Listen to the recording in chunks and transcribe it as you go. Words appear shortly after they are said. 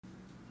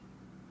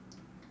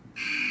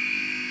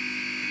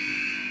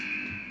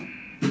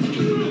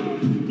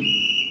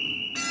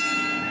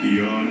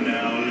You're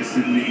now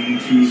listening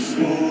to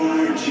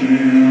Sport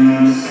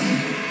Champs.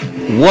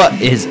 What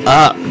is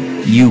up,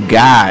 you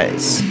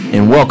guys?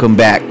 And welcome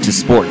back to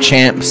Sport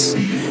Champs,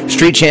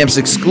 Street Champs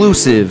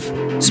exclusive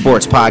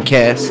sports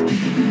podcast.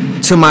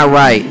 To my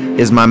right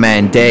is my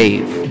man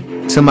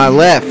Dave. To my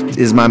left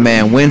is my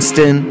man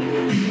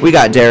Winston. We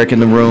got Derek in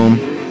the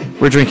room.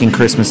 We're drinking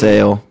Christmas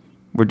ale.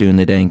 We're doing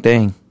the dang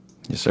thing.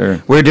 Yes,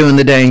 sir. We're doing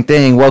the dang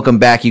thing. Welcome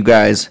back, you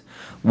guys.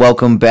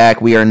 Welcome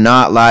back. We are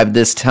not live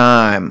this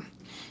time.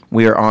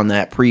 We are on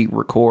that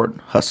pre-record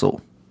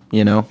hustle,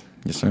 you know?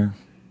 Yes, sir.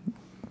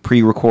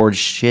 Pre-record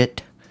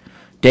shit.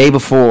 Day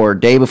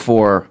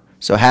before.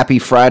 So happy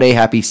Friday,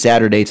 happy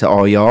Saturday to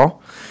all y'all.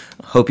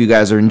 Hope you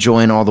guys are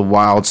enjoying all the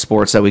wild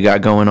sports that we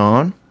got going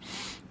on.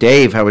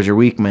 Dave, how was your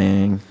week,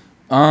 man?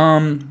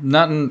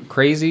 Nothing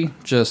crazy.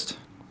 Just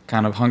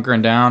kind of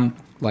hunkering down,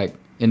 like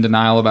in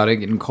denial about it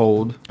getting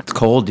cold. It's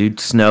cold, dude.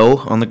 Snow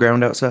on the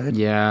ground outside.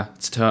 Yeah,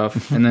 it's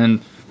tough. And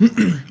then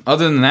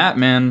other than that,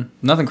 man,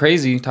 nothing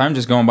crazy. Time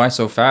just going by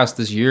so fast.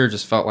 This year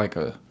just felt like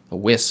a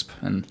wisp.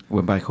 And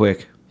Went by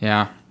quick.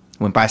 yeah.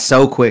 Went by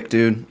so quick,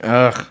 dude.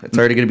 Ugh, it's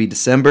already going to be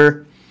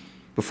December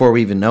before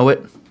we even know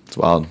it. It's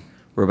wild.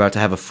 We're about to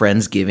have a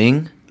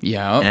Friendsgiving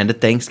Yeah. and a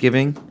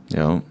Thanksgiving. You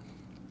know,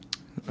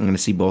 I'm going to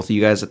see both of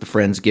you guys at the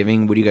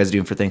Friendsgiving. What are you guys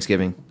doing for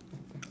Thanksgiving?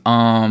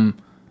 I'm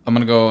going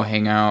to go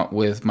hang out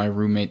with my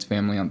roommate's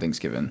family on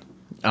Thanksgiving.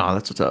 Oh,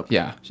 that's what's up.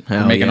 Yeah.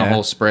 Hell We're making a yeah.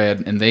 whole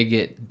spread, and they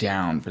get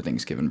down for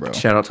Thanksgiving, bro.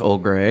 Shout out to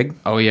old Greg.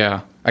 Oh,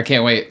 yeah. I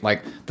can't wait.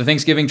 Like, the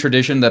Thanksgiving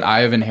tradition that I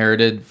have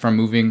inherited from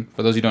moving,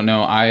 for those who don't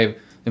know, I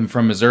am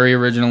from Missouri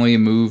originally,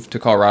 moved to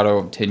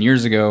Colorado 10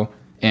 years ago,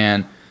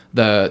 and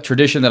the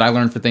tradition that I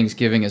learned for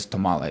Thanksgiving is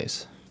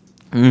tamales.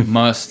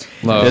 Must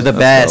love. They're the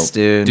best,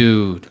 dude.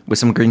 Dude. With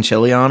some green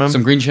chili on them.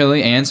 Some green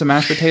chili and some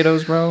mashed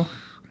potatoes, bro.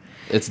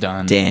 It's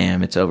done.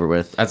 Damn, it's over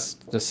with. That's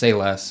just say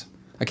less.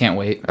 I can't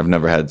wait. I've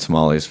never had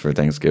tamales for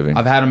Thanksgiving.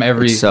 I've had them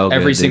every It's so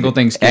good, single dude.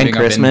 Thanksgiving. And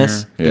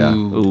Christmas? I've been here. Yeah.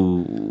 Dude.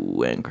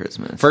 Ooh, and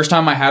Christmas. First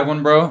time I had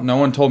one, bro, no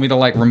one told me to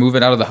like remove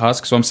it out of the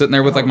husk, so I'm sitting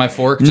there with like my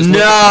fork. Just No! no,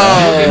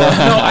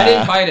 I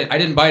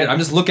didn't bite it. I'm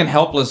just looking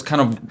helpless,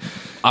 kind of.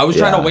 I was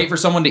trying to Yeah. wait for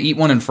someone to eat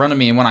one in front of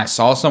me, and when I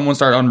saw someone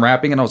start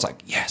unwrapping, and I was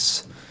like,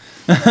 yes.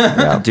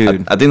 Yeah.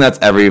 Dude. I think that's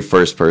every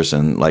first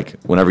person. Like,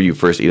 whenever you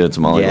first eat a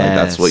tamale, like,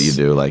 that's what you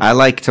do. Like, I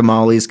like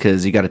tamales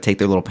because you got to take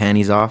their little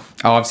panties off.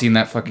 Oh, I've seen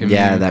that fucking.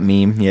 Yeah, meme. that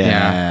meme. Yeah.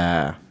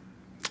 Yeah.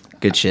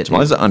 Good shit. dude.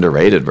 tamales are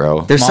underrated,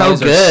 bro. They're so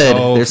Tamales are good.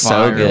 so They're so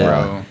fire, good.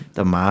 bro.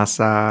 The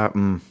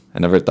masa. I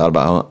never thought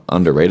about how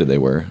underrated they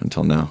were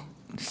until now.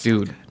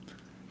 dude.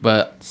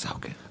 But So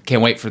good.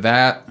 can't wait for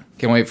that.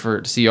 Can't wait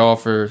to see y'all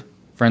for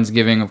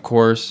Friendsgiving, of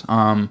course.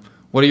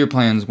 What are your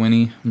plans,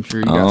 Winnie? I'm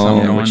sure you got something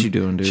Yeah, going. what you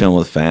doing, dude? Chilling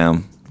with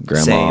fam,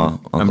 grandma, Same.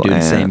 uncle, I'm doing the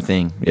aunt. same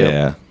thing. Yep.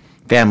 Yeah.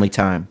 Family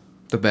time.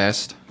 The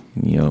best.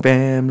 You know,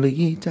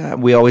 Family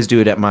time. We always do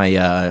it at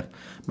my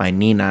my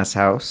Nina's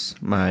house,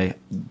 my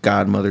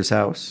godmother's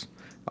house,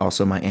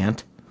 also my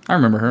aunt. I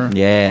remember her.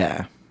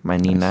 Yeah, my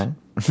Nina.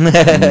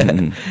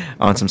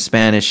 On some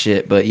Spanish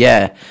shit, but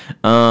yeah,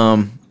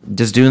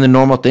 just doing the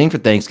normal thing for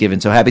Thanksgiving.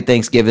 So happy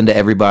Thanksgiving to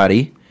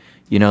everybody.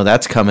 You know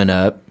that's coming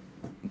up.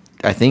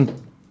 I think,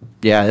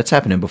 yeah, that's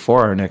happening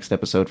before our next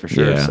episode for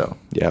sure. yeah. So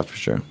Yeah, for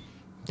sure.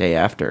 day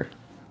after.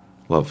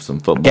 Love some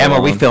football. Damn,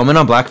 are we on. filming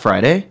on Black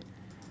Friday?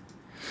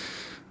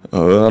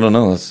 Oh, I don't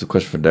know. That's the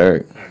question for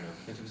Derek. I don't know.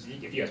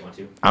 If you guys want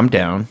to. I'm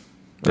down.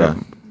 Yeah.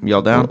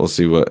 Y'all down? We'll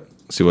see what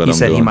He I'm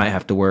said doing. he might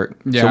have to work.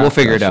 Yeah. So we'll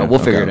figure it Gotcha. out. We'll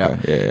Okay, figure it okay.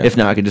 out. Yeah, yeah. If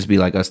not, it could just be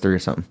like us three or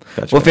something.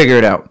 Gotcha. We'll figure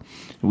it out.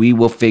 We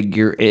will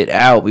figure it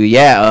out.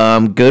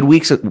 Yeah, good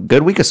week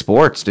of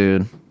sports,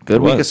 dude.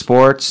 Good week of was.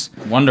 sports.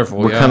 Wonderful.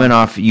 We're yeah. coming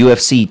off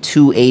UFC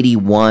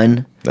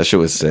 281. That shit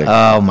was sick.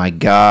 Oh my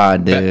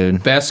god,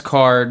 dude. Best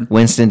card,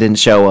 Winston didn't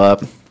show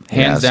up.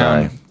 hands Yeah,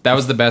 down. sorry. That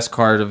was the best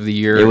card of the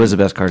year. It was the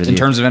best card of the In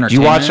year. terms of Did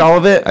you watch entertainment? all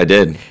of it? I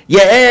did.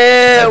 Yeah,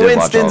 I did watch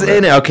Winston's all of it.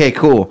 in it. Okay,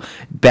 cool.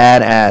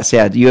 Badass.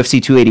 Yeah, UFC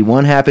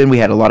 281 happened. We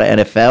had a lot of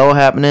NFL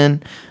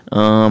happening.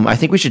 I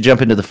think we should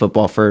jump into the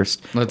football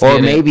first. Let's or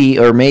get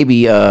it.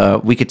 maybe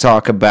we could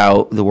talk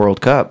about the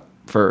World Cup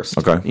first.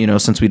 Okay. You know,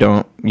 since we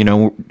don't,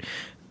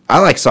 I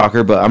like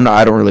soccer, but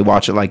I don't really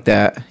watch it like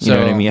that. You know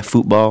So- what I mean?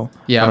 Football.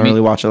 Yeah, I don't I mean,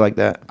 really watch it like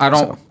that. I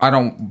don't. So. I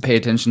don't pay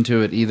attention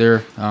to it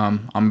either.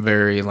 I'm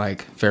very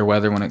like fair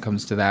weather when it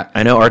comes to that.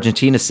 I know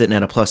Argentina's sitting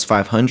at a plus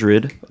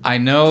 500 I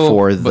know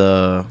for but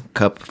the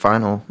Cup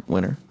final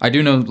winner. I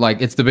do know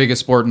like it's the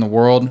biggest sport in the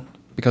world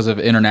because of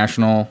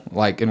international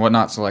like and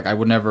whatnot. So like I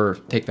would never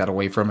take that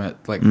away from it.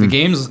 Like the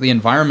games, the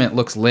environment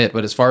looks lit,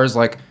 but as far as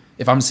like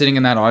if I'm sitting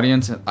in that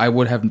audience, I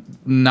would have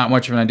not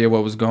much of an idea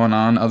what was going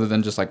on other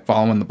than just like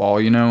following the ball.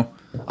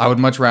 I would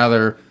much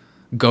rather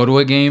go to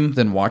a game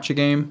than watch a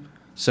game.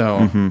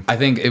 So I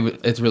think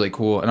it's really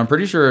cool, and I'm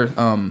pretty sure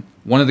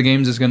one of the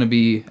games is going to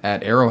be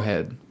at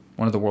Arrowhead,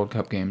 one of the World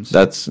Cup games.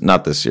 That's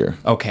not this year.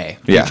 Okay,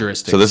 Yeah.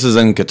 futuristic. So this is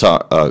in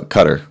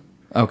Qatar.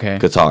 okay.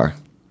 Qatar.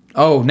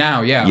 Oh,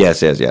 now, yeah. Yes.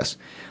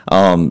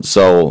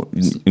 So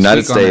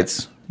United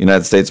Speak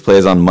on States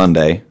plays on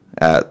Monday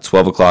at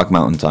 12 o'clock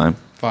Mountain Time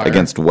Fire.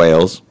 against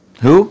Wales.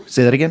 Who?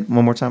 Say that again.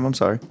 One more time. I'm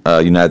sorry.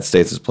 United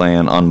States is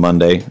playing on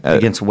Monday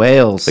Against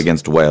Wales.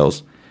 Against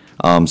Wales.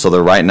 So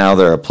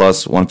they're a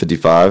plus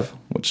 155,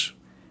 which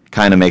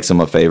kind of makes them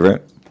a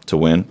favorite to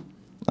win.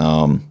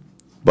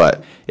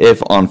 But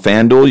if on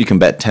FanDuel you can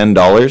bet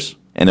 $10,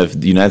 and if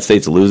the United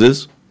States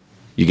loses,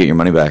 you get your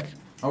money back.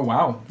 Oh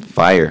wow!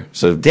 Fire.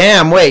 So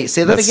Damn. Wait.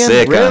 Say that that's again.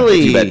 sick. Really?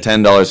 If you bet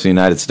 $10 to the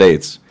United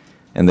States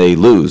and they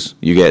lose,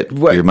 you get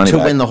your money to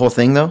back. win the whole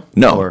thing though?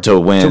 No, Or to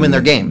win their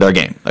game. Their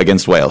game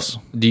against Wales.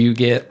 Do you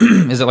get?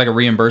 Is it like a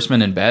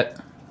reimbursement in bet?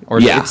 Or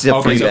is Yeah. it- It's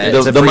a free so bet. it's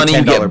It's a The free money you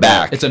 $10 get bet.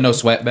 back. It's a no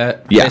sweat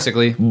bet, Yeah,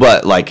 basically.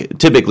 But like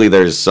typically,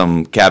 there's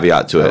some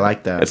caveat to it. I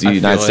like that. If the I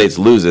United feel States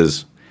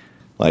loses,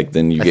 like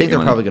then you I get. think your they're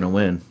money. probably going to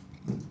win.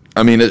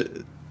 I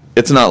mean,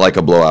 it's not like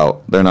a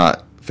blowout. They're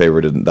not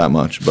favored that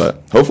much,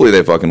 but hopefully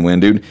they fucking win,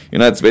 dude.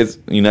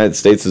 United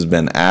States has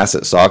been ass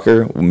at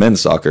soccer, men's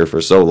soccer,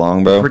 for so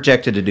long, bro.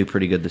 Projected to do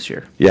pretty good this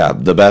year. Yeah,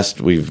 the best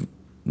we've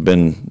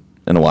been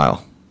in a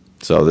while.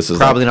 So this is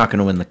Probably not going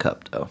to win the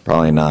cup though.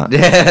 probably not. Did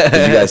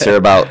you guys hear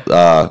about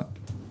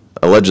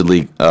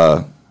allegedly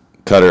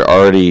Qatar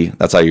already?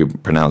 That's how you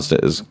pronounced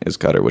it is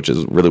Qatar, which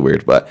is really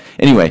weird. But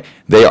anyway,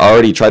 they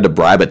already tried to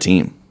bribe a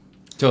team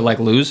To like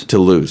lose? to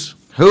lose.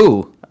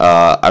 Who?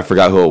 I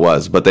forgot who it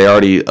was, but they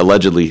already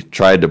allegedly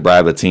tried to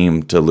bribe a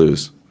team to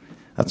lose.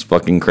 That's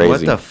fucking crazy.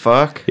 What the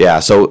fuck? Yeah,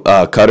 so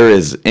Qatar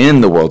is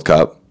in the World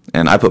Cup,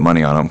 and I put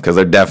money on them because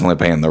they're definitely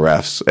paying the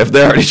refs. If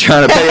they're already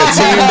trying to pay a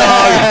team,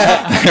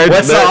 dog,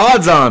 What's the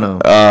odds on them?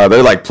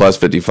 they're like plus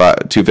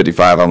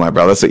 255 on my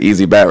bro. That's an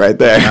easy bet right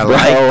there. I bro.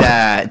 like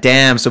that.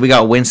 Damn. So we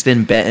got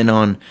Winston betting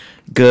on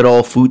good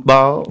old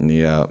football.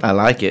 Yeah. I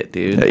like it,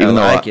 dude. Yeah, even I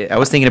though like it. I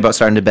was thinking about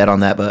starting to bet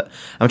on that, but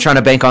I'm trying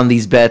to bank on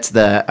these bets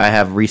that I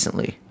have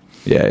recently.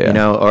 Yeah. You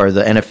know, or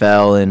the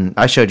NFL, and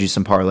I showed you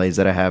some parlays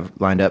that I have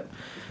lined up.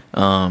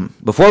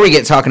 Before we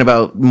get talking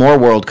about more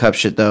World Cup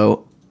shit,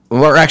 though,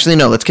 or actually,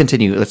 no, let's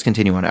continue. Let's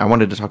continue on it. I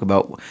wanted to talk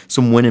about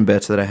some winning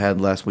bets that I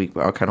had last week,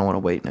 but I kind of want to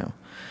wait now.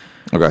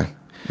 Okay.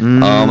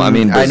 I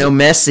mean, I know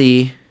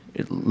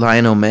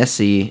Lionel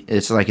Messi,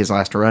 it's like his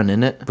last run,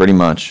 isn't it? pretty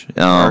much.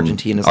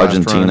 Argentina's last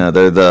Argentina, run.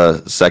 they're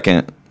the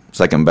second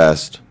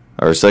best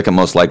or second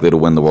most likely to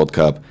win the World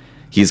Cup.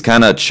 He's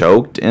kind of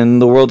choked in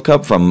the World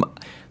Cup from.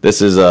 This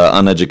is a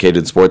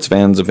uneducated sports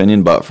fan's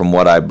opinion, but from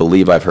what I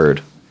believe I've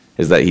heard,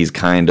 is that he's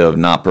kind of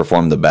not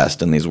performed the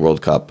best in these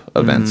World Cup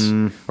events,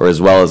 or as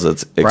well as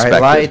it's expected.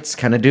 Bright lights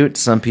kind of do it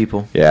to some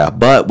people. Yeah,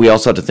 but we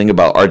also have to think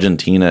about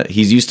Argentina.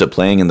 He's used to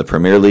playing in the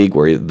Premier League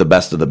where the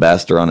best of the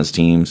best are on his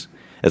teams.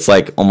 It's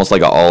like almost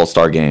like an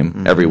all-star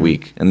game every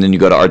week. And then you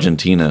go to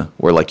Argentina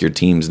where like your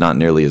team's not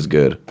nearly as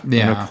good. I'm gonna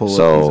Yeah. pull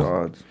So- up these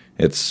odds.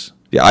 It's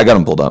I got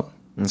them pulled up.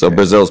 So Okay.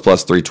 Brazil's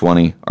plus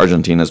 320,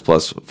 Argentina's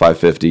plus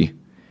 550.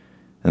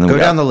 And then Go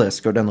we down got, the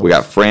list. Go down the we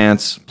list. got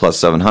France plus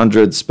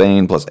 700,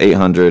 Spain plus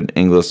 800,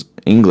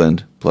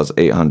 England plus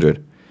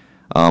 800.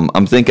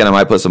 I'm thinking I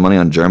might put some money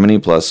on Germany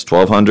plus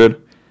 1200.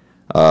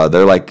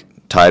 They're like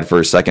tied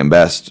for second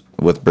best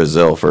with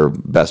Brazil for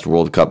best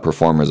World Cup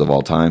performers of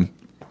all time.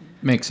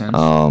 Makes sense.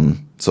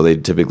 So they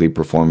typically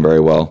perform very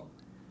well.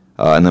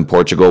 And then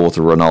Portugal with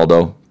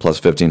Ronaldo plus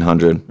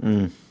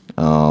 1500.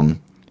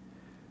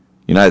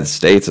 United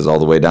States is all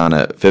the way down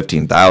at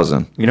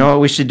 15,000. You know what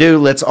we should do?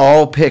 Let's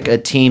all pick a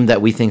team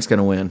that we think's going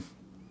to win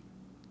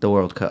the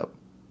World Cup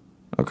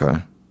Okay.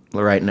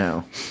 right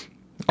now.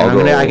 I'll And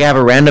go- I have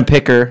a random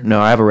picker.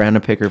 No, I have a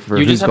random picker for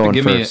you who's just have to going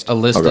give first. me a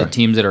list Okay. of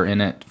teams that are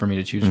in it for me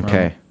to choose from.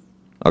 Okay.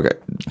 Okay.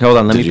 Hold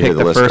on. Let Did me you hear pick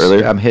the the list first.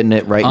 earlier? I'm hitting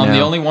it right now. The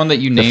only one that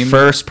you The named.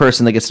 first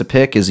person that gets to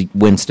pick is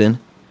Winston.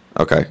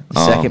 Okay.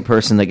 The second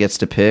person that gets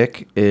to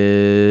pick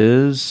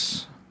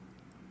is.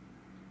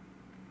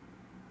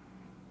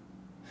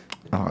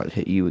 Oh, it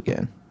hit you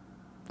again.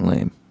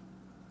 Lame.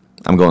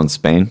 I'm going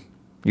Spain.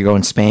 You're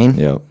going Spain?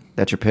 Yep.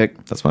 That's your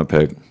pick? That's my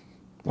pick.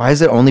 Why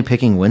is it only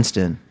picking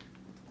Winston?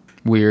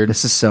 Weird.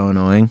 This is so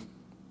annoying.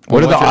 Well,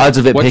 What are the what's your- odds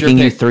of it what's your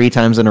picking you pick? 3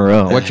 times in a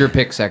row? What's your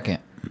pick second?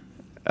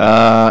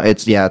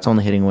 It's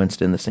only hitting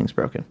Winston. This thing's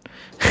broken.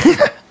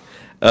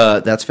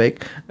 That's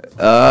fake.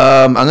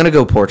 I'm gonna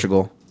go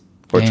Portugal.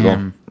 Portugal.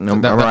 Damn. No,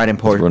 I'm That- riding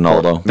Portugal.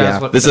 Ronaldo. Yeah,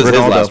 what- This is his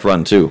Ronaldo. last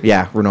run, too.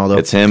 Yeah, Ronaldo.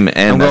 It's him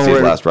and I'm going Messi's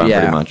with- last run,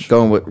 pretty much.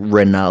 Going with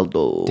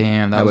Ronaldo.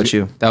 Damn. That How was, about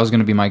you? That was going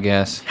to be my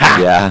guess.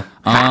 Yeah.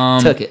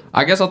 Took it.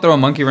 I guess I'll throw a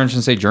monkey wrench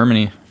and say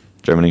Germany.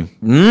 Germany.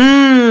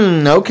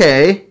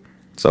 Okay.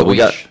 So we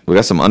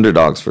got some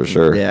underdogs for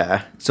sure.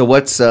 Yeah. So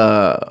what's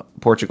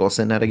Portugal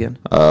sitting at again?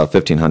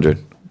 1,500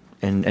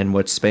 And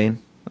what's Spain?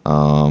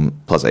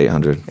 plus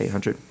 800.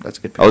 800. That's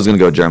a good pick. I was gonna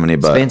go Germany,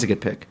 but Spain's a good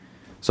pick.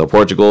 so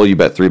Portugal, you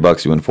bet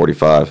 $3, you win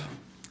 45.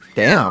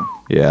 Damn.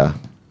 Yeah.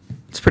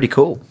 It's pretty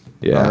cool.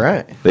 Yeah. All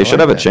right. They I should like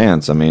have a that.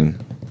 chance. I mean,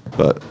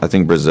 but I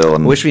think Brazil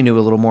and Wish we knew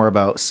a little more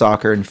about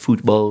soccer and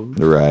football.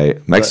 right.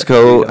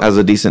 Mexico you know. has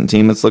a decent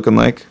team. It's looking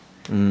like.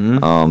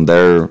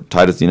 They're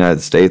tied with the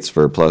United States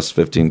for plus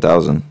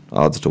 15,000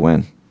 odds to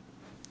win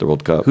the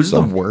World Cup. Who's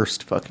so. the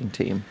worst fucking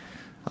team?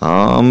 We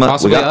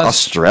Possibly got us.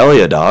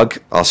 Australia, dog.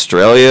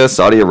 Australia,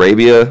 Saudi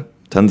Arabia,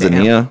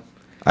 Tanzania,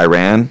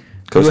 Iran,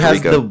 Costa Who has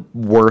Rica. the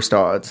worst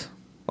odds?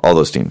 All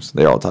those teams,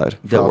 they're all tied.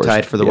 They're all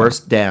tied for the Yeah.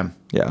 worst? Damn.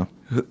 Yeah.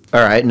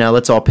 All right, now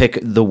let's all pick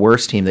the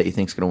worst team that you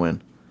think's going to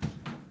win.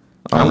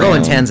 I'm Iran.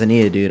 going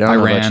Tanzania, dude. I don't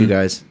know about Iran. you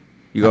guys.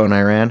 You going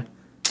Iran?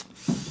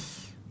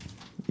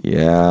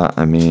 Yeah,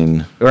 I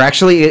mean, Or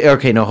actually,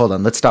 okay, no, hold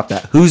on. Let's stop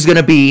that. Who's going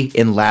to be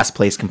in last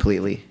place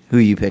completely? Who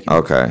are you picking?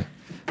 okay.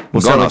 We're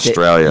We'll start going with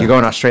Australia. You're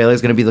going Australia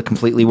is going to be the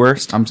completely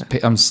worst?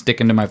 I'm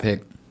sticking to my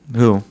pick.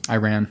 Who?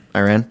 Iran.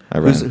 Iran?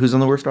 Iran. Who's on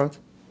the worst odds?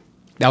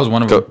 That was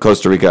one of them.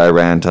 Costa Rica,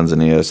 Iran,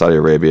 Tanzania, Saudi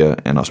Arabia,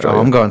 and Australia.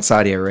 Oh, I'm going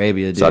Saudi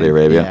Arabia, dude. Saudi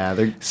Arabia. Yeah,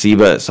 they're See,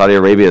 but Saudi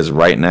Arabia is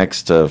right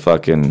next to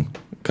fucking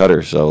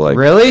Qatar, so like,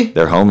 Really?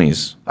 They're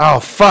homies. Oh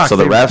fuck! So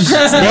the They- refs-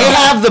 they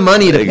have the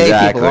money to pay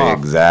Exactly, people off.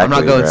 exactly, I'm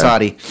not going bro.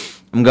 Saudi.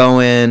 I'm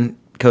going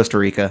Costa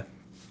Rica.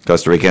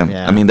 Costa Rica.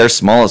 Yeah. I mean, they're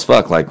small as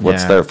fuck. Like,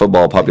 what's Yeah. their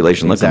football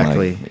population looking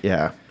Exactly. like?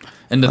 Yeah.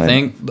 And to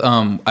think,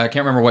 I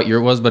can't remember what year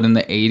it was, but in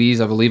the 80s,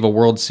 I believe a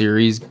World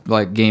Series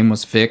like game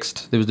was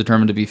fixed. It was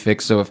determined to be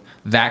fixed. So if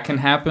that can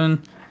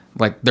happen,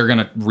 like they're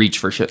gonna reach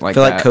for shit like I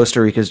feel that. like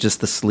Costa Rica is just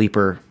the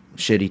sleeper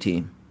shitty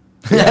team.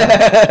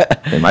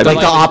 They might Like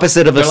be. the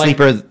opposite of a they're like-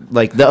 sleeper,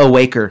 like the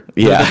awaker.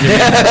 Yeah.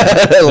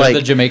 They're like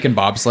the Jamaican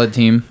bobsled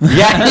team.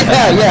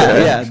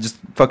 yeah. Just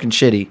fucking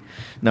shitty.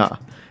 No,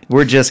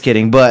 we're just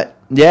kidding. But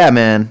yeah,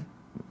 man,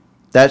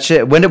 that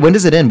shit. When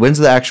does it end? When's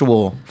the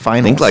actual final?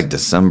 I think like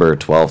December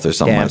 12th or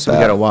something Damn, like so that.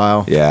 we got a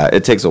while. Yeah,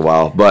 it takes a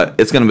while, but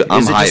it's gonna be. I'm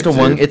Is it just hyped, a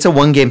one? dude. It's a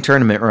 1 game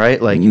tournament,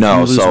 right? Like if No,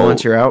 you lose so-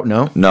 once, you're out.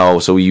 No. No,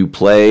 so you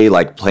play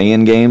like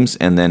play-in games,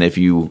 and then if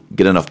you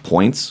get enough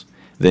points,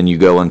 then you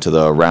go into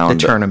the round,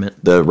 The tournament.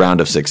 the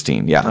round of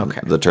 16. Yeah, Okay.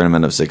 the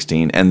tournament of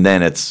 16, and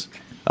then it's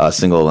a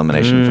single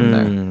elimination from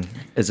there.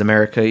 Is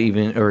America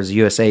even, or is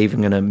USA even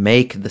going to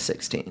make the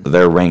 16?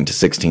 They're ranked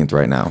 16th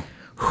right now.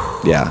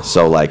 Yeah,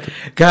 so like,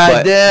 God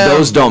but damn.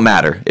 those don't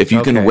matter. If you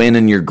Okay. can win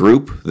in your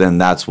group, then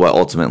that's what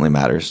ultimately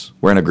matters.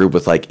 We're in a group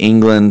with like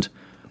England,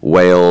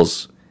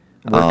 Wales,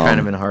 We're kind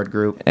of in a hard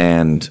group.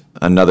 and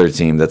another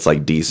team that's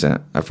like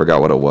decent. I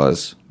forgot what it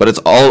was, but it's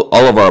all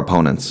of our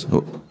opponents.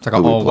 It's like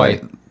an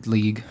all-white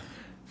league.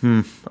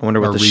 I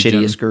wonder what Or the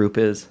region. shittiest group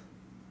is.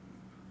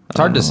 It's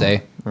hard to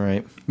say. All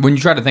right. When you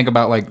try to think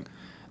about like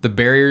the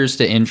barriers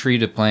to entry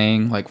to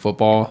playing like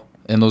football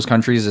in those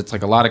countries, it's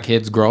like a lot of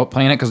kids grow up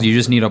playing it because you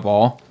just need a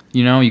ball.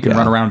 You know, you can Yeah.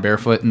 run around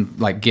barefoot and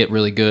like get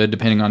really good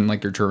depending on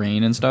like your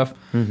terrain and stuff.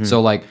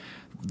 So like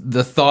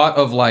the thought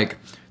of like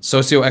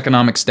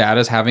socioeconomic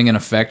status having an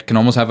effect can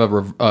almost have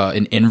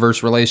an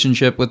inverse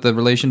relationship with the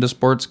relation to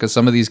sports because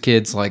some of these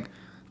kids like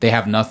they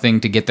have nothing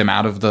to get them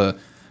out of the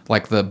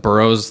like the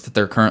boroughs that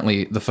they're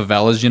currently the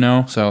favelas, you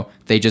know, so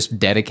they just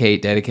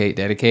dedicate,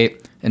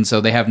 and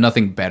so they have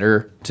nothing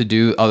better to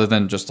do other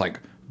than just like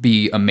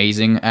be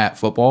amazing at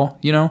football,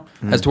 you know,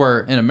 as to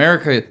where in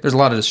America there's a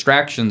lot of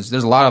distractions,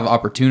 there's a lot of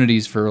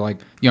opportunities for like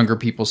younger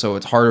people, so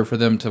it's harder for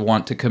them to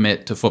want to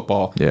commit to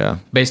football Yeah.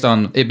 based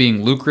on it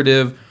being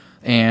lucrative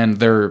and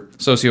their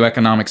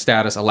socioeconomic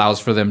status allows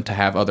for them to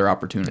have other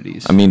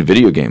opportunities. I mean,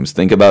 video games.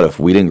 Think about if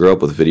we didn't grow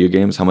up with video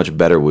games, how much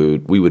better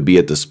we would be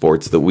at the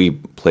sports that we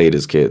played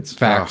as kids.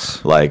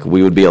 Facts. Like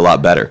we would be a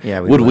lot better. Yeah,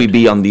 we would we would.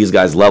 be on these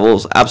guys'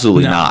 levels?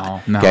 Absolutely No,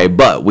 not. no. Okay,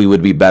 but we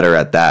would be better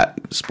at that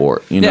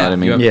sport. You know what I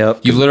mean? You, Yep.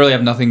 you literally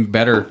have nothing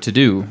better to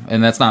do,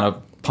 and that's not a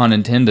pun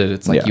intended.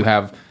 It's like Yeah. you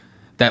have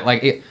that,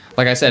 like it,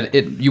 like I said,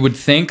 it. You would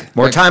think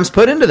More like, time's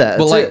put into that.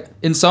 but That's like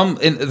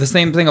it. the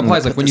same thing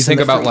applies. Like put when you this in think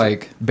the about freezer.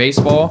 like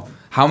baseball,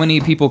 how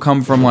many people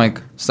come from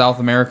like South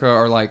America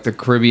or like the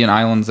Caribbean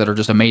islands that are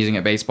just amazing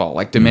at baseball,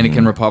 like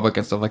Dominican Republic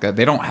and stuff like that?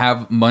 They don't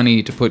have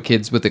money to put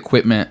kids with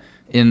equipment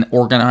in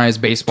organized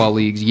baseball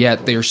leagues,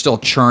 yet they're still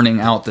churning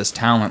out this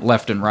talent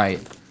left and right.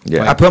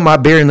 Yeah. I put my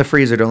beer in the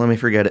freezer. Don't let me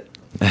forget it.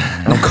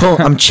 I'm cool.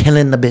 I'm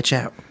chilling the bitch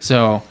out.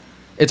 So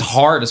it's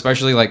hard,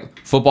 especially like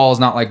football is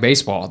not like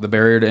baseball. The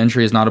barrier to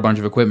entry is not a bunch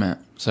of equipment.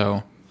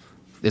 So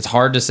it's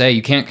hard to say.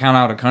 You can't count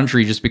out a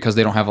country just because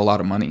they don't have a lot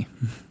of money.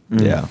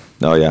 Yeah.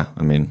 Oh yeah.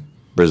 I mean,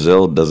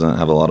 Brazil doesn't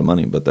have a lot of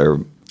money, but their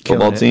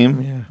football it.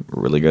 team Yeah.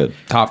 really good.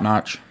 Top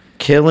notch.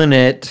 Killing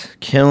it.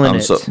 Killing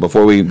it. So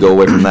before we go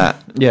away from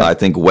that, Yeah. I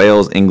think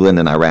Wales, England,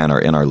 and Iran are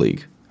in our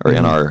league or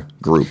in our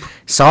group.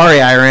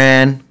 Sorry,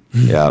 Iran.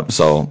 Yeah.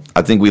 So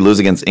I think we lose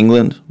against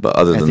England, but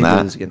other I than think we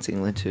that, lose against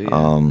England too.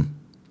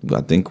 Yeah.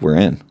 I think we're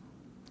in.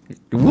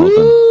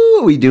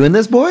 Woo! We doing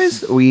this,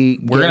 boys? We're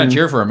gonna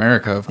cheer for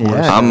America, of course.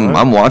 Yeah.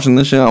 I'm watching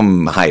this shit.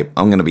 I'm hype.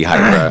 I'm gonna be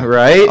hype, bro.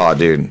 Right? Oh,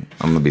 dude,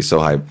 I'm gonna be so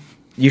hype.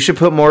 You should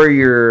put more of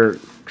your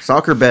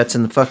soccer bets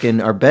in the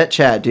fucking our bet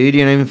chat, dude.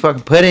 You don't even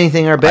fucking put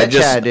anything in our bet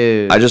chat,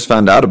 dude. I just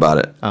found out about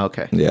it. Oh,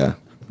 okay. Yeah.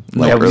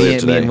 Yeah, earlier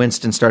me and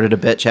Winston started a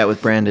bet chat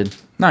with Brandon.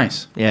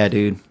 Nice. Yeah,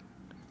 dude.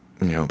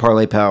 You know,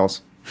 Parlay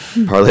pals.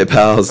 parlay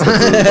pals.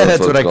 That's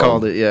what I it's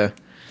called it. Yeah.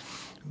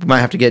 We might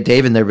have to get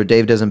Dave in there, but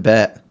Dave doesn't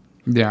bet.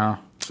 Yeah.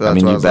 So I that's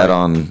mean, what you was bet like.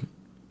 on.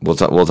 We'll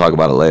talk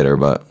about it later,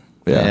 but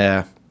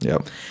yeah. Yeah.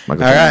 Yep. All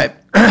right.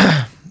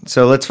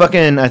 So let's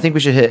fucking. I think we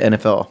should hit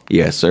NFL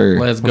Yes, sir.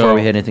 Let's before go.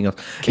 we hit anything else.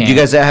 Do Can't you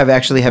guys have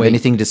wait.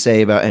 anything to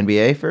say about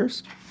NBA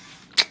first?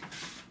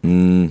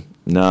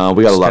 No,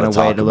 we got a lot kinda to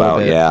talk wait a little about.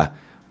 bit. Yeah,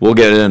 we'll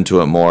get into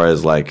it more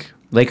as like.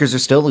 Lakers are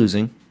still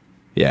losing.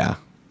 Yeah.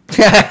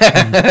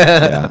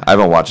 Yeah. I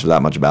haven't watched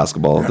that much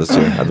basketball this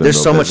year. I've been There's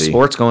real so much busy.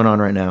 sports going on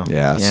right now.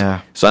 Yeah.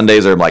 Yeah.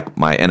 Sundays are like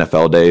my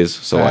NFL days,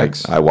 so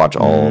Facts. like I watch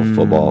all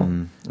football.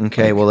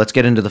 Okay, well, let's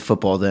get into the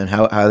football then.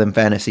 How are them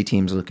fantasy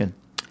teams looking?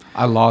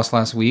 I lost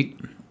last week.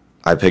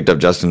 I picked up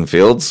Justin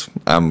Fields.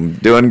 I'm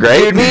doing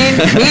great. Dude, me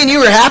and you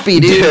were happy,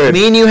 dude. Dude.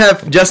 Me and you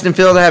have Justin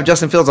Fields. I have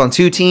Justin Fields on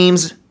 2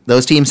 teams.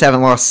 Those teams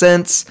haven't lost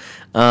since.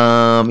 You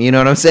know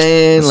what I'm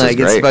saying? This is Like,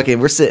 it's great. fucking,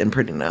 we're sitting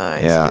pretty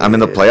nice. Yeah, dude. I'm in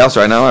the playoffs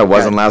right now. I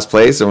was in last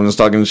place. Everyone was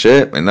talking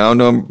shit, and now I'm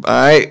doing all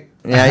right.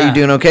 Yeah, you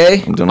doing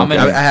okay? I'm doing I'm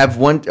okay. in- I have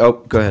one oh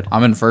go ahead.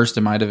 I'm in first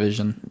in my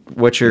division,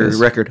 What's your Yes.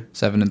 record?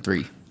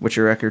 7-3. What's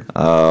your record?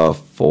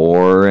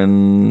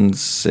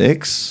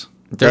 4-6.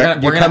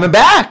 You're coming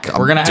back.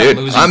 We're gonna have Dude,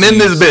 losing I'm in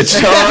this teams.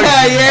 bitch. Dog.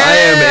 Yeah. I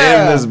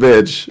am in this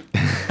bitch.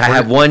 I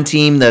have one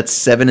team that's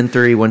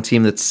 7-3, one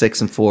team that's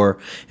 6-4,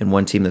 and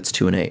one team that's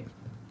 2-8.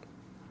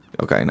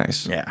 Okay,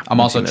 nice. Yeah. I'm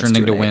one also team that's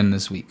trending to 2-8. win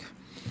this week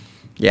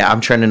Yeah,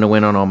 I'm trending to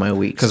win on all my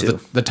weeks because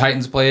too. the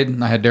Titans played.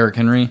 And I had Derrick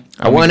Henry.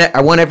 I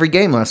won every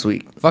game last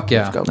week. Fuck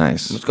yeah. Let's go.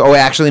 Nice. Let's go. Oh,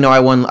 actually, no, I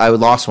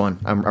lost one.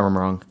 I'm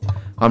wrong.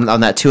 On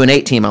that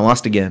 2-8 team, I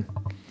lost again.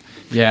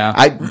 Yeah.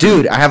 I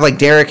have like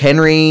Derrick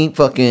Henry,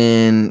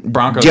 fucking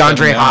Broncos DeAndre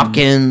shutting down.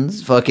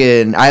 Hopkins,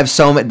 fucking. I have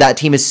so much. That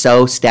team is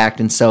so stacked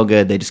and so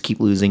good. They just keep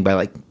losing by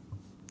like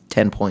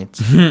 10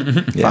 points,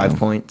 5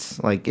 points.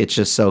 Like, it's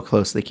just so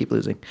close. They keep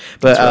losing.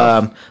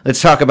 But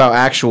let's talk about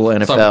actual NFL.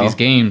 Let's talk about these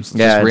games.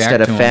 Yeah, Just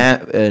react to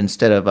 'em.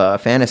 instead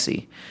of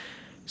fantasy.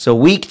 So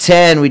week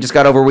 10, we just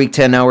got over week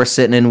 10. Now we're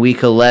sitting in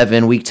week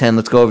 11. Week 10,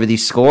 let's go over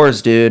these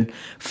scores, dude.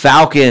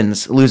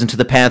 Falcons losing to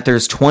the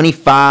Panthers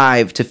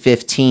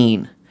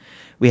 25-15.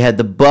 We had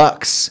the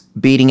Bucks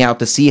beating out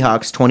the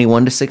Seahawks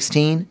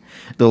 21-16.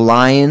 The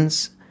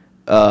Lions,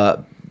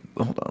 hold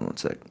on one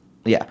sec.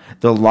 Yeah,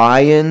 the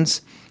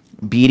Lions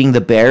beating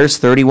the Bears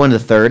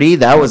 31-30.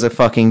 That was a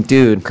fucking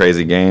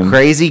Crazy game.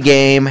 crazy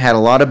game. Had a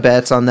lot of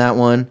bets on that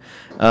one.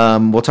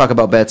 We'll talk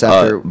about bets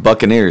after.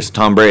 Buccaneers,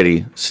 Tom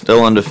Brady,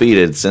 still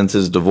undefeated since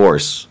his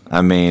divorce.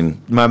 I mean,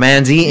 My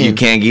man's eating. you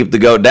can't keep the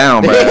goat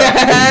down, bro. You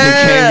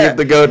can't keep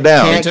the goat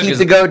down. Can't took keep his-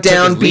 the goat took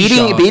down. his leash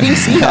off. Beating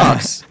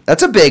Seahawks.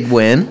 That's a big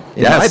win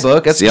in my Yes.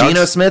 book. That's Seahawks.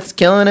 Geno Smith's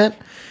killing it.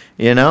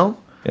 You know.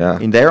 Yeah.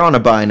 And they're on a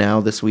bye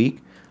now this week.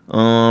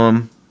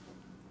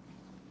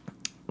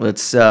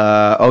 Let's.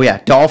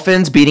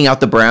 Dolphins beating out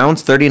the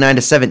Browns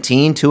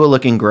 39-17. Tua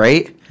looking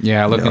great.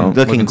 Yeah,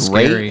 Looking great.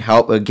 scary.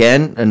 Help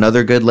again.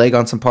 Another good leg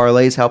on some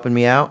parlays helping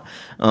me out.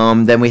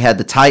 Then we had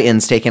the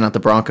Titans taking out the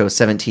Broncos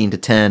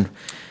 17-10.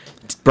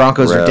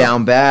 Broncos are Rip.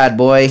 down bad,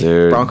 boy.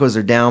 Dude. Broncos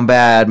are down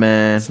bad,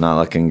 man. It's not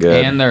looking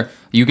good. And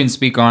you can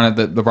speak on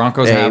it. The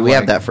Broncos Hey, have we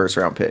have like- that first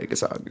round pick.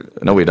 It's all good.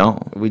 no, we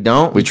don't. We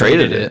don't. We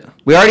traded it.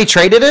 We already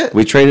traded it.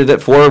 We traded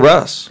it for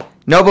Russ.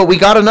 No, but we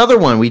got another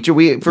one. We for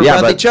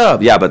Bradley but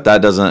Chubb. Yeah, but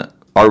that doesn't.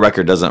 Our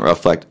record doesn't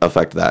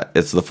affect that.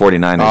 It's the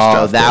 49ers. Oh,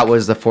 draft that pick.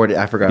 was the 40.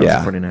 I forgot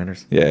Yeah. it was the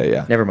 49ers.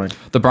 Yeah. Never mind.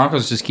 The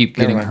Broncos just keep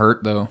getting mind.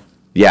 hurt though.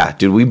 Yeah,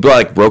 dude, we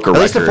like broke a At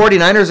least record. the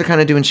 49ers are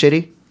kind of doing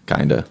shitty.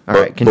 Kinda. All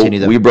right, continue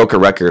But though. we broke a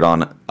record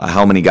on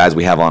how many guys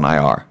we have on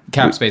IR.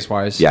 Cap space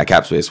wise. Yeah,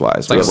 cap space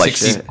wise. We like have like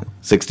 60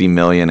 60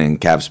 million in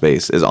cap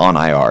space is on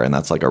IR, and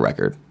that's like a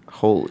record.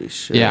 Holy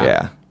shit. Yeah.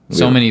 Yeah.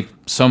 So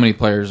many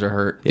players are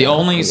hurt. The Yeah.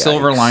 only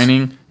silver Yikes.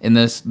 lining in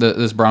this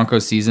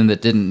Broncos season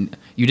that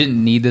you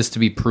didn't need this to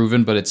be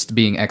proven, but it's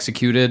being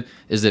executed,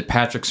 is that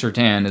Patrick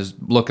Surtain is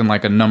looking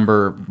like a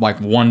number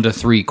 1 to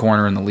 3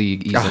 corner in the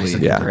league he's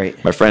easily. a- Yeah.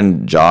 Great. My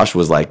friend Josh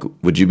was like,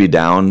 "Would you be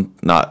down?"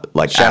 Not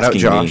like Shout out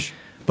asking Josh. me,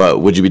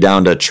 but would you be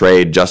down to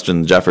trade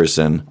Justin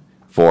Jefferson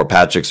for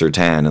Patrick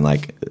Surtain and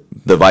like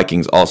the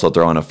Vikings also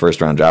throw in a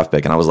first round draft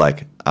pick? And I was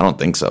like, I don't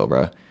think so,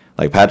 bro.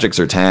 Like Patrick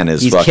Surtain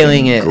is He's fucking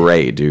killing it.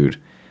 great, dude.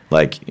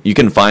 Like you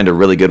can find a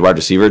really good wide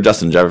receiver.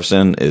 Justin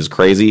Jefferson is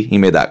crazy. He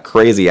made that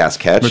crazy ass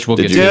catch. Which we'll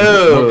Did get you-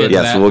 to. We'll get to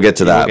Yes, that. we'll get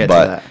to that. get to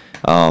but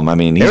I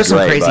mean, he's There were some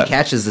great, crazy but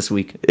catches this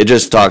week. it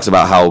just talks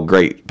about how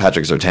great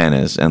Patrick Surtain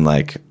is, and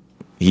like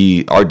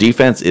our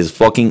defense is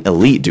fucking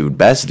elite, dude.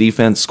 Best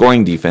defense,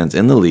 scoring defense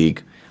in the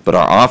league. But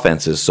our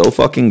offense is so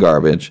fucking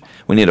garbage.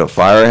 We need to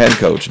fire a head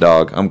coach,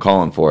 dog. I'm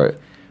calling for it.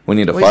 We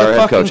need to Well, he's fire a a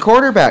head fucking coach.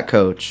 quarterback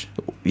coach.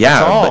 Yeah,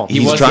 That's all. but He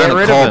he's was- trying get to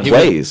rid of call him.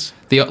 plays.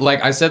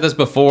 Like I said this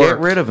before, Get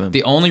rid of him.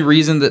 The only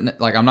reason that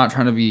I'm not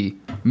trying to be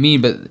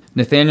mean, but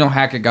Nathaniel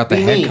Hackett got the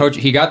Be head mean. coach.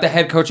 He got the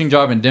head coaching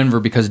job in Denver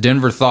because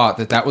Denver thought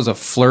that was a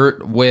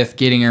flirt with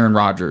getting Aaron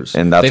Rodgers.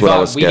 And that's they what I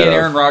thought, was we scared get of.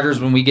 Aaron Rodgers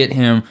when we get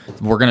him.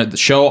 We're gonna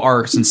show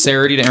our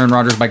sincerity to Aaron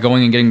Rodgers by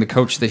going and getting the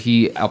coach that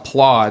he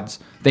applauds.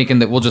 Thinking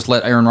that we'll just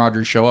let Aaron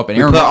Rodgers show up and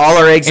Aaron put all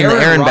our eggs in the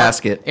Aaron Rod-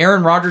 basket.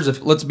 Aaron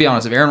Rodgers, let's be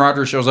honest, if Aaron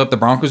Rodgers shows up, the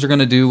Broncos are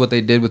going to do what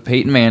they did with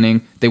Peyton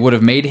Manning. They would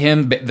have made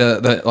him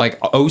the like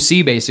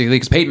OC basically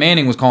because Peyton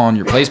Manning was calling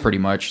your plays pretty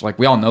much. Like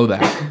we all know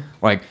that.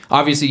 Like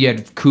obviously you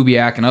had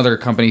Kubiak and other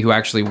company who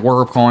actually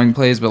were calling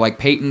plays, but like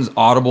Peyton's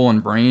audible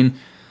and brain,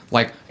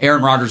 like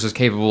Aaron Rodgers is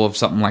capable of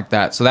something like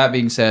that. So that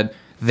being said,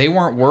 they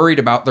weren't worried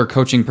about their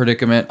coaching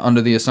predicament under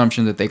the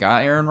assumption that they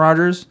got Aaron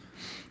Rodgers.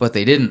 But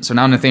they didn't. So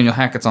now Nathaniel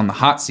Hackett's on the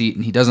hot seat,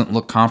 and he doesn't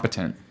look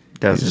competent.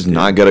 Doesn't He's just do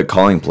not good at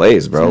calling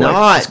plays, bro. It's Like,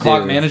 not. His clock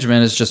dude.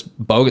 management is just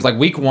bogus. Like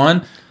week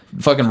 1,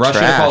 fucking Russia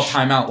Trash. called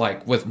timeout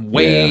like with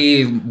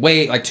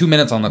way like 2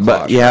 minutes on the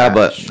clock.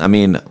 but I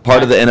mean,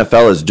 part of the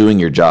NFL is doing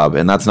your job,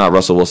 and that's not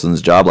Russell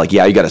Wilson's job. Like,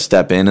 yeah, you got to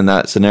step in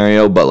that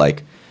scenario, but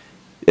like,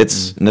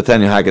 it's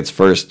Nathaniel Hackett's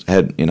first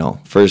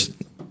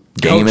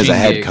game as a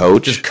head gig.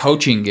 coach. Just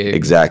coaching gig.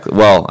 Exactly.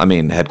 Well, I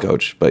mean, head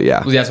coach, but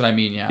yeah, That's what I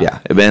mean. Yeah. yeah.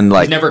 And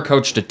like, He's never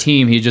coached a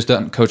team. He just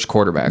doesn't coach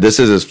quarterbacks. this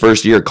is his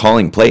first year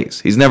calling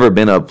plays. He's never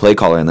been a play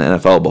caller in the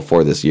NFL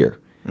before this year.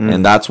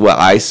 And that's what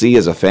I see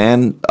as a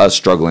fan, us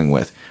struggling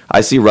with. I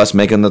see Russ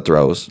making the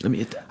throws.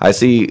 I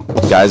see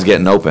guys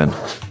getting open,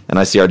 and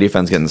I see our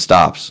defense getting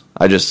stops.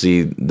 I just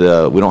see we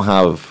don't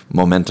have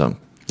momentum.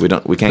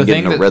 We can't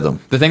get in a rhythm.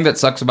 The thing that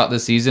sucks about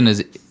this season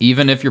is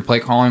even if your play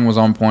calling was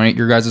on point,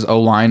 your guys'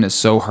 O-line is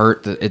so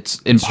hurt that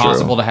it's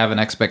impossible to have an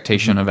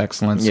expectation of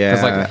excellence. 'Cause,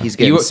 Yeah, he's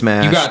getting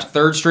smashed. You got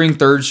third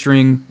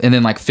string, and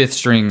then like fifth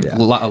string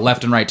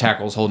left and right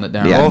tackles holding it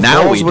down. Yeah, Well,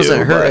 now Foles we wasn't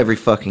do, hurt but- every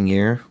fucking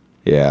year.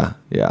 Yeah.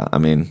 I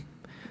mean,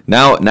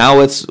 now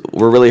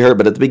we're really hurt,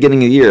 but at the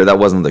beginning of the year that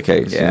wasn't the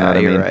case. Yeah, you know what I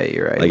you're mean? right,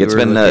 you're right. Like We it's were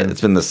been looking-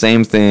 it's been the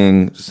same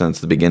thing since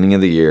the beginning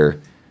of the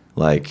year.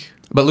 Like,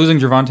 But losing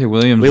Javonte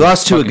Williams, We was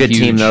lost to a fucking good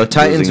team huge. though.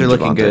 Titans losing are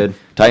looking Javonte. good.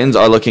 Titans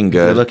are looking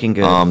good. They're looking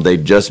good. They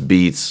just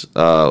beat.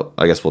 I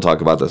guess we'll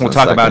talk about this. We'll in a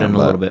talk about second, it in a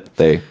but little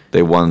bit.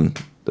 They won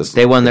this.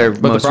 They won their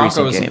But most the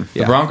Broncos, recent game.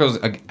 Yeah. the Broncos,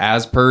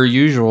 as per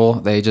usual,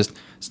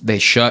 they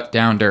shut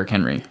down Derrick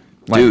Henry.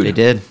 Dude, They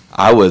did.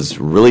 I was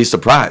really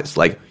surprised.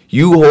 Like,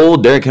 you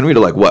hold Derrick Henry to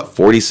like what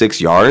 46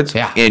 yards,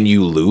 Yeah. and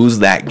you lose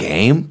that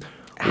game.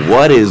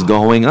 What is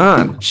going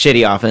on?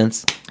 Shitty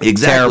offense.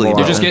 Exactly. Terrible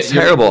They're offense. just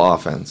terrible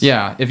offense.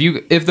 Yeah,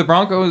 if the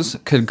Broncos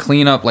could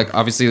clean up, like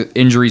obviously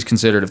injuries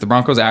considered, if the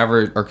Broncos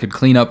average or could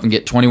clean up and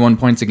get 21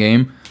 points a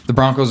game, the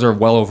Broncos are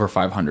well over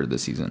 500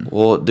 this season.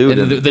 Well, dude,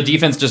 And and, the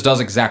defense just does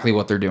exactly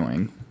what they're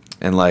doing.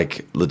 and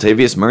like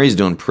Latavius Murray's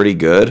doing pretty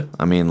good.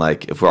 I mean,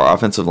 like if our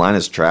offensive line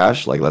is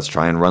trash, like let's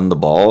try and run the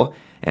ball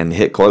and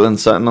hit Cortland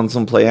Sutton on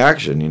some play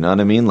action. You know what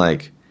I mean?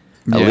 Like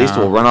at Yeah. least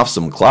we'll run off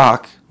some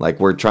clock. Like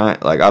we're trying.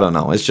 Like I don't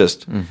know. It's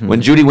just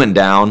when Judy went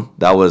down,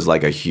 that was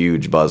like a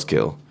huge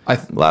buzzkill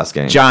last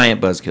game.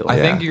 Giant buzzkill. I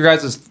think your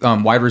guys'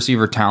 wide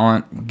receiver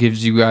talent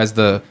gives you guys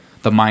the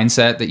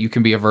mindset that you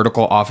can be a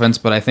vertical offense,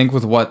 but I think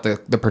with what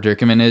the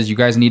predicament is, you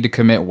guys need to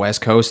commit West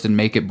Coast and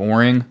make it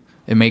boring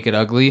and make it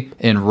ugly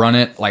and run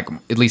it like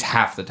at least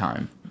half the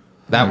time.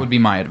 That would be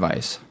my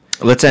advice.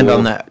 Let's end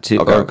on that too.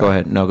 Okay, Oh, okay. go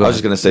ahead. No, go I ahead. was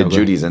just gonna say No, go ahead.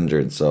 Judy's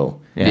injured, so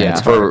Yeah,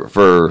 it's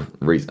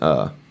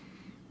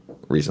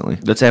recently.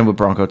 Let's end with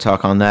Bronco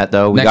talk on that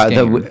though. We Next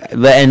got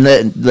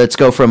game. let's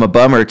go from a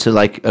bummer to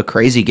like a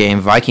crazy game.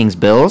 Vikings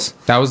Bills.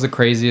 That was the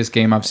craziest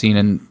game I've seen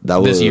in That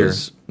this was year.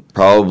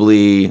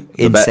 probably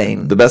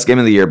Insane. the best game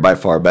of the year by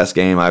far. Best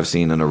game I've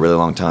seen in a really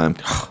long time.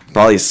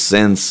 Probably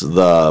since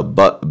the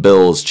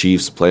Bills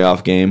Chiefs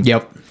playoff game.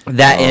 Yep.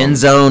 That end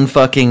zone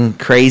fucking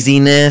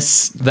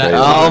craziness. That-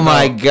 oh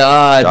my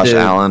god, Josh dude.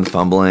 Allen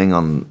fumbling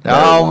on.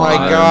 Oh my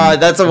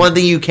god, that's the one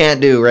thing you can't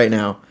do right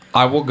now.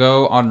 I will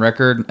go on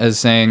record as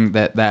saying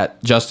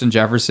that Justin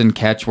Jefferson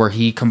catch where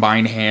he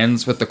combined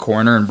hands with the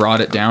corner and brought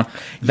it down.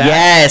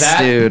 Yes,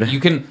 dude.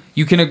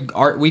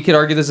 We could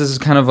argue this is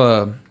kind of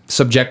a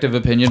subjective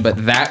opinion,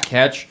 but that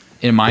catch,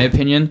 in my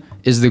opinion,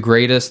 is the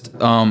greatest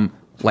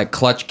like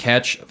clutch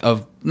catch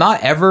of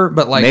not ever,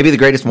 but like Maybe the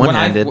greatest when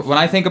one-handed. When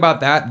I think about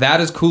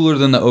that is cooler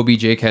than the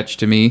OBJ catch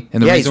to me.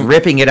 And the Yeah, reason he's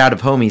ripping it out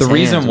of homie's the hands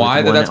reason with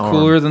why one that's arm.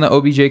 cooler than the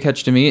OBJ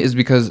catch to me is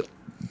because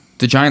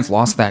the Giants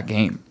lost that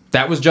game.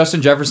 That was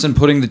Justin Jefferson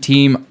putting the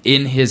team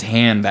in his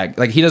hand. That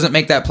like he doesn't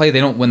make that play, they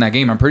don't win that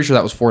game. I'm pretty sure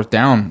that was fourth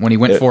down when he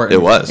went for it.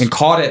 It was. and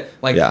caught it.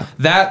 Like Yeah.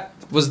 that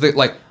was the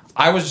like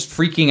I was just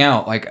freaking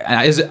out. Like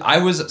I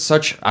was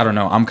such I don't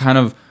know. I'm kind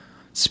of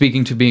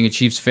speaking to being a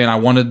Chiefs fan. I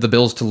wanted the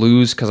Bills to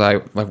lose because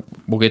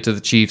we'll get to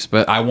the Chiefs,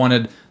 but I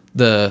wanted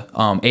the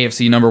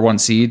AFC #1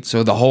 seed.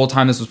 So the whole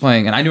time this was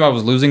playing, and I knew I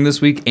was losing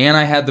this week, and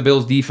I had the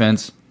Bills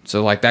defense.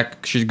 So like that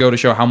should go to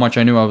show how much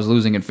I knew I was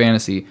losing in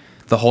fantasy.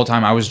 The whole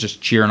time I was just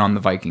cheering on the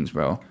Vikings,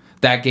 bro.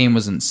 That game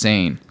was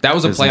insane. That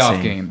was a was playoff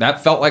insane. game.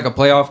 That felt like a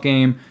playoff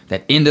game.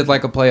 That ended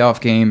like a playoff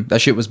game.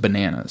 That shit was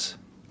bananas.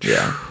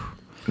 Yeah.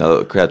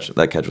 No, that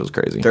catch was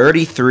crazy.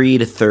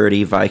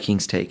 33-30,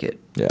 Vikings take it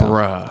Yeah.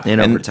 Bruh. in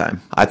And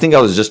overtime. I think I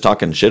was just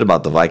talking shit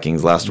about the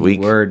Vikings last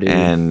week, were, dude.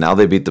 and now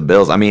they beat the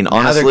Bills. I mean, Now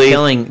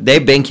honestly,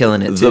 they've been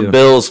killing it the too.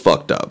 Bills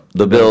fucked up.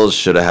 The Bills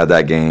should have had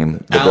that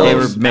game. The Allen, They were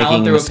Bills, making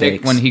Allen threw a mistakes.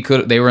 pick when he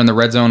could. They were in the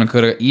red zone and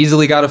could have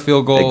easily got a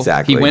field goal.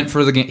 Exactly. He went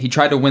for the game. He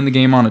tried to win the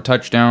game on a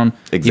touchdown.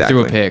 He threw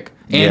a Exactly. pick,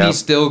 and Yep. he's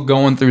still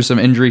going through some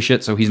injury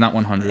shit, so he's not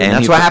 100. And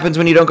That's he what fu- happens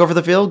when you don't go for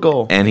the field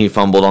goal. and he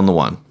fumbled on the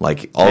one.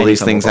 Like all And he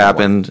these things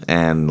fumbled on happened,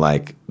 and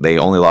like they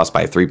only lost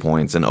by 3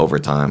 points in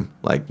overtime.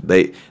 Like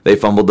they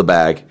fumbled the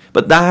bag,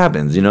 but that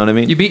happens. You know what I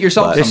mean? You beat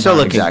yourself But- They're still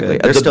looking exactly.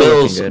 good. They're The still looking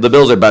Bills, good. the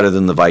Bills are better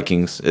than the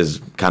Vikings. Is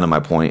kind of my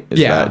point. Is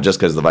Yeah. that just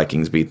because the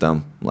Vikings beat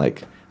them,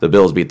 like the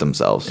Bills beat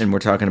themselves. And we're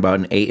talking about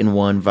an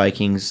 8-1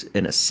 Vikings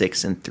and a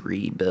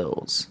 6-3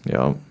 Bills. You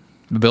know,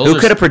 The Bills Who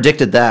could have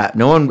predicted that?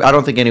 No one. I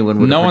don't think anyone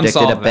would No have one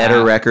predicted saw a better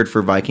that. record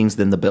for Vikings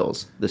than the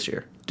Bills this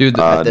year. dude.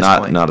 at this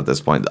point. Not at this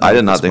point. I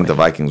did not think the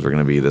Vikings were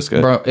going to be this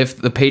good. Bro, if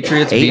the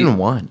Patriots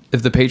 8-1.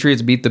 if the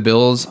Patriots beat the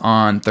Bills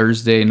on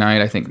Thursday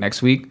night, I think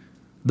next week,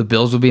 the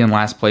Bills will be in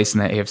last place in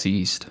the AFC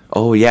East.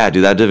 Oh yeah,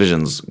 dude, that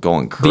division's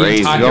going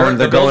crazy. they're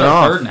the Bills going are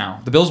off. third now.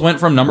 The Bills went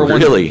from number one.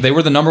 Really? They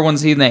were the number one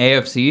seed in the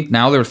AFC.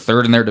 Now they're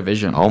third in their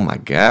division. Oh my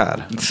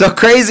god. So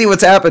crazy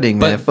what's happening,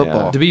 man. But-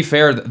 Football. To be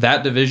fair,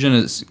 that division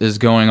is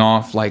going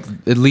off. Like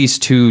at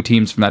least two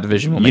teams from that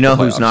division will make You know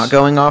the who's playoffs. not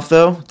going off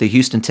though? The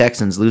Houston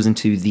Texans losing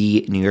to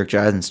the New York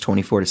Giants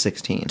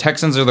 24-16.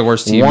 Texans are the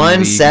worst team. in the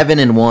league.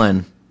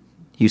 1-7-1.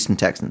 Houston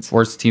Texans.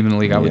 Worst team in the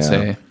league, I would Yeah,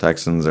 say.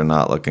 Texans are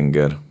not looking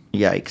good.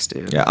 Yikes,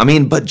 dude. Yeah, I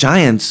mean, but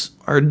Giants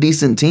are a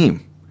decent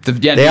team.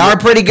 They are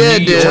pretty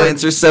good, dude.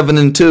 Giants are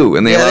 7-2,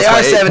 and they Yeah,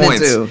 lost they are by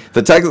 8 7-2. points.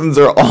 The Texans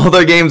are all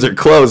their games are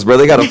close, bro.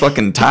 They got a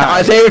fucking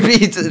tie.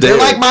 They're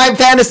like my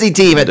fantasy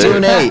team at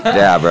 2-8.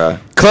 Yeah, bro.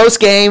 Close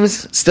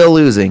games, still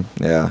losing.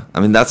 Yeah,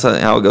 I mean that's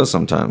how it goes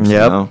sometimes.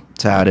 Yep. You know?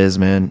 That's how it is,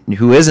 man.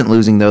 Who isn't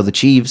losing though? The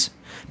Chiefs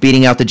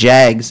beating out the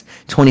Jags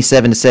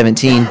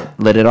 27-17.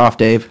 Let it off,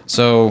 Dave.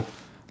 So,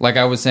 like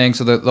I was saying,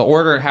 so the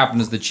order it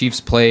happened is the Chiefs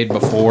played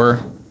before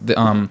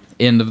the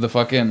end of the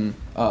fucking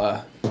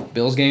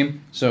Bills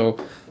game. So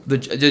the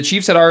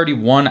Chiefs had already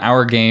won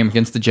our game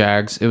against the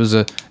Jags.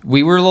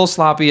 We were a little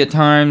sloppy at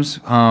times.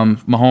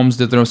 Mahomes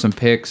did throw some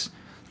picks,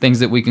 things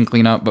that we can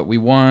clean up, but we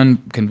won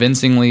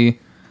convincingly.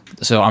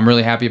 So I'm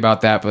really happy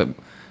about that. But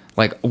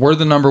like we're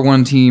the number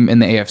one team in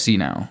the AFC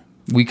now.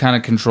 We kind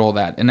of control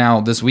that. And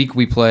now this week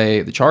we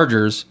play the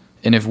Chargers.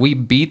 And if we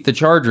beat the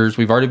Chargers,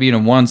 we've already beaten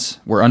them once.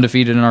 We're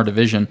undefeated in our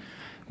division.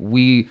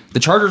 The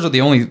Chargers are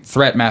the only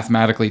threat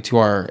mathematically to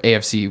our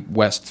AFC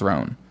West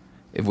throne.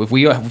 If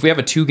we have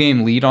a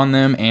 2-game lead on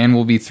them and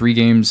we'll be 3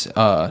 games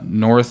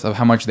north of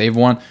how much they've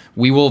won,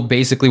 we will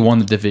basically won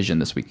the division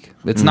this week.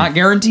 It's not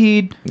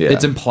guaranteed. Yeah.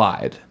 It's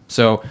implied.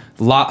 So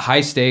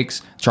high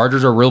stakes.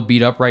 Chargers are real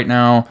beat up right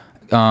now.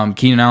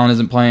 Keenan Allen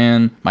isn't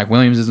playing. Mike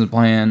Williams isn't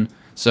playing.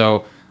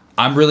 So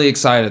I'm really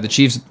excited. The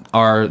Chiefs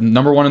are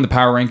number one in the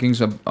power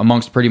rankings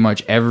amongst pretty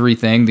much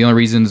everything. The only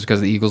reason is because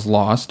the Eagles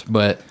lost,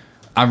 but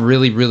I'm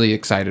really, really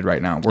excited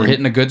right now. We're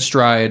hitting a good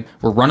stride.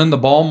 We're running the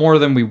ball more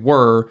than we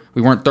were.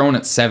 We weren't throwing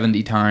it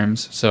 70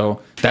 times.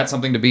 So that's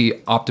something to be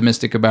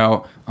optimistic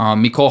about.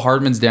 Mecole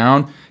Hardman's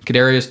down.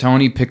 Kadarius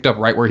Toney picked up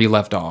right where he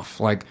left off.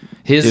 Like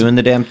Doing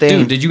the damn thing.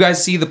 Dude, did you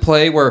guys see the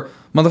play where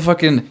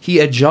motherfucking he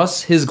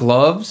adjusts his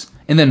gloves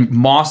and then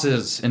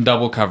mosses in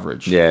double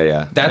coverage?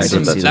 Yeah. That's I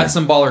did see that.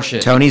 some baller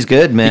shit. Tony's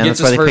good, man. He That's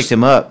gets why his they picked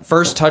him up.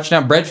 First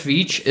touchdown. Brett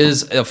Veach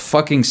is a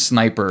fucking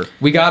sniper.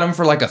 We got him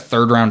for like a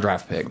 3rd-round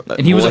draft pick,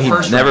 and he was a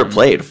first. never round.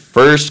 played.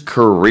 First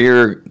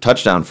career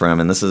touchdown for him,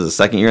 and this is his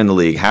second year in the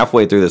league.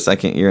 Halfway through the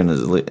second year in the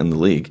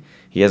league,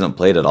 he hasn't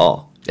played at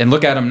all. And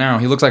look at him now.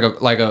 He looks like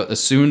a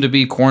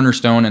soon-to-be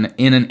cornerstone and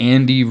in an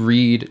Andy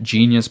Reid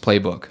genius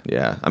playbook.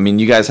 Yeah, I mean,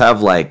 you guys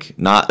have like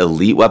not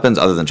elite weapons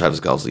other than Travis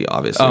Kelce,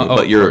 obviously. Oh,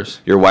 but of your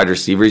course. wide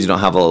receivers, you don't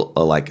have a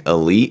like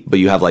elite, but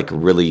you have like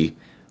really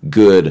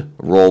good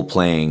role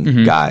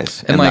playing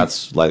guys, and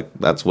like-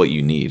 that's what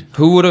you need.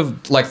 Who would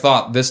have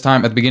thought this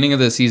time at the beginning of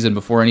the season,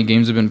 before any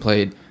games have been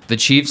played, the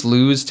Chiefs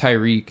lose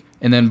Tyreek,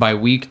 and then by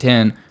week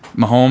 10,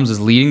 Mahomes is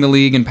leading the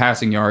league in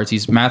passing yards.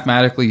 He's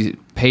mathematically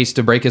paced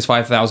to break his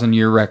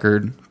 5,000-year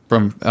record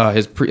from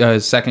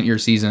his second-year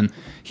season.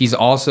 He's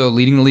also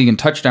leading the league in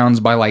touchdowns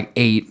by like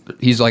 8.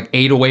 He's like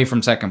 8 away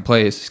from second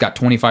place. He's got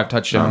 25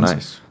 touchdowns. Oh,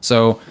 nice.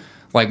 So,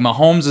 like,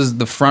 Mahomes is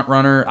the front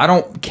runner. I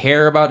don't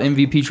care about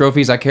MVP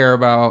trophies. I care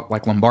about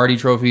like Lombardi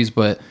trophies.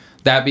 But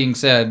that being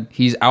said,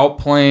 he's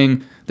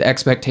outplaying the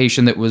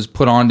expectation that was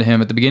put onto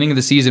him at the beginning of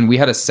the season. We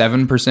had a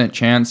 7%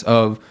 chance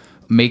of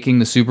making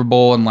the Super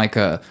Bowl and like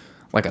a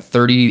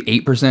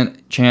 38%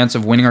 chance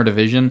of winning our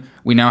division.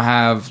 We now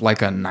have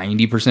like a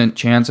 90%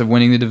 chance of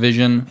winning the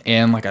division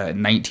and like a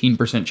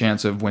 19%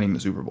 chance of winning the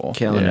Super Bowl.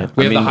 Killing it.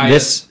 We have the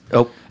highest.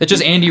 It's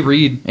just Andy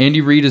Reid.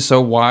 Andy Reid is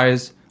so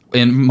wise,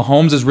 and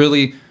Mahomes is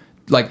really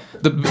like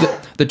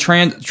the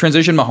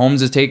transition Mahomes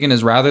has taken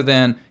is rather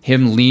than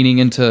him leaning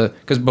into,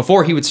 because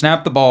before he would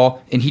snap the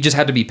ball and he just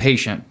had to be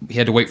patient. He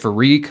had to wait for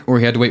Reek or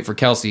he had to wait for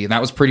Kelce, and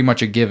that was pretty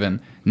much a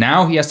given.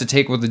 Now he has to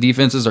take what the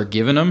defenses are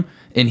giving him,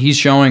 and he's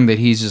showing that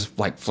he's just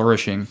like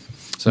flourishing.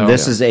 So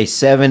This is a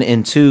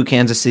 7-2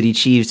 Kansas City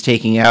Chiefs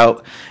taking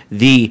out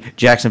the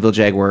Jacksonville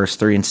Jaguars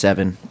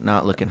 3-7.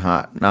 Not looking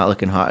hot. Not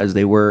looking hot as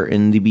they were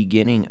in the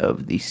beginning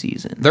of the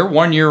season. they're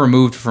 1 year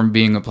removed from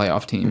being a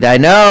playoff team. I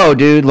know,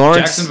 dude. Lawrence.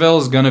 Jacksonville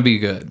is going to be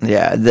good.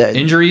 Yeah.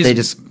 Injuries, They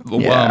just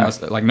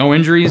like no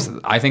injuries.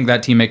 I think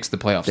that team makes the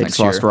playoffs they next just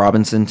year. lost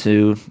Robinson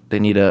too. They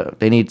need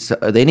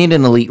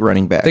an elite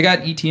running back. They got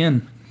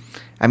ETN.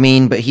 I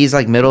mean, but he's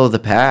like middle of the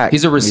pack.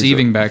 He's a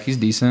receiving back. He's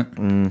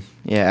decent.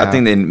 Yeah. I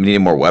think they need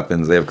more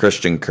weapons. They have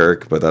Christian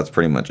Kirk, but that's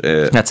pretty much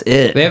it. that's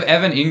it. They have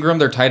Evan Ingram,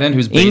 their tight end,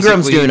 who's basically,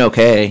 Ingram's doing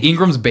okay.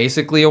 Ingram's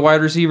basically a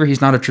wide receiver.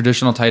 He's not a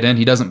traditional tight end.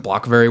 He doesn't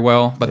block very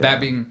well. But that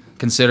being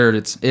considered,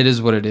 it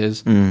is what it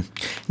is.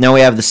 Now we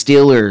have the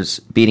Steelers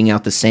beating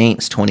out the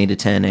Saints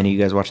 20-10. Any of you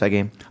guys watch that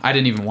game? I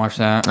didn't even watch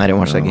that. I didn't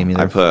watch that game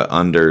either. I put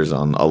unders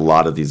on a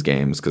lot of these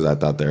games because I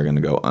thought they were going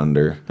to go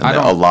under. And I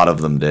don't- a lot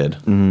of them did.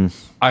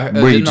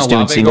 Were you just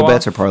doing single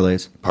bets or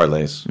parlays?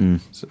 Parlays.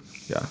 So,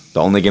 yeah.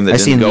 The only game that I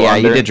didn't seen. go Yeah,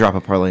 under. you did drop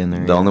a parlay in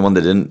there. The only one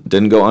that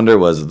didn't go under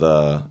was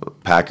the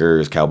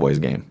Packers-Cowboys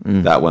game.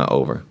 That went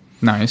over.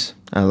 Nice.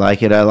 I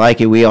like it. I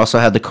like it. We also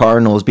had the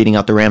Cardinals beating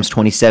out the Rams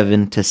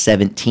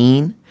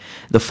 27-17.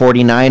 The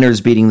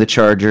 49ers beating the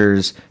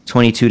Chargers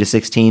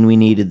 22-16. We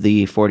needed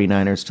the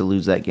 49ers to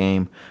lose that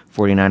game.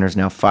 49ers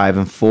now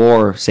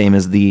 5-4, same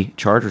as the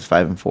Chargers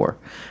 5-4.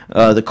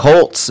 The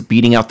Colts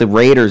beating out the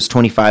Raiders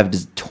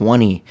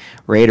 25-20.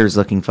 Raiders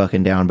looking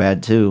fucking down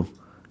bad too.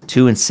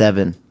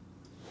 2-7.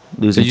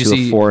 Losing Did you to a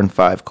see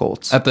 4-5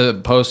 Colts. At the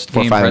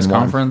post-game 4-5 press and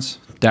 1. conference,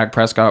 Dak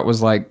Prescott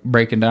was like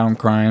breaking down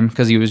crying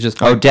because he was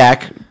just Oh,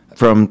 Dak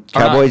from Or not-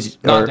 Cowboys?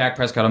 Not or- Dak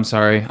Prescott, I'm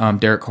sorry.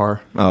 Derek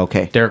Carr. Oh,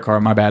 okay. Derek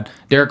Carr, my bad.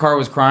 Derek Carr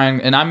was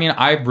crying, and I mean,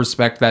 I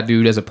respect that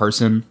dude as a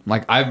person.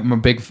 Like, I'm a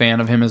big fan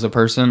of him as a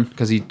person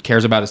because he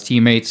cares about his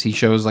teammates. He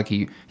shows like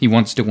he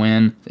wants to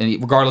win, and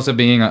regardless of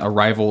being a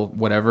rival,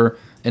 whatever.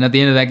 And at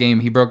the end of that game,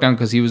 he broke down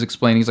because he was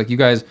explaining. He's like, "You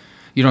guys,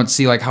 you don't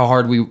see like how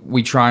hard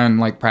we try on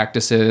like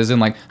practices,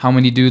 and like how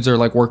many dudes are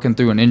like working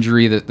through an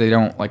injury that they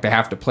don't like they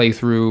have to play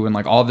through, and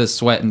like all this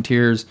sweat and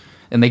tears."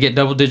 And they get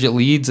double-digit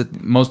leads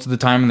most of the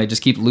time, and they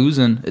just keep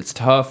losing. It's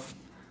tough.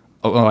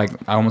 Oh, like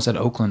I almost said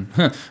Oakland.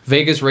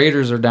 Vegas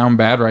Raiders are down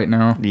bad right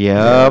now.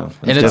 Yep.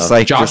 And it's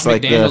Josh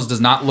McDaniels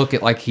does not look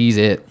it like he's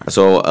it.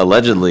 So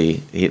allegedly,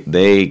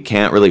 they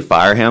can't really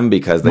fire him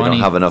because they Money.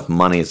 don't have enough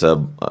money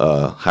to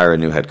hire a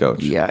new head coach.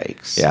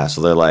 Yikes. Yeah, so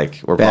they're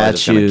like, we're Bad probably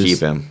just going to shoes. keep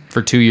him.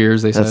 For 2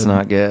 years, they said. That's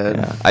not good.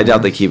 Yeah. I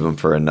doubt they keep him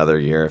for another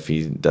year if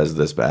he does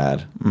this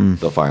bad.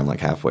 They'll fire him like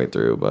halfway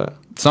through, but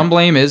Some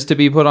blame is to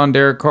be put on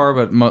Derek Carr,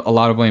 but a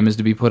lot of blame is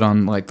to be put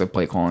on like the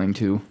play calling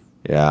too.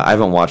 yeah, I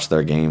haven't watched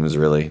their games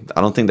really.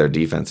 I don't think their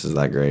defense is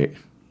that great.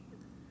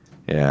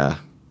 Yeah.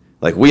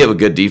 Like, we have a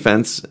good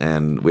defense,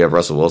 and we have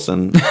Russell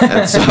Wilson.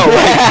 And so,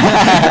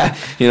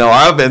 like,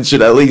 our offense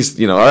should at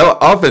least, our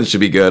offense should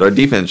be good. Our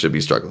defense should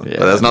be struggling.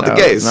 but that's not the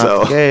case. Not So,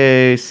 the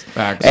case.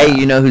 Facts. Hey,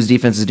 you know whose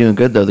defense is doing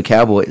good, though? The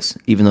Cowboys,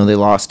 even though they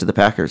lost to the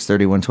Packers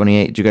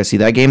 31-28. Did you guys see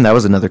that game? That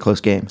was another close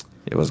game.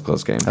 it was a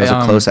close game. That was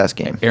a close-ass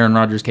game. Aaron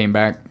Rodgers came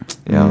back.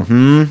 Yeah.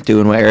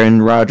 Doing what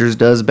Aaron Rodgers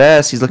does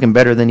best. He's looking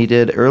better than he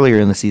did earlier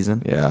in the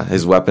season. Yeah,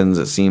 his weapons,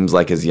 it seems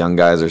like his young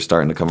guys are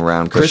starting to come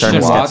around.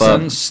 Christian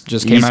Watson. Watson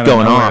just came He's out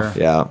going of nowhere. off.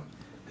 Yeah.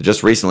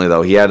 Just recently,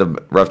 though, he had a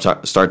rough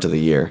start to the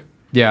year.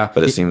 Yeah,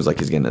 But it seems like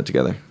he's getting it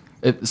together.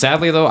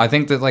 Sadly, though, I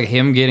think that like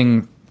him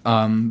getting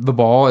the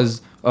ball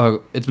is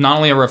it's not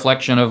only a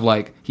reflection of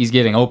like he's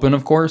getting open,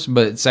 of course,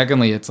 but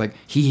secondly, it's like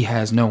he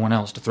has no one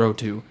else to throw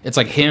to. It's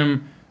like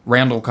him,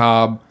 Randall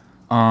Cobb.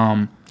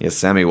 He has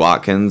Sammy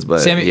Watkins,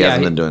 but he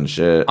hasn't been doing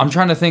shit. I'm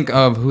trying to think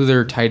of who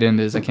their tight end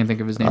is. I can't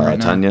think of his name right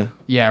now. Tunyon?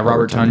 Yeah,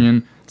 Robert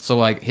Tunyon. So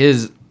like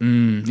his,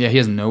 he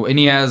has no, and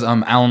he has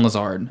Alan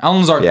Lazard.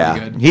 Alan Lazard's Yeah.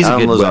 pretty good. He's a Alan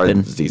good Lazard weapon.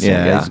 is decent,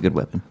 yeah, yeah. he's a good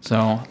weapon.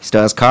 So He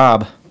still has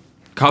Cobb.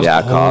 Cobb's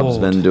Cobb's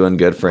old. been doing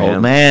good for Old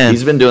him. man.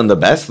 He's been doing the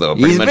best, though.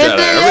 Pretty He's much been out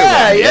of doing, everyone.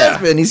 yeah, he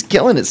has been. He's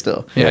killing it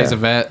still. Yeah, he's a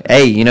vet.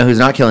 Hey, you know who's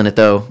not killing it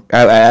though?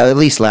 At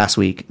least last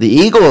week, the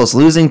Eagles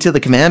losing to the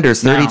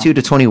Commanders, Now.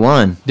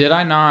 32-21. Did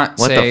I not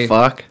What the say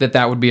fuck?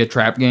 that would be a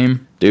trap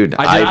game? Dude, you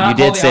not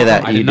did call the say that.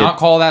 outcome. I You did did. not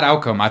call that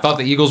outcome. I thought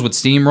the Eagles would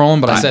steamroll them,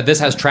 but I said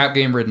this has trap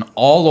game written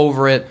all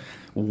over it.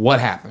 What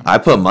happened? I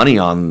put money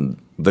on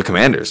the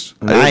Commanders.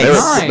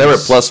 Nice. They were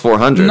plus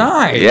 400.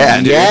 Nice. Yeah,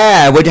 dude.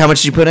 Yeah, how much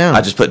did you put down?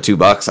 I just put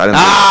 $2. I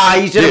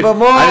didn't. you should have put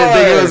more. I didn't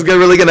think it was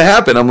really gonna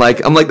happen. I'm like,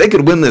 they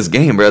could win this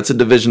game, bro. It's a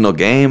divisional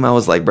game. I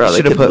was like, bro, they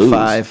Should have could put lose.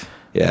 5.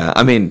 Yeah,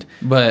 I mean,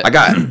 But- I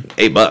got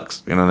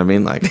 $8. You know what I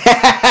mean? Like, Did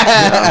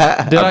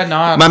I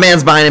not? My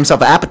man's buying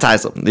himself an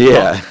appetizer.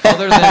 yeah.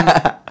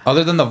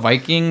 other than the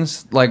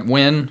Vikings, like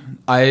when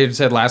I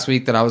said last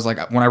week that I was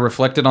like, when I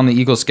reflected on the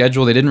Eagles'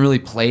 schedule, they didn't really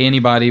play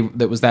anybody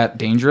that was that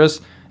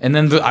dangerous. And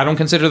then I don't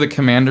consider the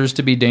Commanders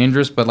to be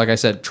dangerous, but like I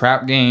said,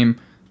 trap game.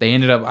 They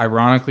ended up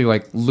ironically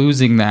like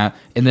losing that,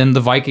 and then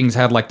the Vikings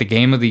had like the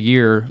game of the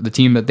year, the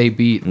team that they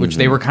beat, which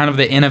they were kind of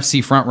the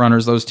NFC front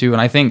runners, those two. And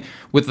I think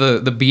with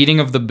the beating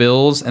of the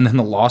Bills and then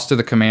the loss to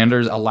the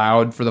Commanders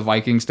allowed for the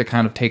Vikings to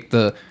kind of take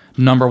the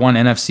number one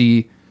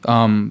NFC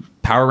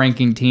power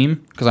ranking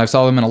team, because I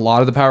saw them in a lot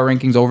of the power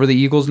rankings over the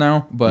Eagles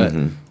now. But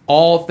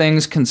all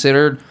things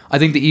considered, I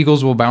think the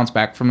Eagles will bounce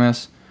back from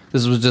this.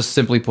 This was just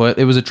simply put,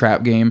 it was a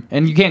trap game,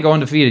 and you can't go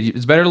undefeated.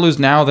 It's better to lose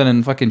now than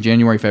in fucking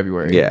January,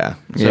 February. Yeah.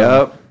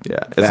 Yep. Yeah.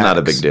 It's not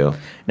a big deal.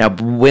 Now,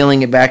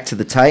 wheeling it back to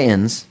the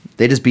Titans,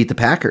 they just beat the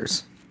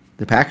Packers.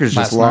 The Packers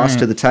just Last lost night.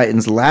 to the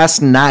Titans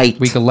last night.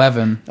 Week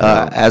 11.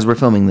 As we're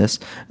filming this.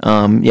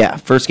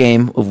 First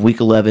game of Week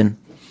 11.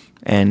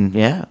 And,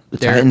 the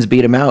Titans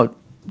beat him out.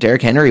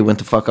 Derrick Henry went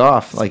the fuck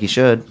off like he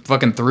should.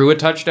 Fucking threw a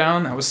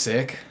touchdown. That was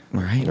sick.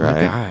 Right.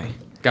 Right. Guy.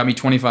 Got me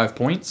 25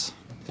 points.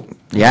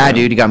 Yeah,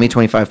 dude, he got me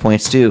 25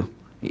 points too.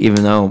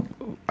 Even though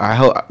I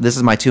hope this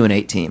is my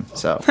 2-8 team.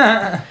 So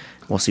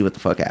we'll see what the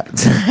fuck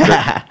happens.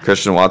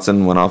 Christian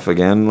Watson went off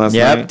again last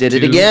Yep, night. did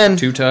it again.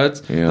 2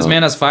 tuds. Yeah. This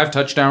man has 5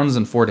 touchdowns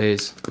in 4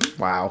 days.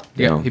 Wow.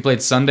 Yeah. He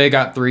played Sunday,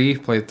 got 3.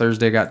 Played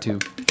Thursday, got 2.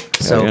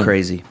 So Yeah.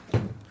 crazy.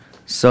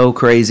 So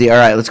crazy. All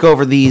right, let's go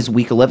over these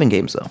Week 11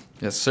 games, though.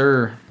 Yes,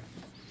 sir.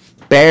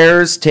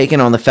 Bears taking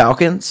on the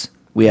Falcons.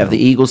 We have the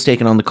Eagles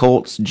taking on the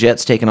Colts.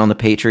 Jets taking on the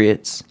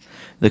Patriots.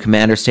 The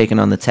Commanders taking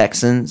on the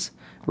Texans.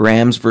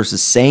 Rams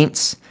versus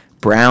Saints.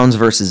 Browns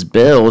versus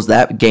Bills.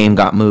 That game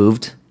got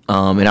moved.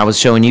 And I was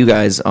showing you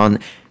guys on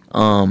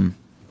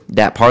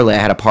that parlay. I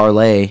had a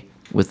parlay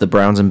with the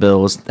Browns and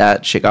Bills.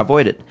 That shit got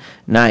voided.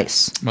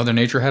 Nice. Mother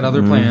Nature had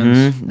other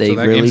plans. They so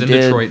that really game's in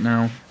did. Detroit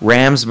now.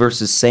 Rams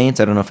versus Saints.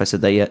 I don't know if I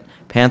said that yet.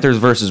 Panthers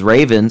versus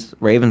Ravens.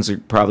 Ravens are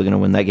probably going to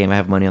win that game. I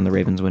have money on the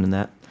Ravens winning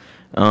that.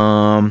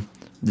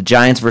 The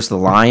Giants versus the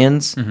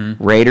Lions.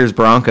 Raiders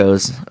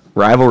Broncos.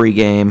 Rivalry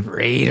game.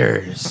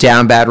 Raiders.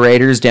 Down bad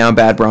Raiders. Down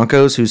bad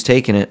Broncos. Who's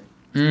taking it?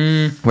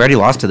 We already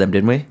lost to them,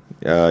 didn't we?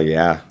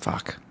 Yeah.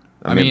 Fuck.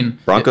 I mean,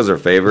 Broncos are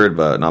favored,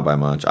 but not by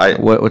much.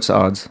 What's the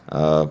odds?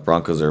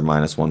 Broncos are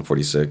minus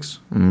 146.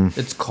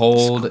 It's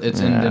cold.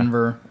 It's in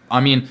Denver. I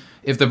mean,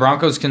 if the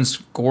Broncos can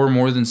score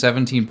more than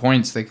 17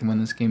 points, they can win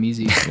this game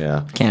easy.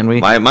 Yeah. Can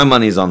we? My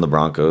money's on the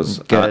Broncos.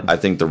 Good. I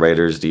think the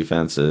Raiders'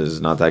 defense is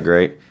not that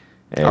great.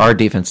 And Our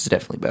defense is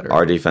definitely better.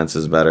 our defense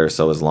is better,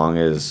 so as long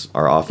as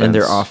our offense... and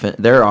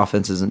their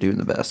offense isn't doing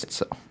the best.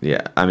 So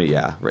Yeah, I mean,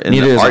 yeah. And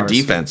Neither is our ours.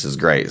 defense is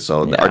great,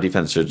 so Yeah. our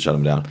defense should shut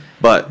them down.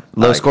 But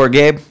low like, score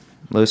game.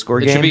 Low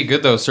score It game. should be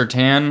good though.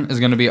 Sertan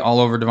is going to be all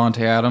over Devontae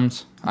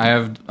Adams. I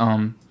have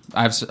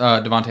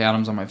Devontae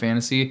Adams on my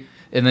fantasy,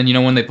 and then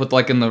when they put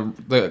like in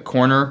the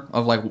corner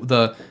of like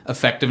the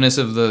effectiveness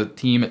of the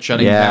team at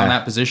shutting Yeah. down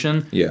that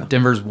position. Yeah.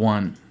 Denver's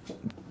won.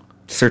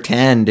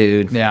 Sertan,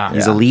 dude. Yeah.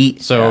 He's Yeah.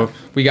 elite. So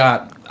we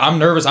got. I'm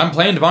nervous. I'm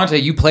playing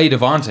Devontae. You play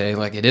Devontae.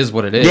 Like it is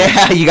what it is.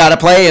 Yeah, you got to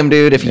play him,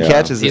 dude, if he Yeah.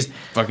 catches He's it.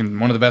 fucking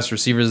one of the best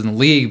receivers in the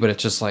league, but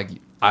it's just like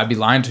I'd be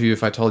lying to you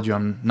if I told you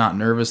I'm not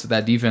nervous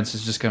that defense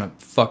is just gonna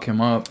fuck him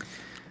up.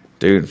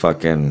 dude,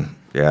 fucking...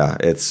 Yeah,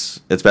 it's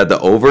bad. The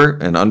over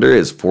and under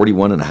is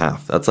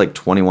 41.5. That's like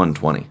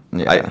 21-20.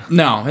 Yeah.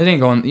 No, it ain't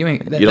going. You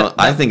ain't.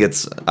 I think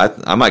it's...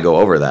 I might go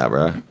over that,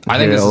 bro. I think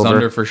Yeah, this is over.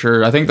 under for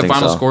sure. I think the Think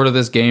final so. score to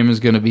this game is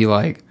going to be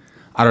like,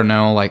 I don't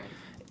know, like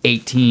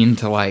 18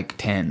 to like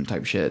 10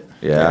 type shit.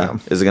 Yeah.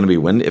 Is it going to be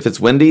windy? If it's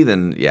windy,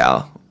 then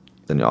yeah.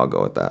 Then y'all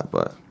go with that,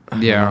 but...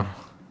 Yeah.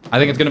 I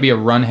think it's going to be a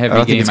run heavy I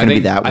don't think game. it's gonna be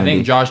that I windy.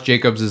 think Josh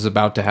Jacobs is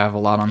about to have a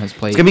lot on his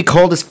plate. It's going to be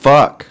cold as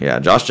fuck. Yeah,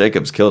 Josh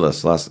Jacobs killed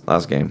us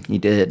last game. He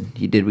did.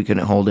 We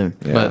couldn't hold him.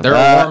 Yeah. But they're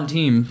a warm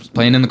team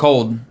playing in the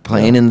cold.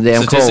 Playing in the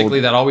damn Statistically,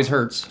 cold. that always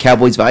hurts.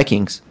 Cowboys,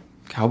 Vikings.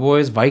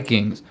 Cowboys,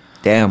 Vikings.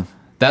 Damn.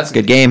 That's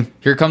Good game.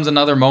 Here comes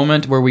another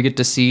moment where we get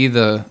to see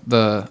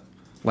not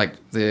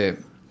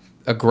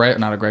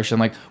aggression.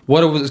 Like,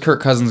 what was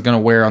Kirk Cousins going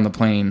to wear on the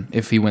plane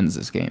if he wins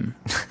this game?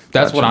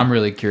 That's what I'm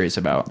really curious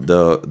about.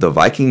 The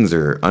Vikings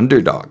are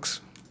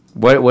underdogs.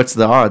 What's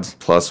the odds?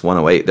 Plus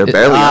 108. They're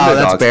barely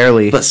underdogs. That's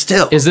barely. But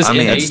still. Is this I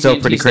mean, in It's still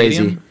pretty AT&T crazy.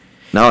 Stadium?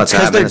 no, it's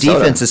Because at their Minnesota.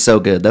 defense is so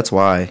good. That's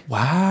why.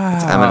 Wow.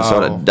 It's at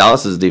Minnesota.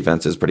 Dallas's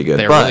defense is pretty good.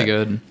 They're but really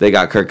good. They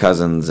got Kirk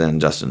Cousins and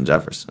Justin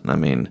Jefferson. I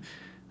mean,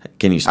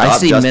 can you stop I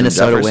see Justin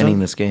Minnesota Jefferson? winning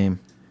this game.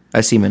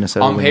 I see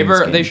Minnesota On winning this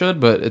paper, game. they should,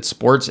 but it's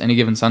sports any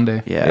given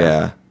Sunday.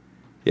 Yeah.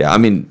 Yeah. I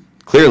mean,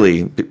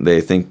 clearly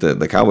they think that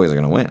the Cowboys are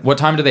going to win. What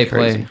time do they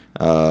play?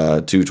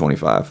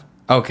 2:25.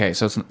 Okay,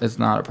 so it's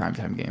not a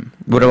primetime game.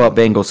 What about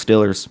Bengals,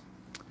 Steelers?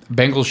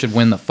 Bengals should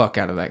win the fuck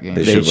out of that game.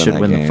 They They should should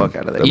that win the game. fuck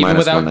out of that They're game. Even minus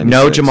without-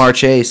 196. No Jamar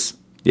Chase.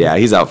 Yeah,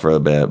 he's out for a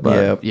bit, but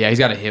Yep. Yeah, he's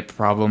got a hip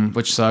problem,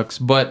 which sucks.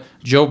 But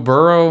Joe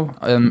Burrow,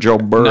 Joe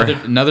Burrow.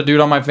 another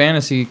dude on my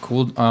fantasy,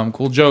 cool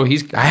Joe.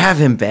 I have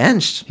him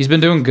benched. He's been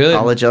doing good,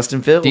 All of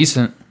Justin Fields.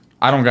 decent.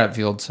 I don't got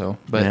Field, so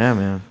but Yeah,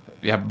 man.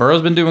 yeah,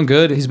 Burrow's been doing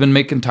good. He's been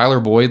making Tyler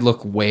Boyd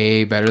look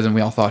way better than we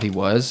all thought he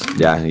was.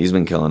 yeah, he's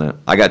been killing it.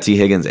 I got T.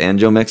 Higgins and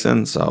Joe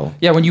Mixon, so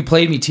Yeah, when you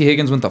played me, T.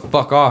 Higgins went the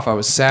fuck off. I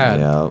was sad.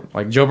 Yeah.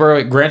 Like Joe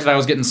Burrow, granted, I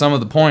was getting some of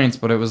the points,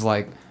 but it was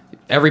like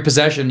every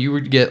possession you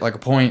would get like a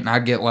point, and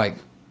I'd get like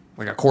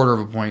a quarter of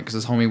a point because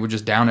his homie would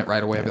just down it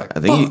right away. I'd be like,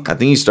 I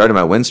think he started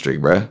my win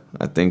streak, bro.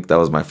 I think that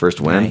was my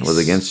first win Nice. was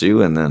against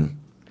you, and then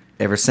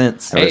Ever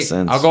since. Ever hey,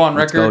 since. I'll go on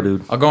Let's record. go,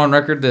 dude. I'll go on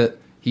record that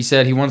he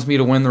said he wants me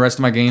to win the rest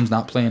of my games,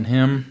 not playing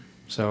him.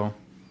 So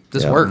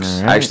this Yeah.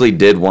 works. All I actually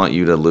did want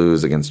you to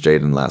lose against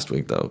Jaden last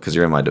week though, because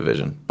you're in my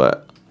division.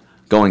 But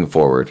going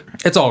forward,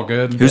 It's all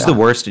good. Who's the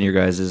worst in your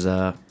guys'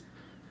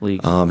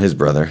 league? his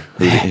brother.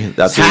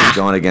 That's who he's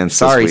going against.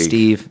 Sorry, this week.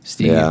 Steve.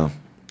 Steve? Yeah,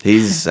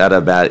 he's had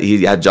a bad.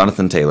 He had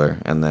Jonathan Taylor,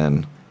 and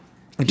then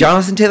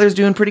Jonathan Taylor's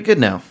doing pretty good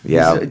now.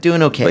 yeah, He's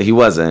doing okay. But he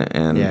wasn't,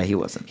 and Yeah, he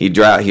wasn't. He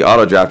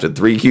auto drafted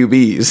 3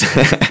 QBs.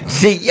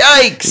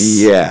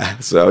 Yikes! Yeah,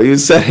 so he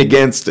was set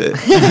against it.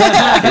 He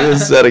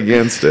was set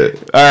against it.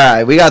 All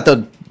right, we got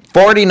the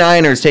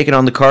 49ers taking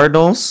on the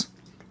Cardinals.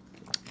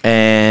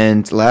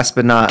 And last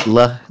but not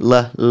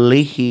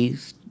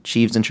least,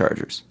 Chiefs and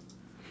Chargers.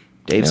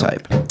 Dave's Yeah.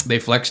 hype. They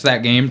flexed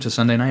that game to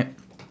Sunday night.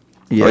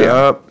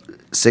 Yep.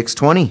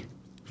 6:20.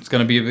 It's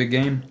gonna be a big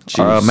game.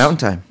 Chiefs. Mountain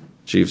time.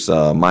 Chiefs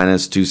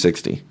minus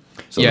 260.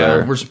 So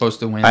Yeah, we're supposed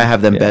to win. I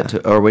have them Yeah. bet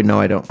to. Or wait, no,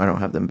 I don't. I don't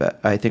have them bet.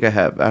 I think I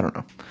have. I don't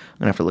know. I'm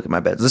gonna have to look at my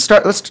bets.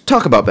 Let's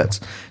talk about bets.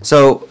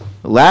 So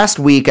last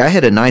week I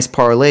hit a nice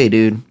parlay,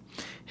 dude.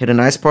 Hit a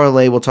nice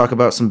parlay. We'll talk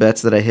about some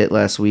bets that I hit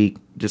last week,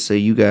 just so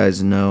you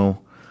guys know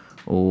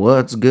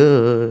what's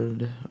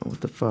good.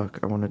 What the fuck?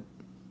 I want to.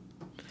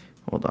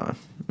 Hold on.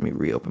 Let me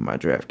reopen my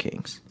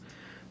DraftKings.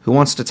 Who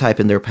wants to type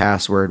in their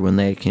password when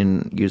they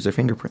can use their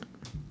fingerprint?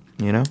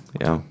 You know?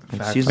 Yeah. I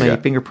just Facts. use my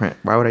fingerprint.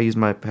 Why would I use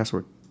my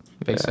password?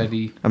 Face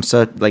ID. I'm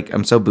so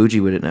bougie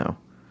with it now.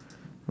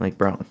 Like,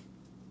 bro,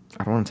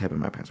 I don't want to type in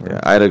my password.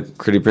 Yeah, I had a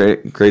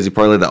pretty crazy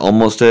parlay that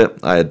almost hit.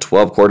 I had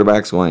 12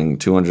 quarterbacks going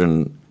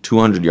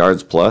 200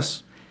 yards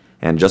plus,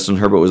 and Justin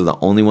Herbert was the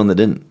only one that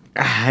didn't.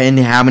 And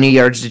how many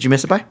yards did you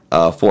miss it by?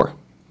 4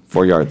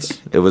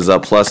 yards. It was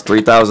plus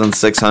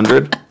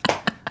 3,600.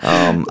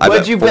 I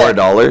What'd bet you bet?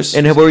 $4.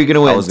 And what were you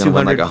gonna win? I was gonna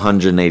win like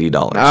 200?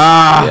 $180.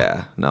 Ah.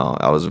 Yeah, no,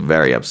 I was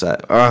very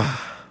upset.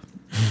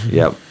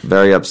 Yep,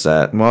 very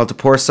upset. Well, to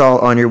pour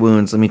salt on your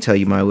wounds, let me tell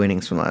you my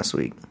winnings from last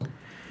week.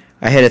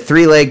 I had a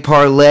 3-leg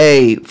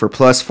parlay for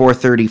plus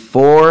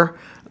 434.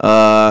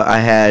 I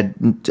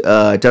had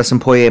Dustin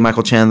Poirier,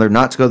 Michael Chandler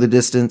not to go the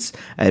distance.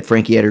 I had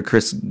Frankie Edgar,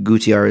 Chris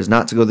Gutierrez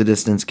not to go the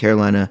distance.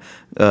 Carolina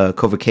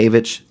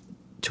Kovacevic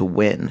to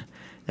win.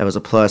 That was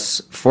a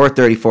plus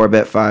 434,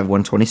 bet 5,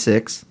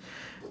 126.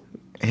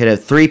 I hit a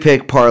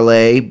 3-pick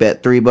parlay,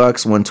 bet $3,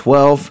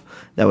 112.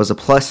 That was a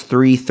plus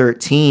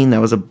 313.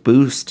 That was a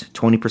boost,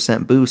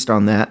 20% boost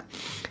on that.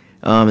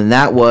 And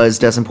that was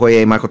Dustin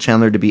Poirier, Michael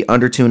Chandler to be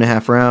under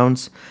 2.5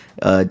 rounds.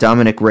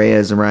 Dominic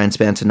Reyes and Ryan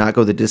Spann to not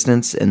go the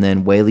distance. And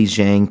then Weili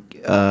Zhang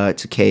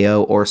to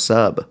KO or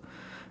sub.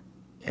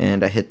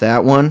 And I hit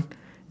that one.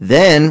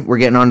 Then we're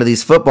getting on to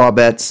these football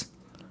bets.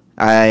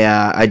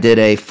 I did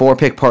a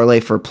 4-pick parlay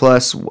for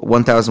plus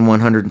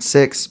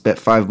 1,106. Bet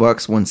 $5,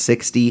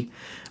 160.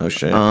 Oh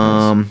shit.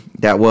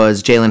 That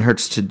was Jalen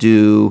Hurts to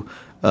do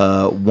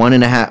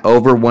 1.5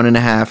 over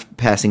 1.5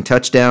 passing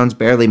touchdowns.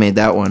 Barely made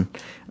that one.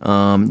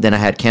 Then I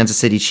had Kansas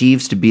City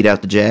Chiefs to beat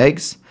out the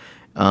Jags.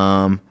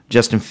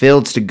 Justin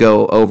Fields to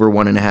go over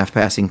 1.5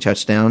 passing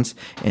touchdowns,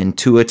 and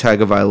Tua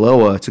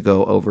Tagovailoa to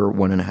go over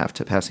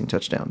 1.5 passing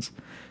touchdowns.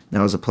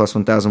 That was a plus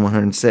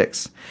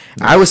 1,106.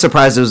 I was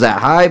surprised it was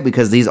that high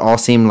because these all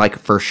seemed like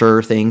for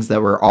sure things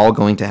that were all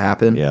going to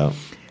happen. Yeah.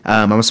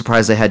 I was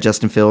surprised they had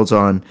Justin Fields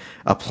on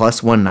a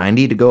plus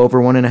 190 to go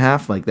over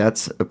 1.5. Like,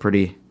 that's a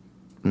pretty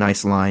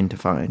nice line to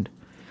find.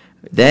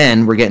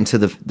 Then we're getting to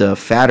the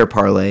fatter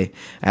parlay.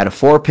 I had a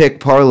 4-pick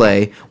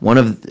parlay.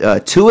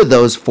 Two of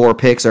those 4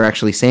 picks are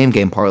actually same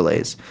game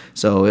parlays.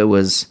 So it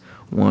was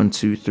 1,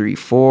 2, 3,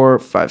 4,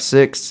 5,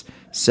 6,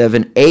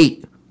 7,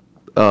 8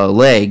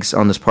 legs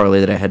on this parlay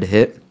that I had to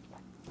hit.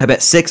 I bet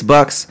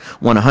 $6,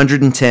 won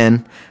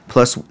 110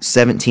 plus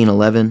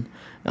 1711.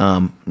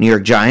 New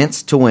York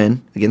Giants to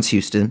win against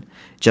Houston.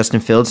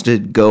 Justin Fields to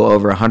go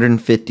over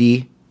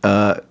 150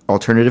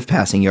 alternative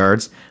passing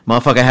yards.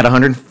 Motherfucker had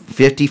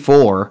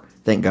 154.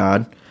 Thank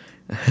God.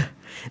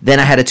 Then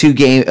I had a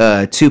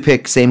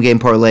 2-pick same game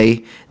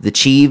parlay. The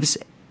Chiefs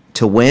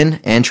to win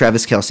and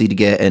Travis Kelce to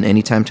get an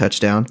anytime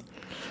touchdown.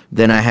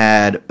 Then I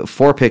had a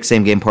 4-pick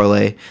same game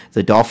parlay.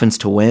 The Dolphins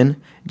to win.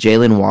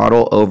 Jalen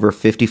Waddle over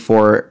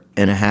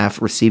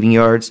 54.5 receiving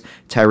yards.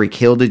 Tyreek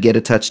Hill to get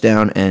a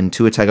touchdown, and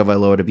Tua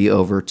Tagovailoa to be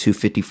over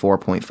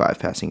 254.5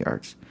 passing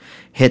yards.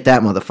 Hit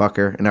that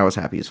motherfucker, and I was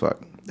happy as fuck.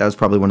 That was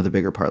probably one of the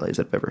bigger parlays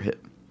I've ever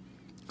hit.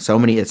 So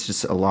many, it's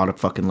just a lot of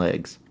fucking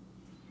legs.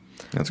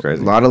 That's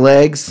crazy. A lot of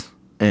legs,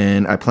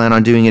 and I plan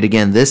on doing it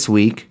again this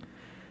week.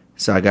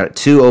 So I got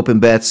 2 open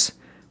bets.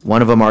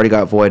 One of them already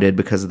got voided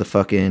because of the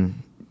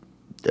fucking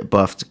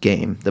buffed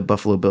game. The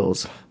Buffalo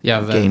Bills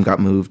game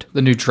got moved.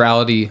 The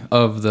neutrality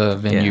of the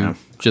venue Yeah.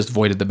 just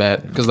voided the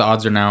bet because the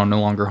odds are now no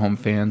longer home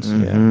fans.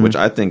 Yeah, which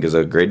I think is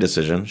a great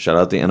decision. Shout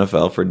out the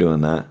NFL for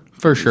doing that.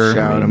 For sure.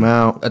 Shout them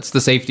out. That's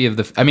the safety of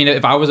the. I mean,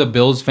 if I was a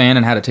Bills fan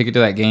and had a ticket to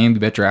that game, you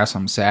bet your ass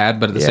I'm sad.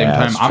 But at the Yeah, same time,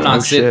 that's I'm true. not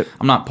Oh, shit.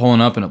 I'm not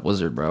pulling up in a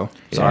blizzard, bro.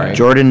 Sorry.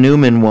 Jordan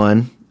Newman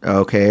won.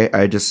 Okay,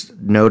 I just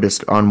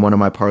noticed on one of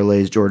my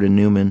parlays, Jordan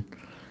Newman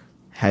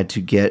had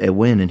to get a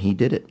win, and he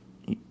did it.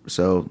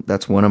 So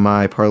that's one of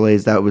my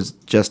parlays. That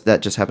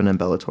just happened in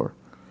Bellator.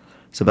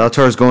 So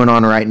Bellator is going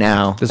on right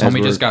now. This as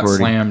homie we're just got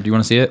recording. slammed. Do you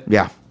want to see it?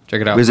 Yeah,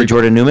 Check it out. Was it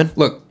Jordan Newman?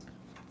 Look.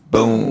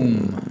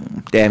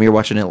 Boom! Damn, you're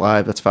watching it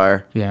live. That's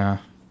fire. Yeah.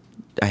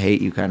 I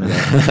hate you, kind of.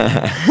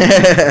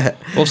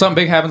 Well, if something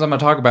big happens, I'm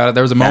gonna talk about it.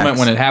 There was a moment Facts.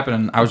 when it happened,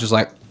 and I was just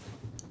like,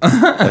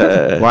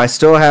 Well, I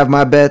still have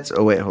my bets.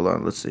 Oh wait, hold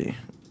on. Let's see.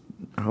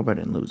 I hope I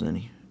didn't lose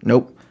any.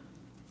 Nope.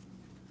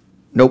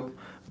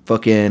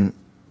 Fucking.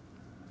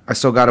 I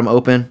still got them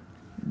open.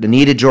 I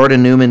needed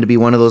Jordan Newman to be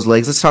one of those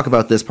legs. Let's talk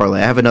about this parlay.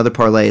 I have another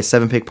parlay, a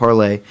 7-pick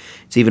parlay.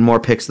 It's even more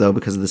picks though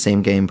because of the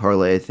same game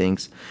parlay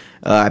things.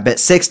 I bet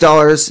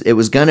 $6. It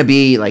was gonna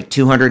be like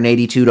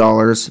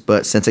 $282,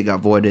 but since it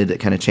got voided, it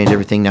kind of changed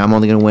everything. Now I'm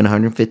only gonna win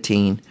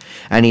 115.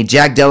 I need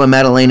Jack Della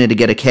Maddalena to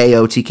get a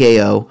KO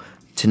TKO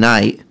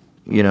tonight.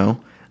 You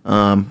know,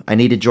 I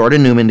needed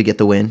Jordan Newman to get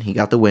the win. He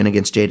got the win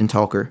against Jaden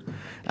Talker.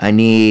 I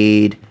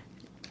need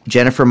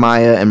Jennifer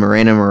Maia and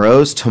Morena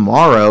Moroz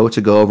tomorrow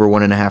to go over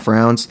 1.5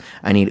 rounds.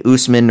 I need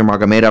Usman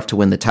Nurmagomedov to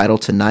win the title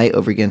tonight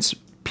over against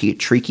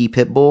Tricky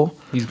Pitbull.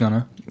 He's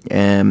gonna.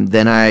 And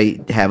then I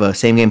have a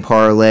same-game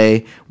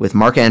parlay with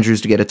Mark Andrews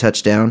to get a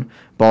touchdown,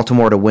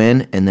 Baltimore to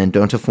win, and then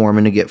Donta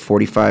Foreman to get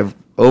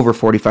over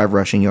 45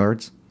 rushing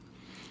yards.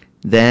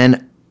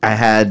 Then I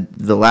had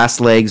the last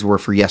legs were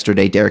for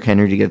yesterday, Derrick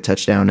Henry to get a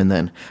touchdown, and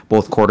then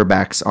both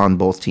quarterbacks on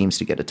both teams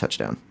to get a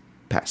touchdown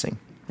passing.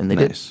 And they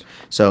did.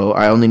 So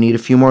I only need a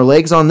few more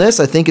legs on this.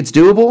 I think it's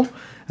doable.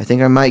 I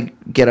think I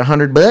might get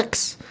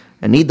 $100.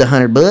 I need the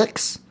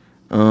 $100.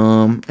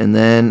 And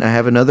then I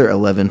have another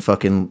 11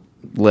 fucking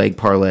leg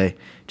parlay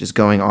just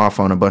going off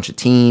on a bunch of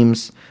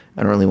teams.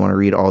 I don't really want to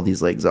read all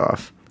these legs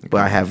off.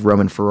 But I have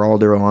Roman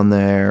Feraldo on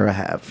there. I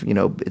have,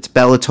 it's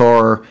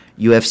Bellator,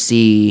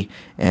 UFC,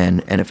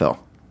 and NFL.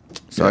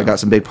 So I got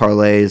some big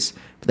parlays.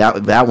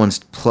 That one's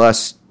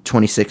plus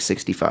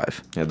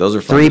 26.65. Yeah, those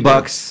are fun.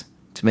 $3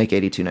 to make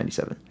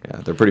 82.97. Yeah,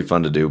 they're pretty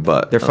fun to do,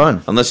 but they're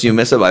fun. Unless you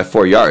miss it by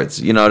 4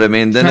 yards, you know what I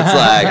mean? Then it's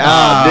like,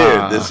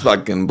 oh, dude, this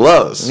fucking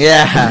blows.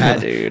 Yeah,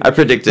 dude. I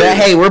predicted. But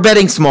hey, we're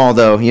betting small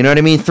though. You know what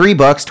I mean?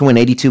 $3 to win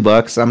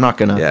 $82. I'm not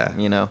gonna. Yeah.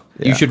 Yeah.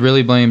 You should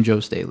really blame Joe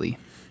Staley.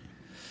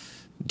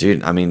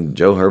 Dude, I mean,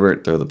 Joe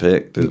Herbert threw the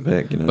pick.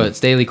 But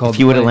Staley called. If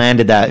you would have play.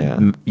 landed that,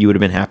 Yeah. you would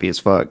have been happy as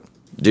fuck.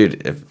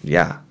 Dude,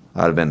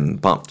 I'd have been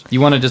pumped.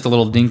 You wanted just a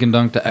little dink and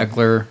dunk to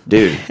Eckler.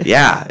 Dude,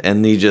 yeah,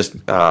 and he just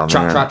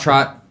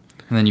Trot,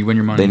 and then you win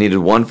your money. They needed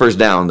one first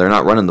down. They're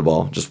not running the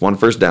ball. Just one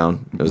first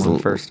down. It was One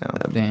first down.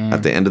 Damn.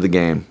 At the end of the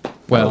game. I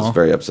Well. was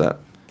very upset.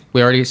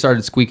 We already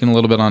started squeaking a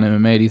little bit on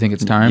MMA. Do you think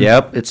it's time?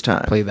 Yep, it's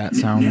time. Play that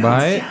sound Now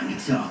bite. it's time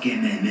to talk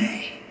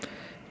MMA.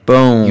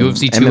 Boom.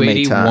 UFC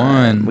MMA 281.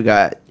 time. We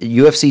got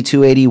UFC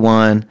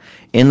 281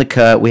 in the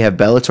cut. We have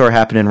Bellator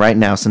happening right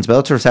now. Since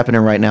Bellator's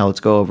happening right now, let's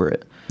go over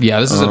it. Yeah,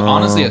 this is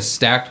honestly a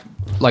stacked.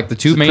 Like the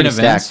two It's main pretty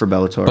events stacked for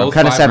Bellator. I'm both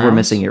kind of 5 sad we're rounds.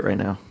 missing it right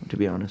now, to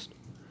be honest.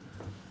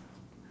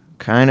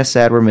 Kind of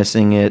sad we're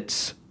missing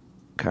it.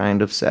 I'm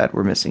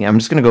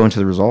just going to go into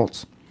the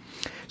results.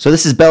 So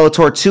this is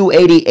Bellator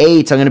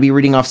 288. I'm going to be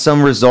reading off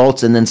some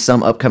results and then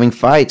some upcoming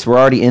fights. We're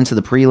already into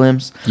the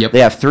prelims. Yep. They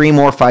have 3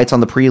 more fights on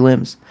the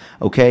prelims.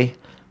 Okay.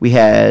 We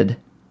had...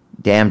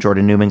 Damn,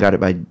 Jordan Newman got it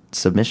by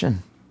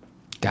submission.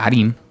 Got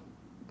him.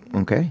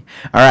 Okay.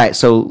 All right.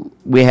 So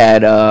we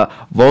had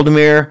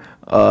Voldemir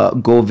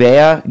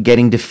Govea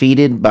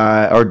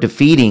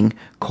defeating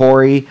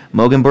Corey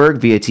Mogenberg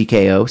via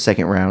TKO,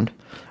 second round.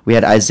 We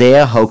had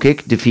Isaiah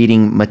Hokic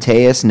defeating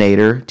Mateus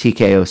Nader,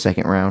 TKO,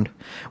 second round.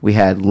 We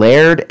had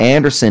Laird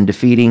Anderson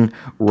defeating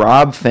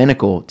Rob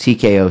Fennicle,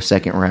 TKO,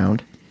 second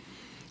round.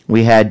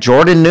 We had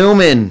Jordan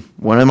Newman,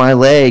 one of my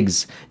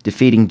legs,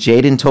 defeating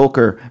Jaden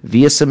Tolker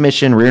via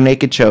submission, rear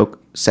naked choke,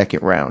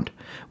 second round.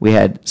 We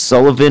had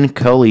Sullivan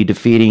Cully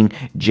defeating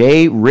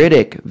Jay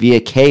Riddick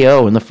via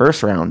KO in the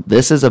first round.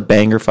 This is a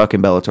banger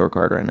fucking Bellator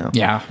card right now.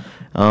 Yeah.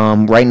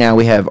 Right now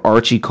we have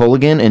Archie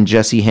Colligan and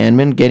Jesse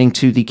Handman getting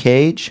to the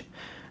cage.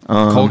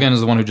 Colgan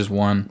is the one who just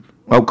won.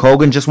 Oh,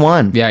 Colgan just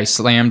won. Yeah, he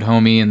slammed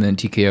homie and then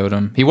TKO'd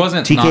him. He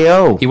wasn't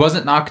TKO. He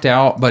wasn't knocked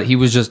out, but he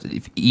was just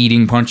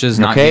eating punches,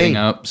 not Okay. getting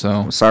up.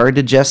 So Sorry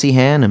to Jesse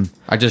Handman.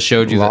 I just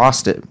showed you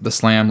Lost it. the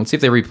slam. Let's see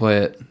if they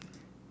replay it.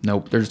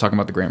 Nope, they're just talking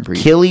about the Grand Prix.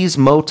 Achilles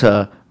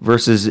Mota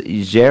versus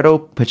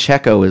Jero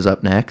Pacheco is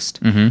up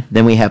next. Mm-hmm.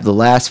 Then we have the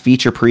last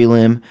feature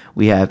prelim.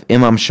 We have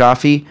Imam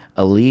Shafi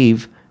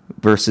Aliv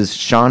versus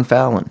Sean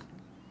Fallon.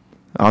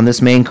 On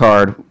this main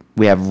card,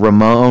 we have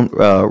Roman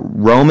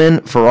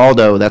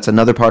Feraldo. That's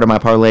another part of my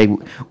parlay.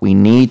 We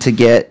need to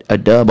get a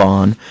dub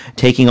on,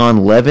 taking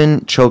on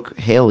Levin Choke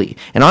Haley.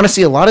 And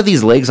honestly, a lot of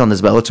these legs on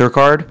this Bellator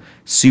card,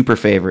 super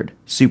favored.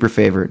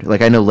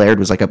 Like I know Laird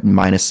was like up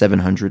minus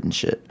 700 and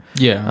shit.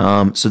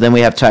 Yeah. So then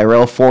we have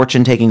Tyrell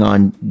Fortune taking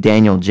on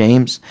Daniel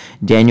James,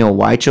 Daniel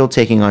Weichel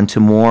taking on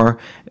Timur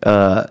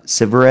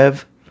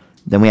Siverev.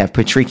 Then we have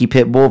Patricky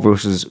Pitbull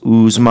versus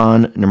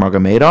Usman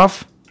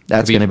Nurmagomedov.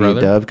 That's going to be a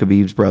dub.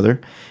 Khabib's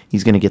brother.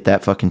 He's going to get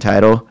that fucking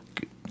title.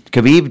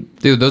 Khabib,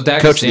 Dude, those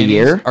Dagestanis Coach of the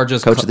year? are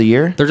just Coach of the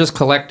year? They're just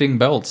collecting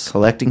belts.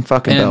 collecting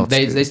fucking And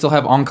belts. they still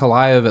have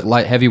Ankalaev at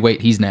light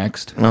heavyweight. He's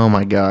next. Oh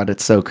my god,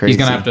 it's so crazy. He's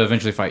gonna have to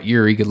eventually fight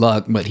Yuri. Good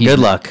luck, but Good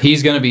luck.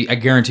 He's gonna be. I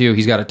guarantee you,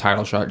 he's got a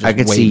title shot. Just I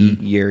could waiting.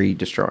 see Yuri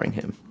destroying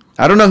him.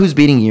 I don't know who's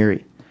beating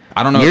Yuri.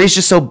 I don't know. Yuri's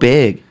just so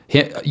big.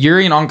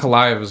 Yuri and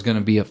Ankalaev is gonna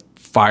be a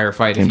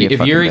firefight. Gonna be a If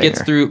fucking Yuri gets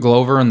banger. through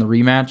Glover in the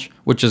rematch,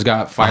 which has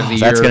got fight of the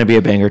year, That's going to be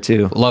a banger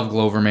too. love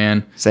Glover,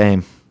 man.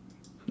 Same.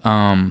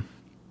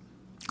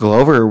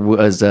 Glover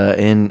was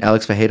in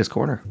Alex Fajeda's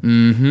corner.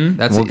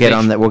 That's We'll get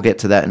on that. We'll get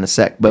to that in a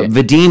sec. But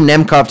Vadim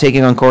Nemkov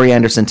taking on Corey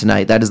Anderson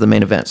tonight. That is the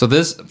main event. So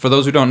this, for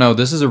those who don't know,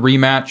 this is a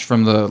rematch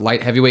from the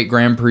light heavyweight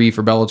Grand Prix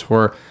for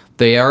Bellator.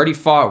 They already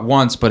fought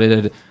once, but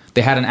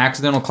they had an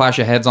accidental clash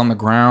of heads on the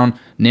ground.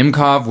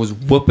 Nemkov was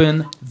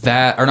whooping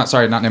that, or not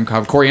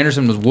Nemkov. Corey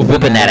Anderson was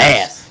whooping that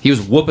ass. He was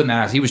whooping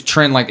that ass. He was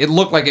trending like it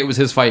looked like it was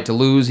his fight to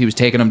lose. He was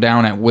taking him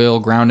down at will,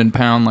 ground and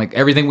pound, like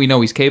everything we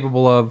know he's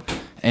capable of.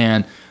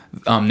 And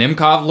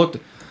Nemkov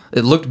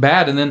looked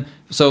bad, and then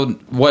So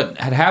what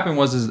had happened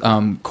was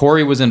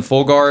Corey was in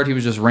full guard. He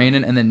was just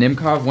reining, and then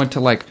Nemkov went to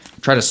like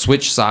try to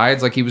switch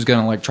sides, like he was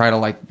gonna like try to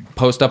like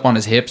post up on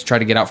his hips, try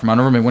to get out from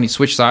under him. And when he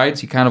switched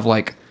sides, he kind of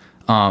like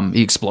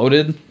he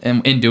exploded.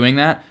 And in doing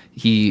that,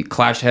 he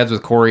clashed heads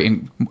with Corey.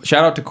 And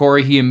shout out to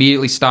Corey, he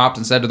immediately stopped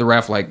and said to the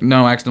ref like,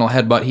 "No accidental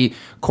headbutt."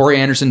 Corey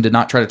Anderson did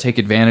not try to take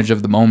advantage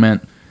of the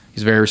moment.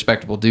 He's a very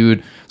respectable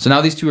dude. So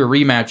now these two are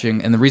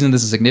rematching, and the reason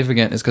this is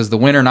significant is because the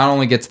winner not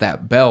only gets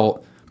that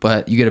belt,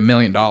 but you get $1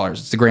 million.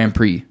 It's the Grand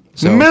Prix.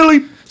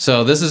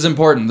 So this is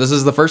important. This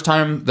is the first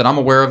time that I'm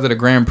aware of that a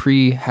Grand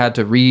Prix had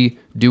to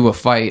redo a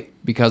fight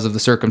because of the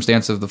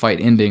circumstance of the fight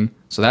ending.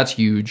 So that's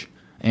huge.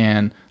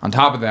 And on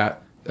top of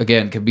that,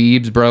 again,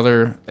 Khabib's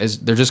brother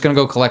they're just gonna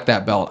go collect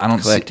that belt. I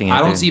don't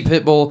see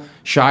Pitbull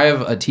shy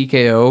of a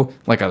TKO,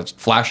 like a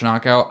flash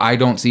knockout. I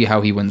don't see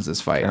how he wins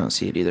this fight. I don't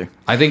see it either.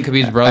 I think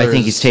Khabib's brother. I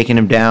think he's taking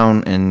him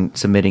down and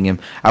submitting him.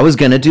 I was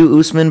gonna do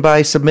Usman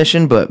by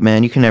submission, but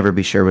man, you can never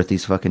be sure with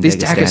these fucking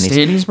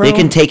Dagestanis, bro. They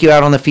can take you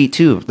out on the feet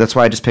too. That's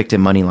why I just picked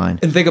him money line.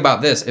 And think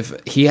about this: if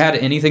he had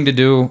anything to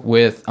do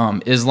with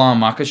Islam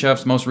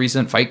Makhachev's most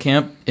recent fight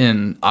camp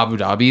in Abu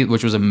Dhabi,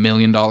 which was $1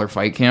 million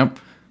fight camp,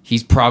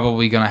 he's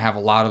probably going to have a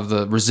lot of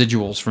the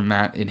residuals from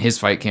that in his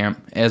fight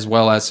camp, as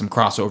well as some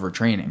crossover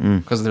training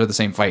because they're the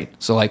same fight.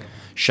 So, like,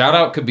 shout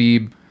out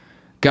Khabib.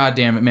 God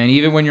damn it, man.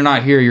 Even when you're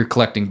not here, you're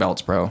collecting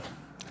belts, bro.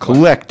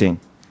 Collecting.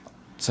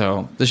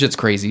 So, this shit's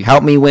crazy.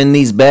 Help me win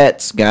these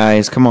bets,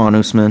 guys. Come on,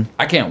 Usman.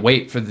 I can't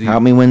wait for the...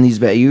 Help me win these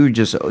bets.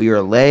 You're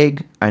a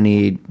leg. I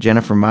need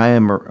Jennifer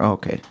Maya.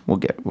 Okay,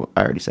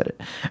 I already said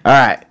it. All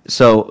right,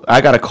 so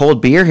I got a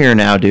cold beer here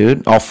now,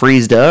 dude. All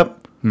freezed up.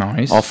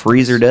 Nice. All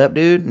freezered up,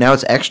 dude. Now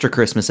it's extra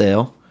Christmas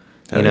ale.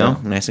 You know,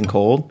 nice and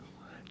cold.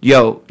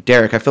 Yo,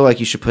 Derek, I feel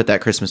like you should put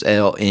that Christmas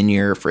ale in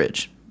your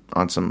fridge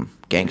on some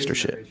gangster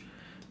shit.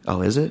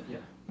 Oh, is it? Yeah.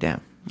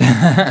 Damn.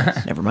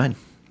 Never mind.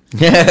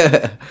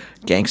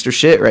 Gangster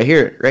shit right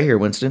here,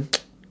 Winston.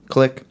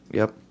 Click.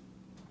 Yep.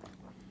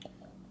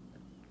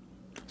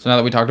 So now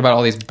that we talked about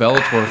all these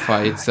Bellator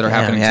fights that are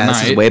happening tonight.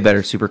 This is way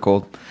better. Super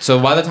cold.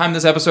 So by the time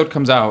this episode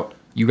comes out,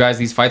 you guys,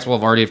 these fights will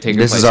have already taken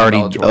place. This is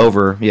already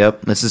over.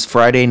 Yep. This is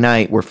Friday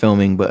night we're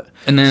filming, but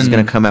this is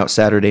going to come out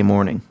Saturday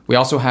morning. We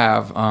also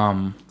have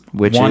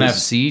Which ONE is?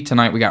 FC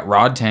tonight. We got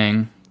Rod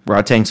Tang.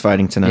 Rod Tang's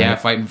fighting tonight. Yeah,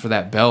 fighting for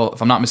that belt.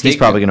 If I'm not mistaken, He's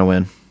probably going to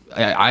win.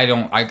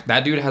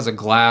 That dude has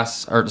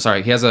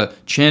he has a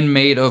chin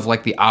made of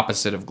like the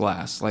opposite of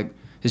glass. Like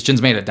his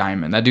chin's made of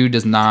diamond. That dude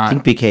does not. I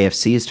think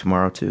BKFC is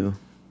tomorrow too.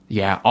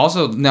 Yeah.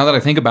 Also, now that I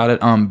think about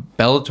it,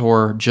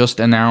 Bellator just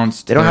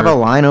announced They don't have a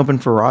line open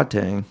for Rod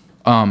Tang.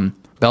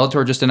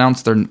 Bellator just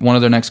announced one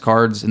of their next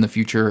cards in the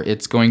future.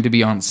 It's going to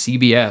be on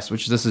CBS,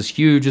 which this is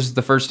huge. This is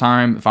the first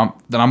time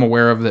that I'm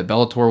aware of that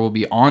Bellator will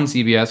be on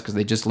CBS because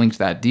they just linked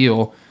that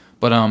deal.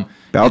 But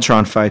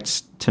Beltron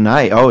fights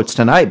tonight. Oh, it's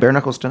tonight. Bare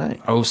Knuckles tonight.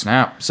 Oh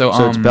snap! So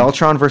it's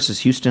Beltron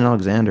versus Houston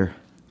Alexander.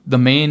 The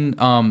main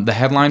the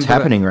headline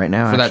happening right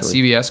now for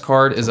actually. That CBS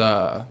card is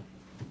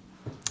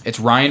it's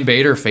Ryan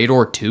Bader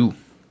Fedor 2.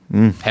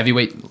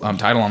 Heavyweight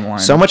title on the line.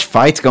 So much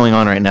fights going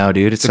on right now,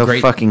 dude. It's so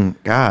great, fucking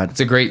God. It's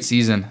a great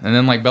season. And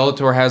then like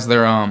Bellator has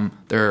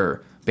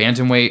their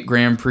bantamweight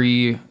Grand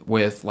Prix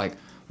with like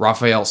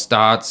Rafael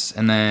Stotts,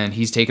 and then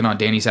he's taking on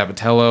Danny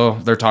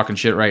Sabatello. They're talking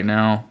shit right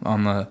now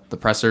on the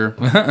presser.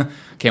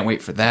 Can't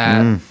wait for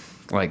that.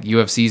 Like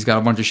UFC's got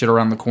a bunch of shit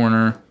around the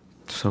corner.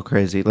 So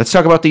crazy. Let's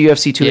talk about the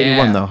UFC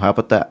 281 though. How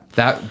about that?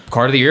 That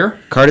card of the year?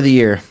 Card of the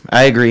year.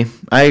 I agree.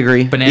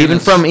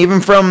 Bananas. Even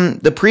from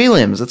the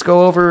prelims. Let's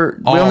go over.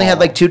 We only had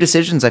like 2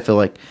 decisions, I feel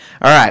like.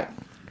 All right.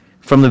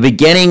 From the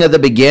beginning of the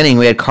beginning,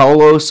 we had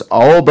Carlos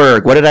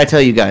Ulberg. What did I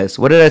tell you guys?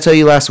 What did I tell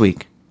you last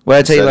week? What did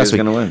I tell you last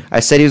week? Win. I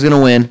said he was going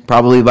to win,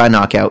 probably by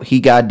knockout. He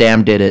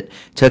goddamn did it.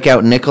 Took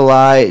out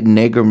Nikolai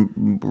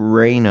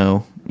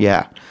Negreanu.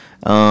 Yeah.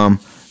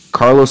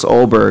 Carlos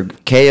Ulberg.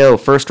 KO,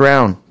 first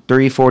round.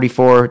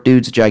 344.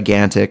 Dude's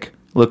gigantic.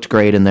 Looked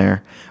great in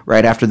there.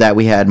 Right after that,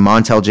 we had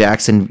Montel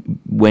Jackson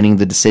winning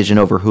the decision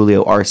over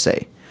Julio Arce.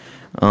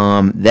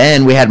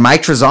 Then we had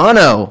Mike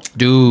Trizano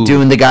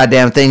doing the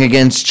goddamn thing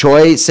against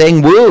Choi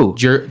Sang-woo.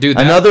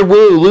 Another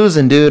Woo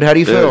losing, dude. How do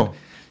you feel?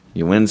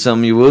 You win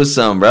some, you lose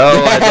some, bro.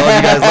 I told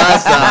you guys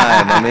last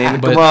time. I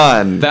mean, come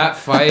on. That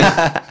fight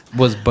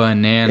was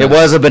bananas. It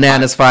was a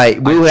bananas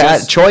fight.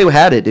 Choi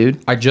had it,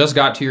 dude. I just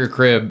got to your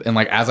crib, and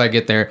like as I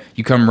get there,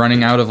 you come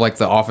running out of like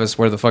the office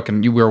where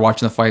we were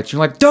watching the fights. You're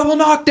like, double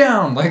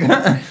knockdown, like,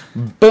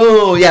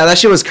 boom. Yeah, that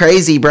shit was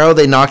crazy, bro.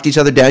 They knocked each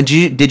other down.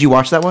 Did you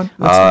watch that one?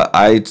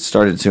 I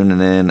started tuning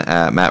in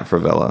at Matt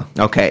Fravella.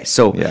 Okay,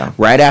 so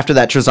right after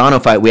that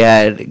Trizano fight, we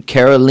had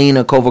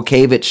Karolina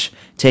Kowalkiewicz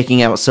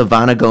taking out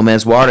Savannah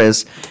Gomez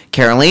Juarez.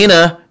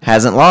 Carolina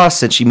hasn't lost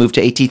since she moved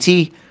to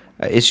ATT.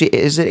 Is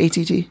it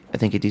ATT? I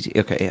think ATT.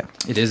 Okay, yeah.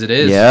 It is.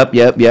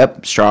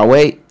 Yep. Straw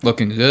weight.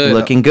 Looking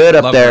good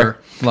up there.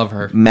 Love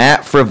her.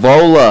 Matt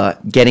Frivola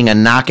getting a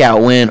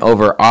knockout win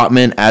over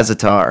Otman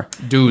Azatar.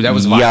 Dude, that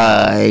was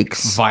violent.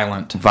 Yikes.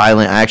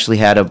 Violent. I actually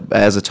had a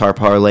Azatar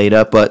parlayed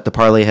up, but the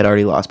parlay had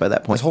already lost by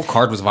that point. This whole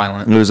card was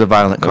violent. It was a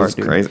violent That card, was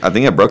dude. crazy. I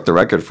think it broke the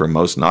record for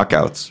most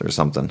knockouts or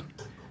something.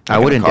 I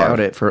wouldn't Like a card.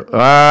 doubt it. For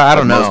I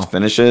don't know. Most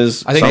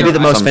finishes. I think Maybe the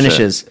most some shit.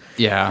 finishes.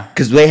 Yeah.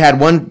 Because they had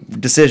one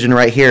decision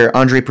right here.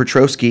 Andre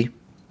Petrosky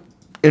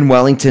in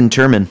Wellington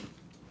Terman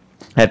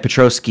had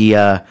Petrosky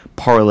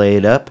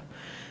parlayed up.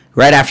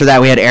 Right after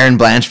that, we had Aaron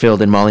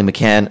Blanchfield and Molly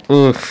McCann.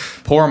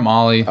 Oof. Poor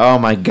Molly. Oh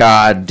my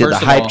God! Did First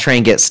the of hype all-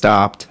 train get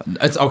stopped?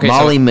 It's okay.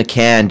 Molly so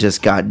McCann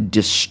just got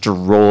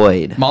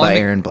destroyed Molly by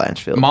Mc- Aaron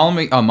Blanchfield.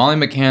 Molly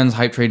McCann's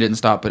hype trade didn't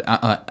stop, but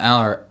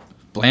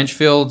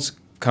Blanchfield's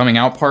coming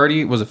out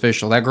party was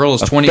official. That girl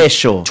is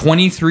Official.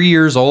 23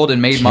 years old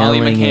and made Molly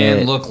Killing McCann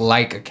it. look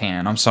like a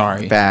can. I'm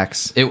sorry.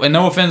 Facts. And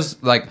no offense,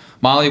 like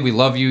Molly, we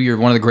love you. You're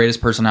one of the greatest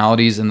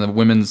personalities in the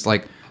women's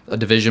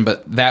division.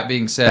 But that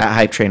being said, That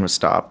hype train was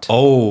stopped.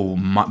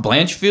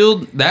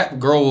 Blanchfield, that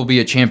girl will be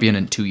a champion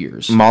in 2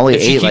 years. Molly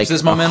If she ate keeps like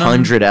this momentum,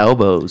 100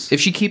 elbows. If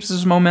she keeps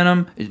this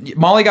momentum,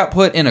 Molly got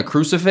put in a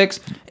crucifix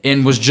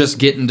and was just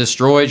getting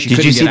destroyed. She Did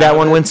couldn't you see get that out of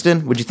one, it.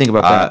 Winston? What'd you think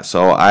about that?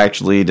 So I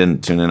actually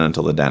didn't tune in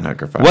until the Dan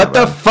Hooker fight. What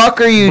the fuck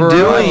are you Bro.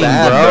 doing,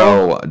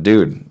 bro?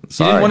 Dude, You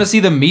sorry. didn't want to see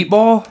the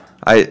meatball,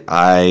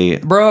 I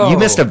bro. You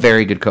missed a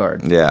very good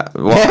card. yeah.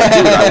 Well,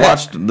 dude, I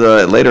watched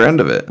the later end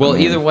of it. Well, I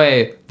mean, either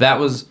way, that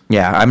was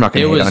Yeah, I'm not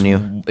it. going to hate Was on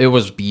you. It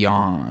was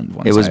beyond.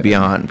 It was one-sided.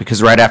 beyond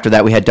because right after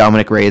that we had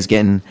Dominic Reyes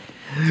getting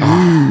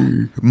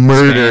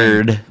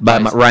murdered by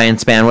Nice. Ryan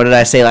Spann. What did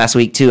I say last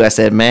week too? I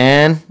said,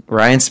 man,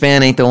 Ryan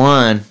Spann ain't the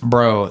one.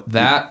 bro.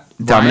 That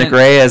Dominic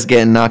Ryan- Reyes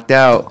getting knocked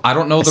out. I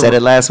don't know I the- said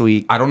it last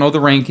week. I don't know the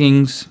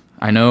rankings.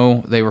 I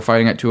know they were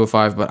fighting at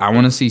 205, but I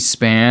want to see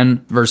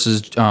Span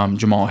versus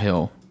Jamal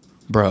Hill.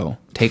 Bro,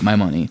 take my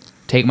money.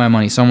 Take my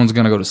money. Someone's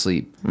gonna go to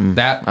sleep.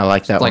 I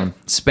like that one.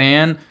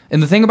 Span,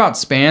 and the thing about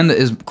Span that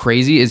is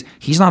crazy is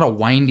he's not a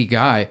windy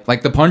guy.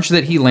 Like the punch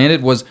that he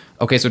landed was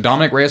okay. So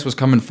Dominic Reyes was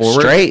coming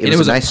forward, Straight. It and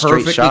was a nice a straight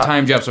perfectly shot.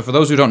 timed jab. So for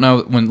those who don't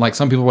know, when like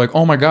some people were like,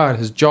 "Oh my god,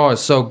 his jaw is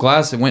so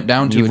glass," it went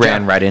down to He a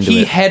ran jab. right into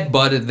He it.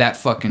 headbutted that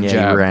fucking Yeah, he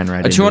jab. ran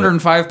right a into it.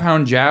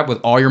 205-pound jab with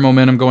all your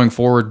momentum going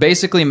forward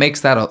basically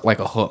makes that like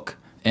a hook.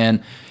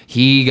 And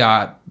he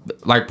got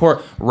like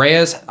poor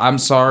Reyes. I'm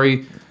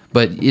sorry,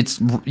 but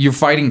you're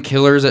fighting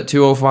killers at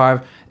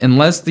 205.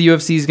 Unless the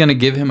UFC is going to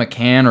give him a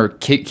can or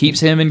keeps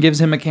him and gives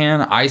him a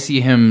can, I see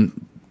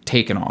him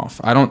taken off.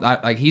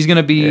 Like he's going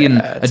to be in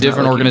Yeah, a it's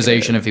different not looking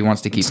organization good. if he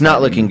wants to keep. It's not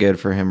fighting. looking good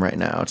for him right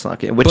now. It's not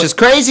good, which But- is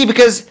crazy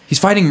because He's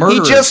fighting he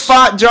murderers. just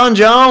fought John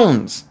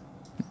Jones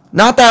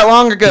not that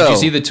long ago. Did you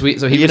see the tweet?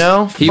 So he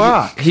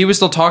fuck. he was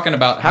still talking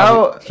about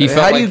How he felt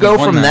how do like you he go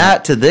won from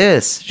that to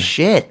this?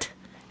 Shit.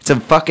 It's a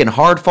fucking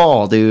hard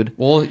fall, dude.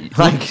 Well, Like,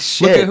 look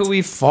shit. at who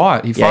he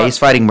fought. He Yeah, fought he's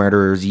fighting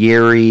murderers.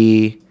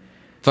 Yuri,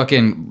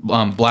 fucking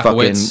fucking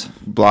Blachowicz.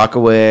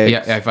 Blockowicz.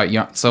 Yeah, I fight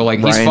young. So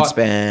like Ryan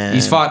Spann.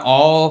 he's fought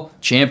all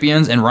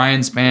champions, and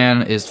Ryan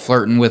Spann is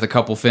flirting with a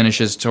couple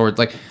finishes towards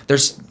like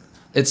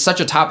it's such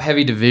a top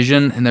heavy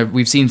division, and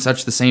we've seen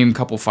such the same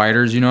couple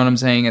fighters. You know what I'm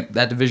saying at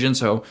that division.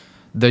 So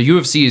the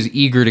UFC is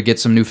eager to get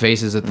some new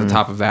faces at the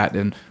top of that,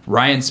 and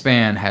Ryan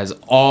Spann has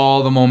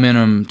all the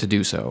momentum to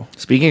do so.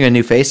 Speaking of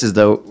new faces,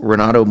 though,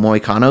 Renato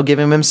Moicano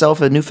giving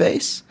himself a new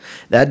face.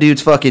 That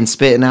dude's fucking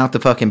spitting out the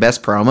fucking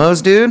best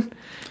promos, dude.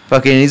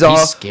 Fucking, he's all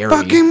scary.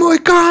 fucking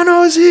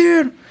Moicano's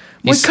here.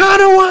 He's-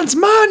 Moicano wants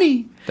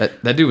money.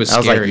 That dude was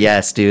I scary. was like,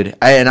 yes, dude.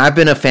 And I've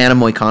been a fan of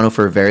Moicano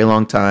for a very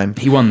long time.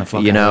 He won the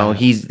fuck You out know, of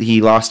that. he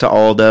lost to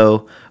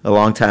Aldo a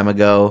long time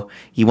ago.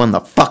 He won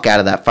the fuck out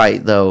of that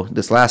fight though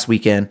this last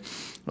weekend.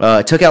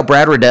 Took out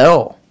Brad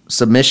Riddell,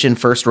 submission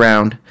first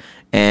round,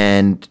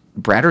 and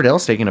Brad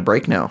Riddell's taking a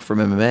break now from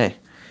MMA.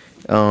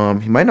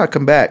 He might not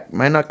come back.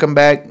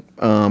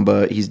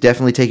 But he's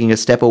definitely taking a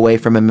step away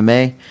from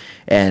MMA.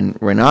 And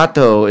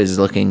Renato is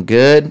looking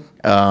good.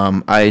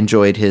 I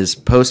enjoyed his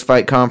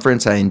post-fight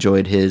conference. I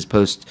enjoyed his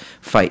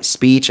post-fight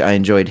speech. I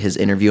enjoyed his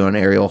interview on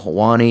Ariel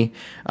Helwani.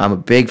 I'm a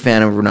big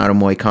fan of Renato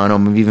Moicano.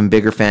 I'm an even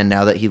bigger fan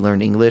now that he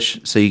learned English,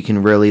 so you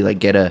can really like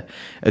get a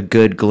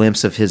good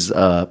glimpse of his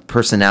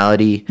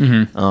personality.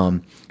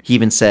 He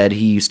even said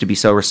he used to be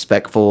so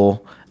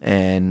respectful,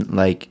 and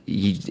like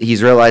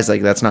he's realized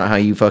like that's not how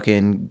you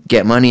fucking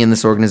get money in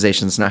this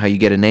organization. It's not how you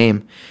get a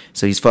name.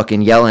 So he's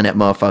fucking yelling at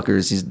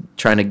motherfuckers. He's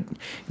trying to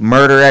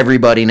murder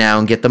everybody now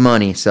and get the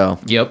money. So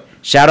Yep.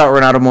 shout out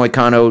Renato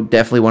Moicano,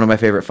 definitely one of my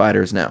favorite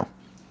fighters now.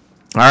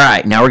 All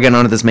right, now we're getting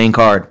on to this main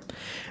card.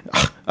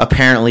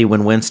 Apparently,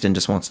 when Winston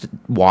just wants to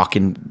walk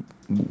and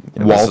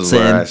waltz this is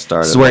where in, I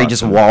started this is where he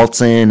just watching.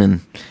 waltz in and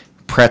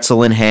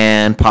pretzel in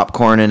hand,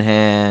 popcorn in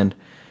hand,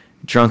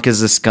 drunk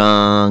as a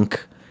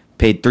skunk,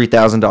 paid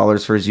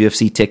 $3,000 for his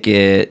UFC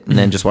ticket, and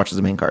then just watches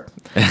the main card.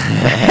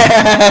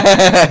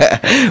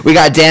 We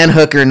got Dan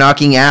Hooker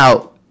knocking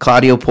out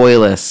Claudio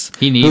Poilas.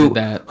 He needed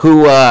that.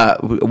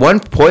 One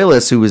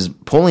Poilas who was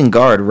pulling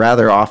guard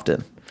rather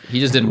often. He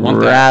just didn't want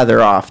that.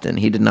 Rather often.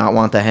 He did not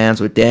want the hands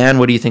with Dan.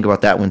 What do you think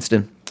about that,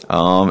 Winston?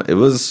 It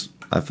was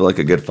I feel like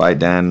a good fight.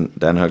 Dan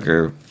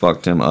Hooker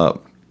fucked him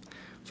up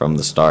from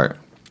the start.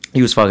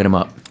 He was fucking him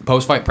up.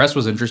 Post-fight press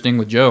was interesting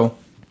with Joe.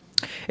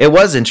 It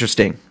was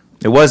interesting.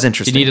 It was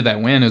interesting. He needed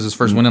that win. It was his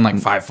first win in like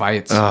 5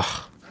 fights.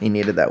 Ugh, he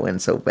needed that win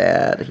so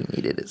bad. He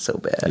needed it so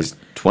bad. He's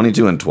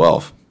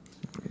 22-12.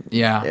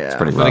 Yeah. It's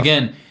pretty But rough.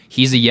 again,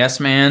 he's a yes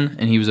man,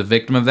 and he was a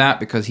victim of that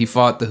because he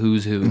fought the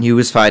who's who. He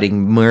was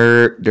fighting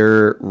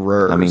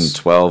murderers. I mean,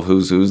 12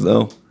 who's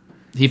though?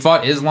 He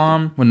fought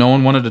Islam when no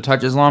one wanted to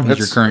touch Islam. He's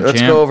your current let's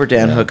champ. go over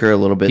Dan Hooker a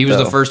little bit. He was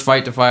though. the first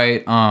fight to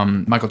fight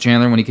Michael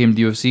Chandler when he came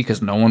to UFC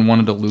because no one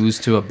wanted to lose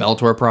to a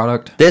Bellator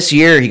product. This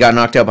year, he got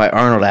knocked out by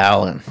Arnold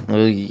Allen.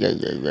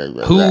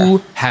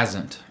 Who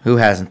hasn't? Who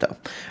hasn't, though?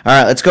 All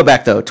right, let's go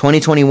back, though.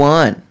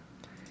 2021.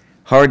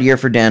 Hard year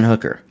for Dan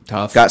Hooker.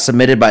 Tough. Got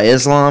submitted by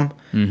Islam.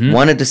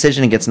 Won a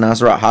decision against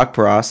Nasrat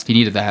Haqparast. He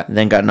needed that.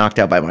 Then got knocked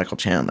out by Michael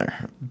Chandler.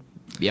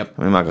 Yep.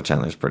 I mean, Michael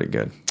Chandler's pretty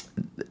good.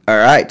 All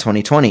right,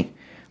 2020.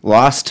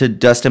 Lost to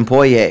Dustin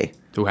Poirier.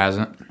 Who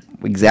hasn't?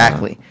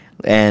 Exactly.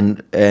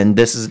 And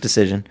this is a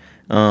decision.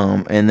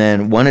 And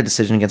then won a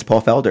decision against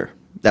Paul Felder.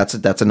 That's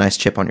a nice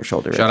chip on your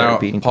shoulder. Shout right there, out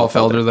beating Paul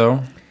Felder,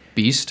 though.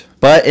 Beast.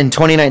 But in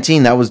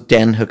 2019, that was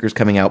Dan Hooker's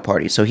coming out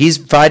party. So he's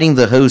fighting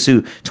the who's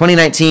who.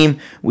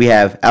 2019, we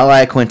have Al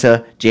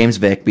Iaquinta, James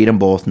Vick, beat them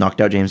both, knocked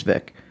out James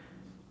Vick.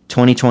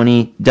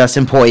 2020,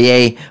 Dustin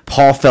Poirier,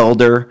 Paul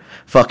Felder,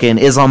 fucking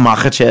Islam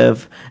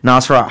Makhachev,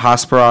 Nasrat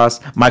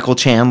Haqparast, Michael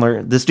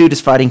Chandler. This dude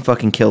is fighting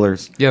fucking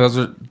killers. Yeah,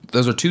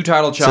 those are 2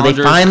 title So challengers.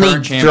 they finally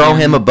current throw champion.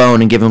 him a bone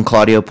and give him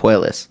Claudio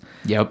Puelles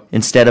Yep.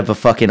 instead of a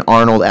fucking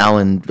Arnold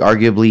Allen,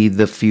 arguably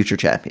the future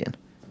champion.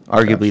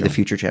 The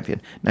future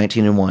champion,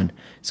 19-1.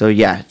 So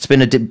yeah, it's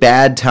been a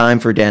bad time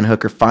for Dan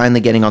Hooker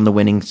finally getting on the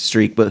winning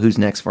streak. But who's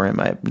next for him?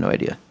 I have no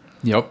idea.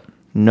 Yep.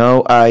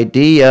 No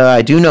idea.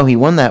 I do know he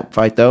won that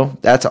fight though.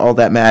 That's all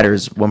that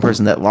matters. One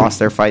person that lost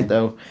their fight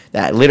though,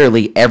 that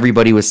literally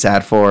everybody was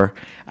sad for.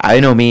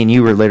 I know me and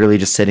you were literally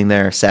just sitting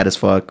there sad as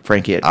fuck.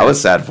 Frankie Edgar. I was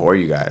sad for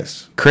you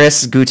guys.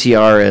 Chris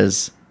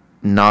Gutierrez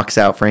knocks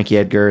out Frankie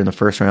Edgar in the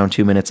first round,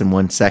 2 minutes and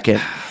 1 second.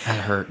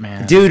 That hurt,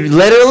 man. Dude,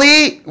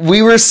 literally,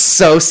 we were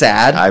so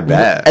sad. I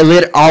bet.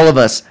 All of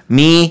us,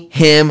 me,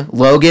 him,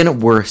 Logan,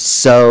 were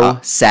so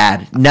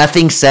sad.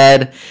 Nothing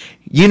said.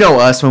 You know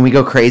us when we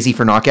go crazy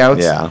for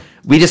knockouts. Yeah.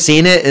 We just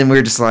seen it and we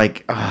were just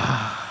like,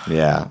 ah.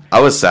 Yeah, I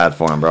was sad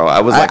for him, bro.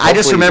 I was like, I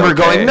just hopefully he's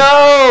remember okay.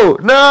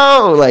 going,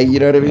 no, like, you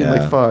know what I mean? Yeah.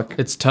 Like, fuck.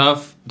 It's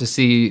tough to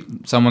see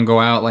someone go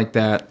out like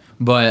that,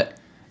 but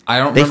I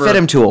don't They remember. fed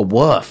him to a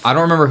woof. I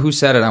don't remember who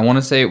said it. I want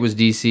to say it was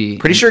DC.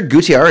 Pretty sure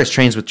Gutierrez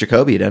trains with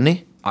Jacoby, doesn't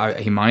he?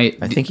 He might.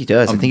 I think he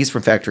does. I think he's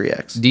from Factory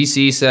X.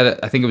 DC said it.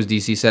 I think it was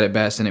DC said it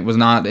best, and it was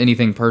not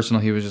anything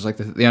personal. He was just like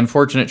the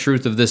unfortunate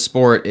truth of this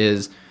sport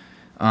is,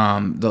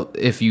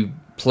 if you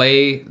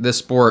play this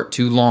sport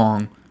too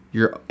long,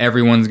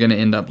 everyone's gonna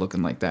end up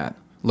looking like that.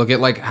 Look at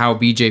like how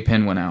BJ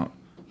Penn went out.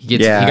 He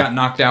got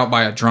knocked out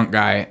by a drunk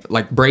guy,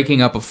 like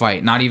breaking up a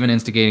fight, not even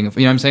instigating a. You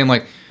know what I'm saying?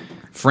 Like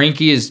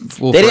Frankie is.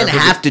 They didn't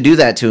have to do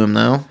that to him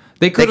though.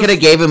 They could have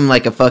gave him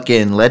like a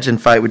fucking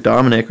legend fight with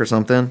Dominic or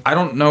something. I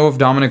don't know if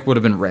Dominic would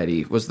have been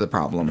ready. Was the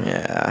problem?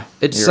 Yeah,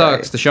 It you're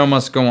sucks. right. The show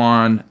must go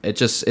on.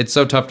 It's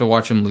so tough to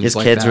watch him lose. His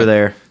like kids that. were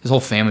there. His whole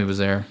family was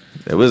there.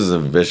 It was a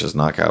vicious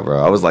knockout,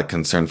 bro. I was like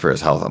concerned for his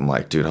health. I'm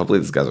like, dude, hopefully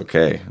this guy's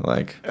okay.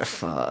 Like,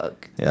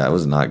 Fuck. yeah, it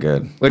was not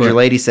good. What'd your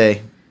lady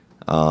say?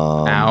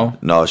 Ow.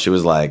 No, she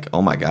was like,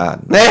 oh my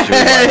god. She was like,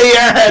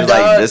 Yeah, she was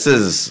like,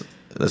 dog.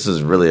 this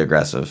is really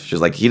aggressive. She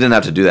was like, he didn't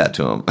have to do that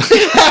to him.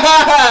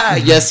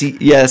 Yes, he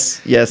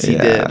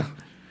did.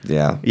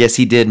 Yeah. Yes,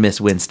 he did,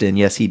 Miss Winston.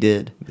 Yes, he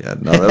did. Yeah.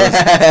 No,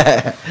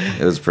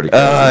 it was pretty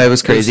crazy. It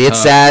was crazy. It's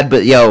tough. sad,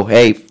 but yo,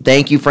 hey,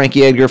 thank you,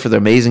 Frankie Edgar, for the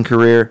amazing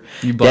career.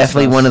 You blessed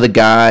Definitely us. one of the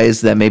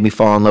guys that made me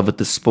fall in love with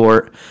the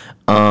sport.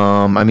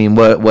 I mean,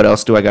 what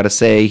else do I got to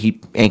say? He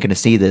ain't gonna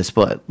see this,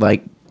 but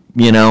like,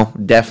 you know,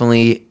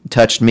 definitely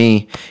touched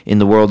me in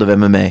the world of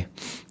MMA.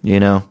 You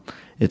know,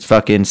 it's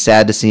fucking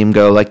sad to see him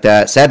go like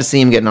that. Sad to see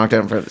him get knocked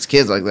out in front of his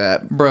kids like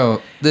that.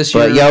 Bro, this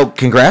year. But yo,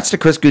 congrats to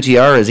Chris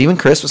Gutierrez. Even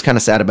Chris was kind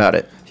of sad about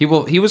it. He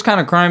was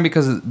kind of crying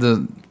because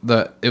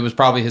it was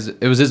probably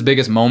his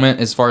biggest moment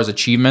as far as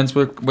achievements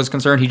was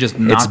concerned. He just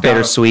knocked out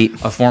bittersweet.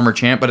 a former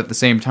champ, but at the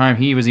same time,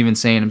 he was even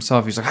saying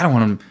himself, he's like, I don't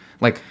want him.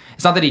 Like,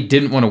 it's not that he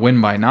didn't want to win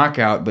by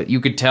knockout, but you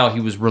could tell he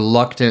was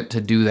reluctant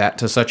to do that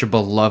to such a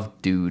beloved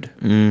dude.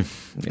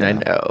 I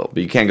know.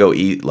 But you can't go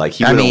eat like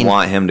he I wouldn't mean,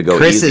 want him to go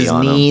Chris's easy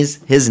on him.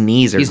 his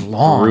knees are He's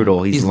long.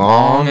 brutal. He's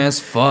long long. as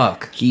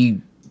fuck.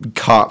 He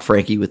caught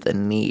Frankie with a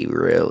knee.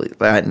 Really,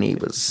 that knee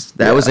was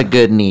a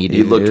good knee. Dude.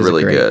 He looked It was a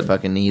really great good.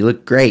 Fucking knee. He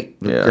looked great.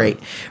 Yeah. Great.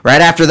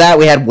 Right after that,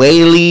 we had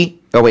Whaley.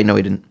 Oh wait, no,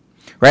 we didn't.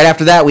 Right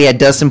after that, we had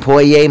Dustin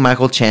Poirier,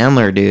 Michael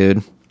Chandler,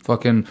 dude.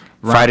 Fucking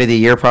Fight of the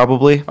year,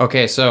 probably.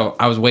 Okay, so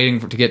I was waiting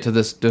to get to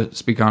this to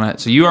speak on it.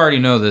 So you already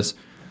know this.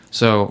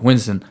 So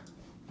Winston,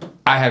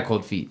 I had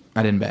cold feet.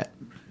 I didn't bet.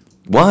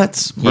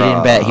 What? He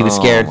didn't bet. He was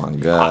scared. Oh my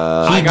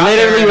god. He got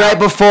literally there. right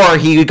before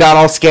he got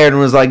all scared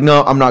and was like,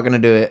 "No, I'm not gonna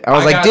do it." I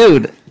was like,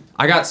 "Dude,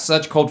 I got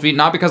such cold feet,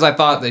 not because I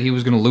thought that he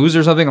was going to lose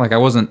or something. Like I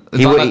wasn't.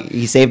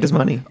 He saved his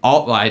money.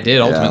 Well, I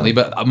did ultimately,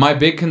 but my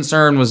big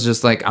concern was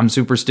just like I'm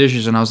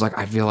superstitious, and I was like,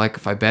 I feel like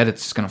if I bet,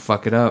 it's just going to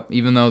fuck it up.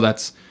 Even though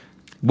that's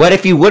What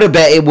if he would have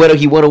bet? He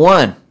would have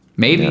won.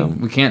 maybe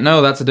we can't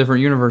know. That's a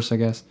different universe, I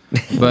guess.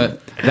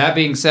 But that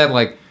being said,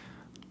 like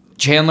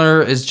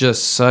Chandler is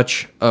just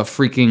such a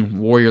freaking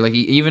warrior. Like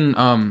even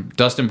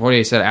Dustin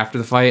Poirier said after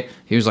the fight,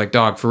 he was like,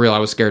 "Dog, for real, I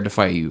was scared to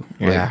fight you."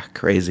 Yeah,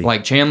 crazy.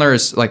 Like Chandler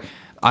is like,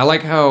 I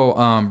like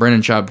how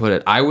Brendan Schaub put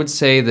it. I would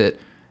say that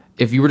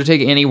if you were to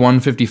take any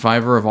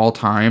 155er of all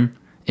time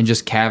and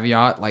just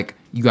caveat, like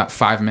you got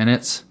 5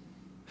 minutes,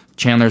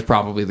 Chandler's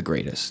probably the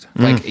greatest.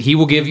 Like he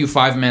will give you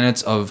 5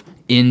 minutes of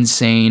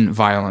insane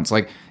violence.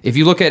 Like if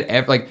you look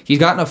at like he's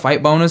gotten a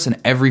fight bonus in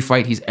every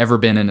fight he's ever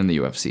been in the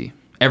UFC.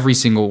 Every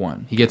single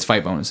one, he gets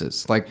fight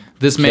bonuses. Like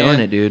this Killing man,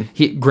 it,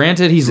 dude.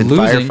 Granted, he's in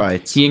losing.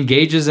 firefights. He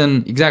engages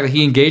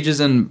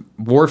in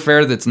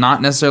warfare that's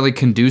not necessarily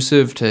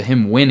conducive to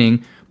him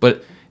winning.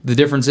 But the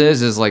difference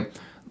is like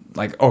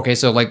okay,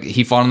 so like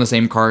he fought on the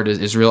same card as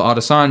Israel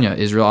Adesanya.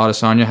 Israel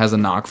Adesanya has a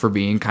knock for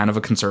being kind of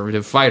a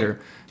conservative fighter.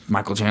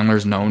 Michael Chandler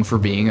is known for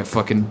being a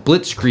fucking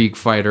blitzkrieg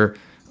fighter.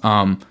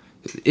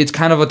 It's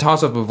kind of a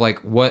toss up of like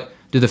what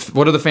are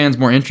the fans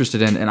more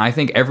interested in? And I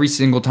think every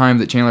single time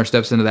that Chandler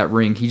steps into that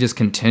ring, he just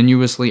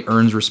continuously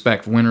earns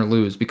respect, win or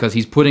lose, because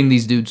he's putting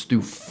these dudes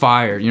through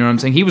fire. You know what I'm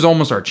saying? He was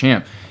almost our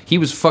champ. He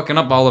was fucking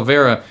up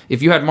Oliveira.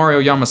 If you had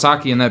Mario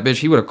Yamasaki in that bitch,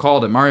 he would have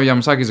called it. Mario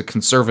Yamasaki is a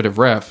conservative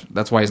ref.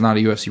 That's why he's not a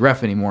UFC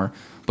ref anymore.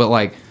 But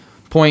like,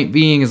 point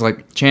being is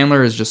like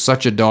Chandler is just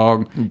such a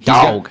dog. And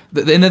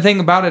the thing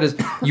about it is,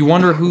 you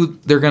wonder who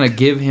they're gonna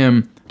give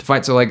him to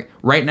fight. So like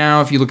right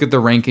now, if you look at the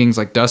rankings,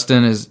 like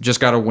Dustin has just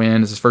got a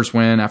win. It's his first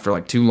win after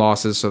like 2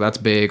 losses, so that's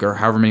big, or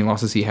however many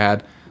losses he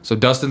had. So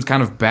Dustin's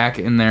kind of back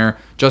in there.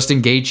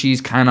 Justin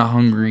Gaethje's kind of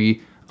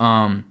hungry.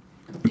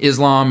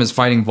 Islam is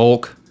fighting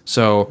Volk.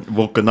 So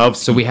Volkanovski.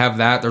 So we have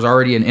that. There's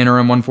already an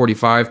interim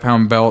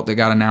 145-pound belt that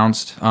got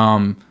announced.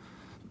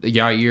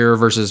 Yair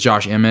versus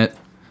Josh Emmett.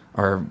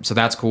 So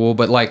that's cool.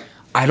 But like,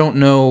 I don't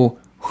know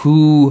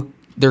who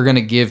they're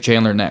gonna give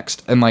Chandler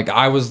next. And like,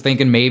 I was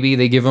thinking maybe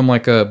they give him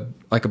like a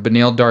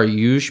Beneil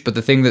Dariush. But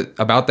the thing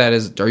about that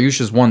is Dariush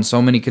has won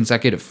so many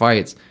consecutive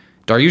fights.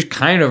 Dariush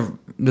kind of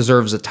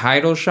deserves a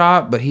title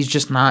shot, but he's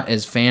just not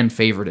as fan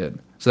favorited.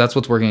 So that's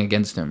what's working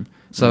against him.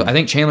 So I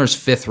think Chandler's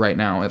 5th right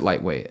now at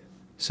lightweight.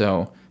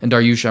 So, and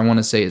Dariush, I want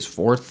to say, is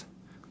 4th.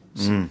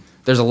 So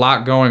there's a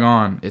lot going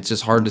on. It's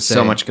just hard to say.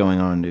 So much going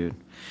on, dude.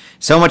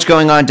 So much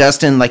going on.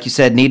 Dustin, like you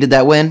said, needed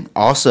that win.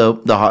 Also,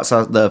 the hot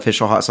sauce, the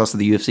official hot sauce of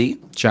the UFC.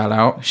 Shout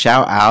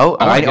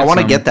out. I want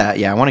to get that.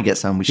 Yeah, I want to get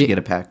some. We should get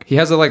a pack. He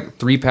has a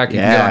 3-pack you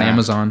can get on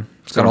Amazon.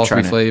 It's got all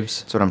 3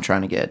 flavors. That's what I'm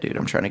trying to get, dude.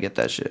 I'm trying to get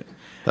that shit.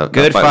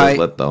 Good fight. Was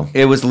lit, though.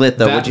 It was lit,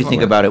 though. What do you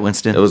think about it,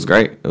 Winston? It was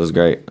great.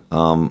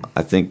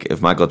 I think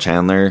if Michael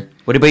Chandler...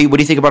 What do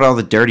you think about all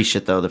the dirty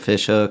shit, though? The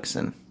fish hooks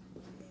and...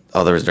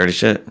 Oh, there was dirty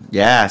shit?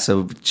 Yeah,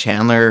 so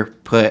Chandler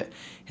put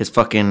his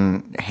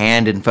fucking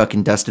hand in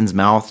fucking Dustin's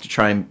mouth to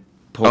try and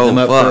pull him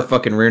up for a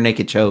fucking rear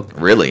naked choke.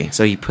 Really?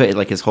 So he put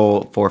like his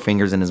whole 4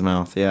 fingers in his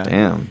mouth. Yeah.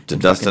 Damn. Did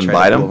Dustin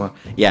bite him?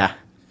 Yeah.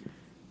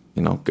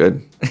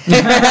 Good.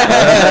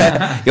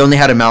 He only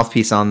had a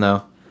mouthpiece on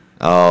though.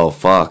 Oh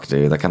fuck,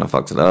 dude. That kind of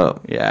fucks it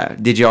up. Yeah.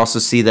 Did you also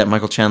see that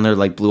Michael Chandler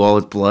blew all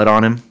his blood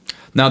on him?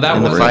 Now that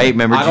in was the fight.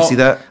 Remember? Did you see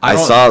that? I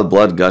saw the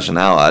blood gushing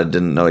out. I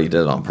didn't know he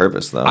did it on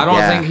purpose though. I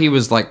don't think he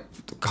was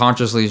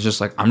consciously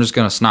just I'm just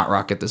gonna snot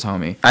rocket this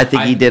homie. I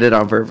think he did it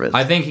on purpose.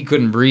 I think he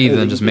couldn't breathe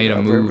and just made a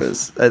move.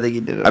 Purpose. I think he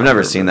did it. I've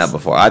never seen that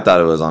before. I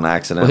thought it was on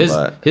accident,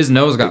 but his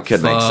nose got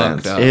could make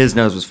fucked sense. up. His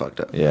nose was fucked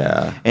up.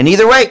 Yeah. And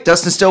either way,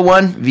 Dustin still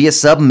won via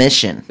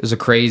submission. It was a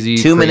crazy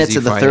 2 minutes crazy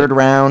of the fight. 3rd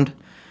round.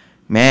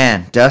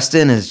 Man,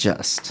 Dustin is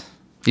just...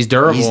 He's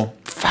durable.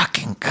 He's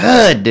fucking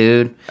good,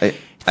 dude.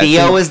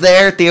 Theo was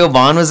there. Theo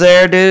Vaughn was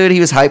there, dude. He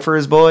was hyped for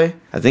his boy.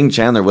 I think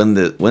Chandler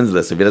wins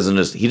this if he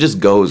doesn't he just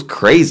goes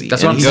crazy.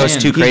 That's what I'm He saying.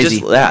 goes too crazy.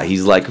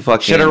 He's like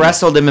fucking... Should have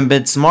wrestled him and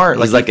been smart.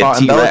 He's like like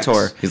a he fought in T-Rex.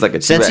 Bellator. He's like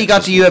a Since he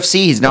got T-Rex, to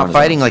UFC, he's not just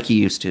fighting going like he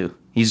used to.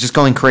 He's just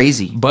going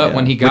crazy. But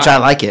when he got, which I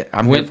like it.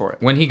 I'm here for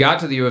it. When he got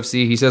to the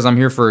UFC, he says, "I'm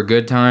here for a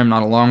good time,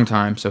 not a long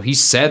time." So he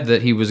said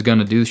that he was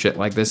gonna do shit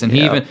like this, and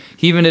he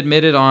even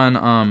admitted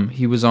on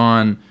he was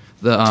on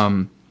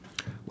the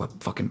what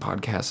fucking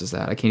podcast is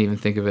that? I can't even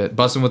think of it.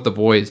 Bussin' with the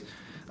Boys.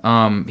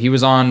 He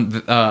was on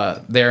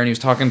there and he was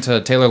talking to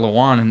Taylor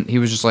Lewan, and he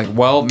was just like,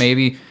 well,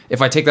 maybe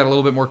if I take that a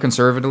little bit more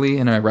conservatively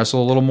and I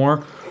wrestle a little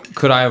more,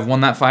 could I have won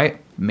that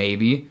fight?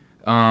 Maybe.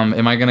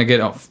 Am I going to get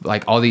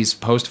all these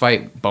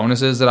post-fight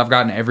bonuses that I've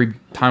gotten every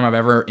time I've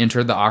ever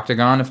entered the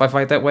octagon if I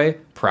fight that way?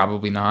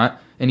 Probably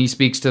not. And he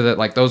speaks to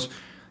that, those...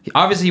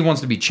 Obviously, he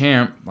wants to be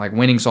champ.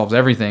 Winning solves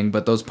everything.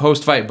 But those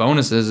post-fight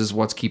bonuses is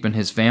what's keeping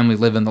his family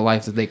living the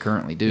life that they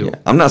currently do. Yeah.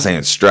 I'm not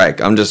saying strike.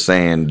 I'm just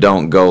saying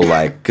don't go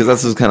because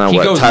that's just kind of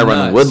what goes Tyron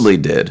nuts. Woodley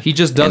did. He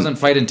just doesn't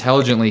fight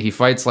intelligently. He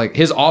fights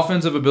his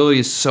offensive ability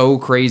is so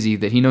crazy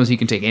that he knows he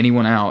can take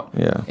anyone out.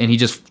 Yeah. And he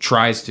just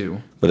tries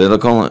to. But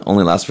it'll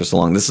only last for so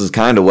long. This is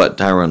kind of what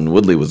Tyron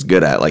Woodley was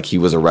good at. Like, he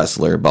was a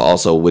wrestler, but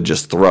also would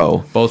just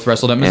throw. Both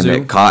wrestled at And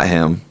Mizzou. it caught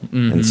him.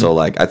 And so,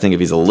 like, I think if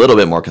he's a little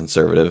bit more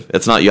conservative,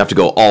 it's not you have to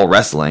go all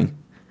wrestling.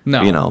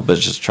 No. You know, but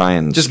just try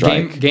and Just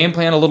strike. game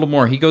plan a little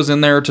more. He goes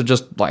in there to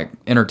just, like,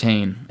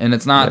 entertain. And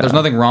it's not, there's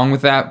nothing wrong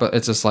with that, but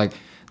it's just like,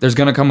 there's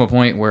going to come a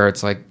point where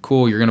it's like,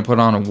 cool, you're going to put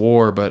on a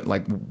war, but,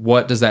 like,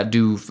 what does that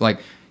do?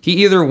 Like,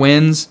 he either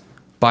wins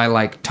by,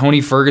 like,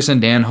 Tony Ferguson,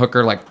 Dan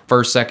Hooker, like,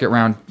 first, second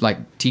round,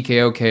 like,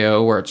 TKO,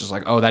 KO, where it's just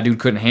like, oh, that dude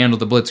couldn't handle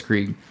the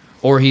blitzkrieg.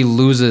 Or he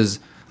loses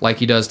like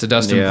he does to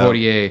Dustin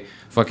Poirier,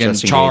 fucking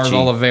Justin Charles Gaethje.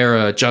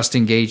 Oliveira,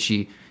 Justin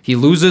Gaethje. He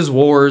loses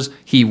wars,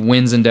 he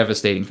wins in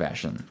devastating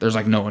fashion. There's,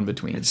 like, no in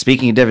between.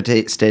 Speaking of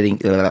devastating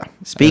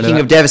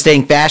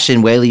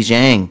fashion, Weili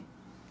Zhang.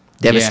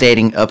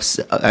 Devastating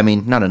upset. I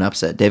mean, not an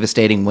upset.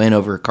 Devastating win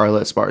over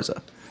Carla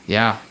Esparza.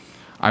 Yeah.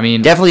 I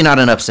mean, Definitely not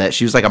an upset.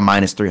 She was like a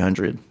minus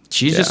 300.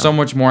 she's just so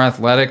much more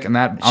athletic, and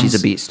that She's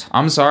a beast.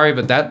 I'm sorry,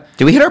 but that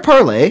Did we hit our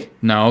parlay?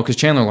 no, because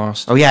Chandler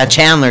lost. Oh yeah,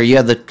 Chandler. You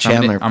had the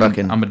Chandler I'm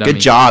fucking. a dummy. Good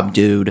job,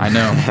 dude. I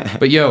know,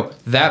 but yo,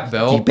 that He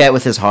belt, bet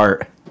with his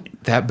heart.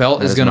 that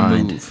belt is his gonna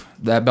mind. move.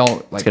 That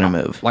belt, like, It's gonna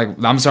move.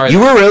 Like, I'm sorry, You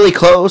were really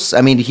close.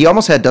 I mean, he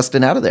almost had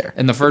Dustin out of there.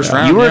 in the first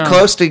round. You were yeah.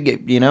 close to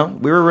get. You know,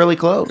 we were really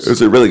close. It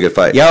was a really good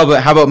fight. Yo,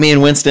 but how about me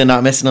and Winston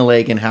not missing a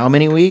leg in how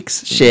many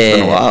weeks? Shit.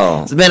 been a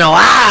while. It's been a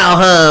while,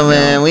 huh,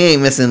 man? We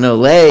ain't missing no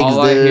legs,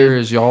 All dude. I hear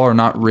is y'all are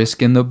not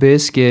risking the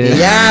biscuit.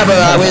 Yeah,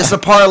 but it's a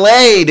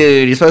parlay,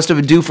 dude. You're supposed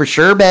to do for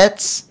sure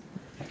bets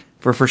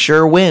for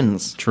sure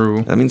wins.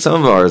 True. I mean, some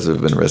of ours have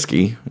been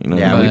risky. You know,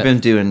 Yeah, But- we've been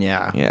doing.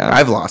 Yeah, Yeah.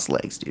 I've lost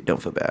legs, dude.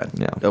 Don't feel bad.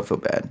 Yeah. Don't feel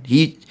bad.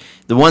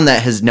 The one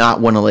that has not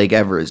won a leg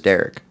ever is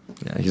Derek.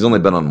 Yeah, he's only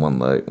been on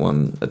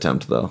one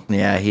attempt though.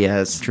 Yeah, he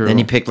has. True. Then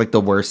he picked like the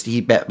worst.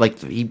 He picked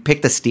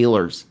the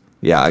Steelers.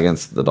 Yeah,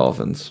 against the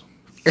Dolphins.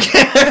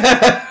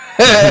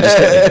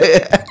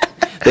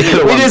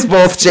 We just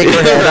both shake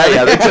our head.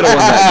 Yeah, they could have won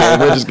that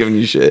game. We're just giving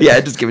you shit. Yeah,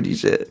 just giving you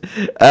shit.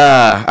 All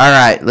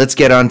right, let's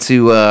get on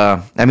to.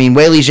 I mean,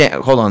 Weili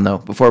Zhang. Hold on though,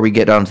 before we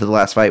get on to the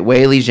last fight,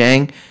 Weili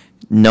Zhang.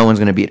 No one's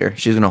gonna beat her.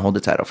 She's gonna hold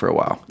the title for a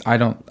while.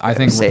 I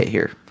think Say it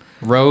here.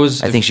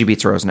 Rose. I think she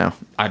beats Rose now.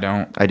 I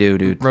don't. I do,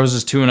 dude. Rose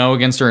is 2-0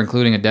 against her,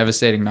 including a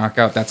devastating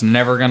knockout. That's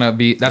never gonna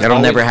be. That'll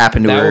never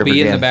happen to that her will ever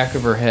be in again. the back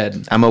of her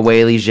head. I'm a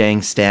Weili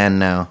Zhang stan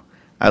now.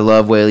 I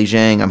love Weili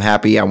Zhang. I'm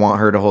happy. I want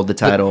her to hold the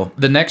title.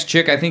 The next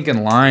chick I think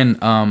in line.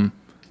 Oh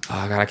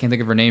god, I can't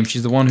think of her name.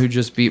 She's the one who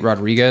just beat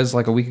Rodriguez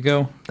like a week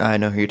ago. I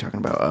know who you're talking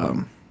about.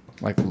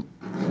 Like,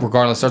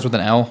 regardless, starts with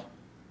an L.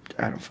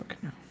 I don't fucking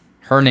know.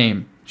 Her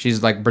name.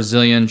 She's like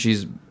Brazilian.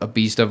 She's a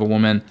beast of a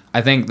woman.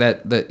 I think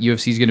that the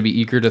UFC is going to be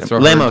eager to throw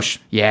Lemos.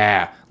 her.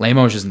 Yeah,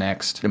 Lemos is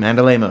next.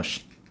 Amanda Lemos.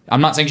 I'm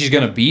not saying she's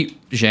going to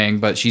beat Zhang,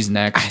 but she's I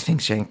next.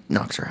 think Zhang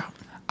knocks her out.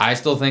 I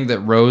still think that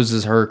Rose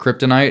is her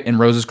kryptonite, and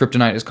Rose's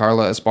kryptonite is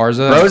Carla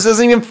Esparza. Rose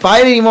doesn't even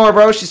fight anymore,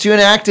 bro. She's too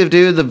inactive,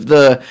 dude.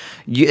 The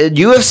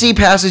UFC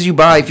passes you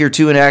by if you're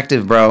too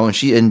inactive, bro.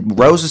 And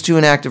Rose is too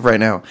inactive right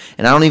now.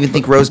 And I don't even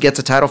think Rose gets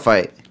a title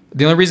fight.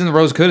 The only reason that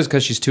Rose could is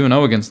because she's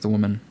 2-0 against the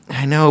woman.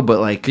 I know,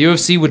 but like, The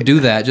UFC would do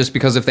that just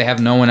because if they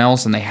have no one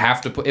else and they have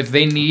to put, if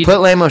they need,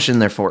 put Lemos in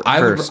there first.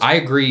 I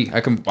agree.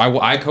 I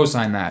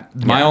co-sign that.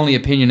 My only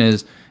opinion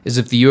is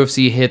if the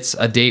UFC hits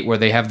a date where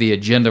they have the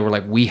agenda where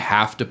like we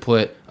have to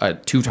put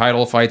 2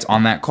 title fights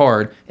on that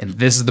card and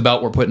this is the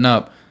belt we're putting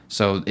up.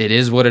 So it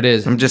is what it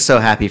is. I'm just so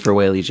happy for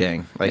Weili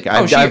Zhang. Like,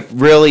 Oh,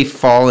 I've really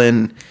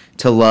fallen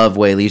to love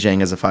Weili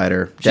Zhang as a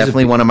fighter.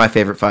 Definitely one of my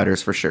favorite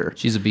fighters for sure.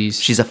 She's a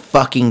beast. She's a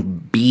fucking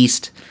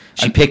beast.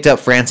 She picked up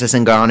Francis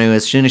Ngannou.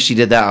 As soon as she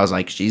did that, I was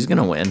like, she's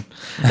gonna win.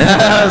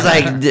 I was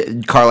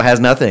like, Carla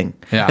has nothing.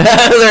 Yeah.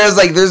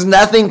 There's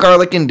nothing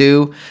Carla can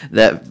do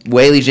that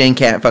Weili Zhang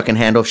can't fucking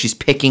handle. She's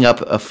picking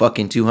up a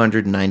fucking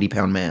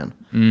 290-pound man.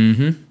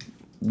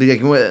 Mm-hmm.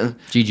 Like, what?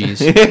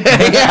 GG's.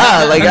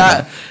 Yeah,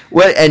 like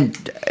what?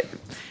 And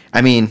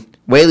I mean,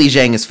 Weili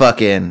Zhang is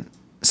fucking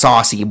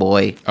saucy,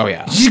 boy. Oh,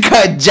 yeah. She's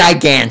got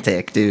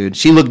gigantic, dude.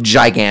 She looked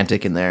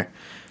gigantic in there.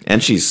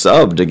 And she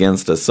subbed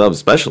against a sub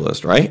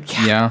specialist, right?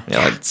 Yeah.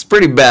 Yeah, like, it's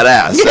pretty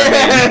badass.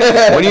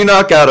 I mean, when you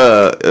knock out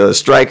a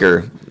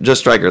striker,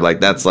 like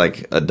that's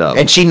like a dub.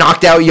 And she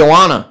knocked out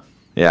Joanna.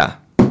 Yeah.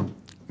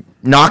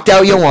 Knocked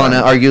out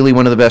Joanna, arguably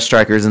one of the best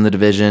strikers in the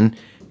division,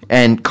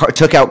 and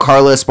took out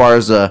Carla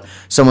Esparza,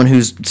 someone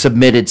who's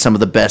submitted some of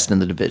the best in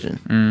the division.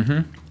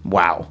 Mm-hmm.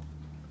 Wow.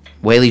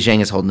 Weili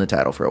Zhang is holding the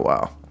title for a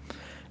while.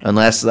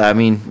 Unless, I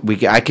mean,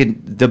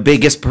 the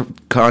biggest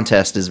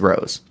contest is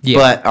Rose. Yeah.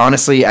 But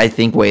honestly, I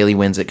think Weili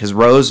wins it because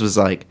Rose was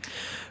like,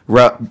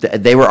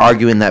 they were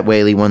arguing that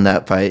Weili won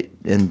that fight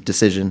in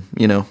decision,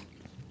 you know?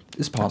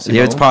 It's possible.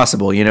 Yeah, it's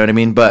possible, you know what I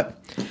mean? But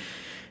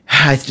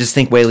I just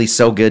think Weili's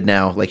so good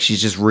now. Like,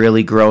 she's just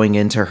really growing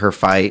into her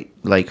fight,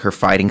 like her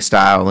fighting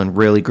style, and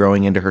really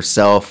growing into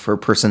herself, her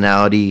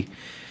personality.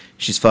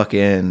 She's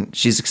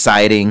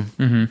exciting,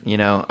 you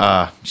know?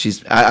 I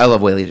love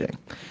Weili Zhang.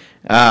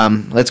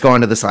 Let's go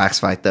on to this last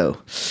fight, though.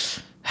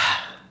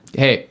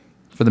 Hey,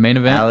 for the main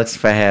event, Alex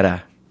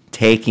Fajeda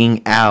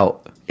taking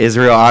out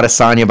Israel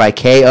Adesanya by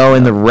KO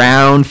in the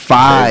round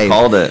 5. They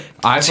called it.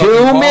 I fucking 2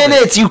 called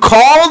minutes. You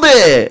called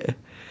it.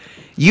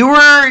 You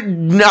were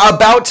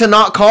about to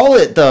not call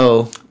it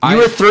though. You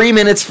were 3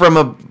 minutes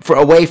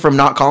away from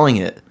not calling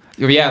it.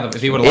 Yeah,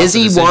 if he would have lost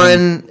Izzy the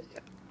decision, won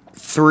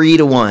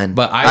 3-1.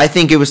 But I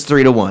think it was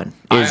 3-1.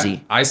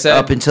 Izzy. I said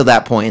up until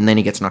that point, and then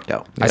he gets knocked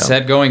out. I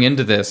said going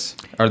into this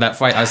or that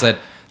fight, I said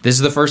this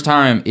is the first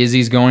time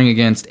Izzy's going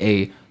against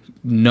a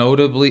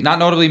not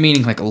notably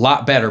meaning like a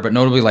lot better, but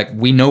notably like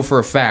we know for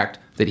a fact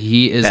that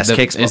he is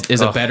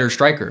is a better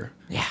striker.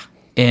 Yeah.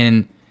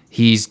 And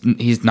he's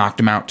knocked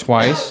him out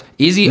twice.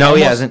 Izzy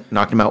he hasn't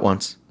knocked him out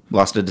once.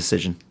 Lost a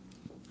decision.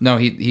 No,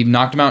 he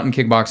knocked him out in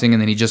kickboxing, and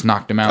then he just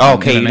knocked him out. Oh,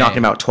 okay, you knocked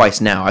him out twice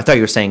now. I thought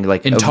you were saying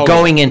like in total.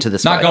 Going into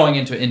this not fight. going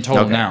into in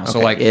total now. Okay. So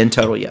like in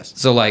total, yes.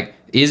 So like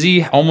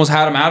Izzy almost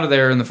had him out of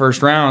there in the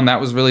first round.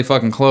 That was really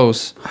fucking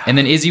close. And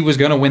then Izzy was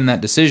gonna win that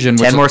decision.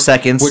 10 more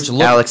seconds.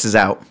 Alex is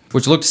out.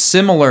 Which looked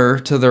similar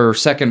to their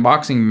second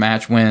boxing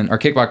match or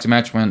kickboxing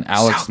match when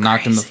Alex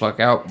knocked him the fuck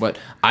out. But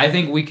I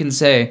think we can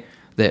say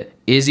that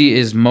Izzy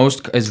is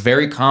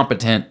very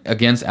competent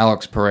against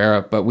Alex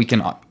Pereira, but we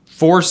can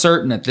for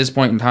certain at this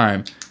point in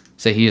time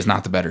say he is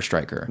not the better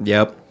striker.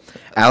 Yep.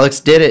 Alex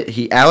did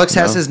it. Alex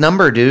has his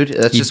number, dude.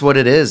 That's just what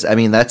it is. I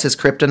mean, that's his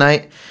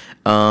kryptonite.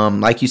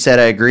 Like you said,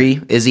 I agree.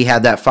 Izzy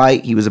had that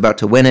fight. He was about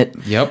to win it.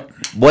 Yep.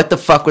 What the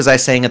fuck was I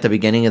saying at the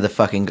beginning of the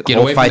fucking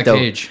whole away fight, from the though?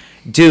 cage.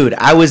 Dude,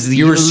 I was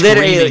You were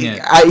literally. screaming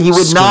it. He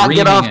would not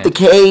get Screaming off the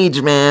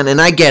cage, man. And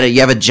I get it.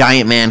 You have a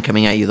giant man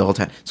coming at you the whole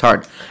time. It's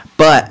hard.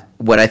 But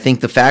what I think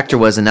the factor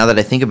was, and now that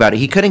I think about it,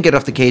 he couldn't get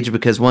off the cage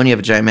because, one, you have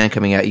a giant man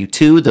coming at you.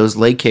 2, those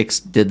leg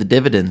kicks did the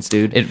dividends,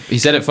 dude. He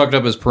said it fucked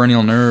up his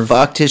perennial nerve.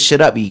 Fucked his shit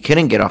up. He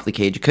couldn't get off the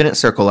cage. He couldn't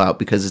circle out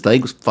because his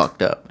leg was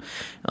fucked up.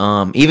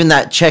 Even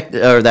that check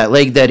or that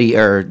leg that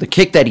the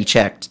kick that he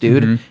checked,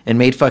 dude, and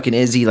made fucking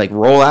Izzy like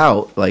roll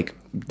out. Like,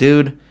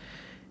 dude,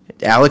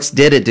 Alex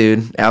did it,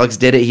 dude. Alex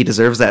did it. He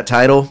deserves that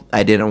title.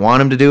 I didn't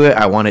want him to do it.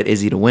 I wanted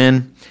Izzy to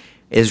win.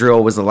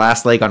 Israel was the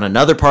last leg on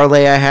another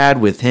parlay I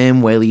had with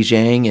him, Weili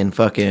Zhang, and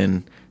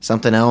fucking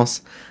something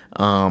else.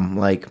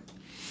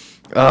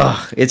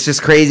 It's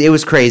just crazy. It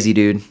was crazy,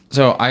 dude.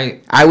 So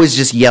I was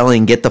just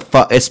yelling, get the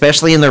fuck,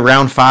 especially in the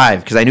round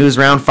 5, because I knew it was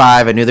round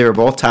 5. I knew they were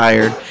both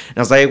tired. And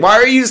I was like, why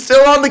are you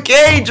still on the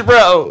cage,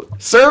 bro?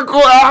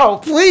 Circle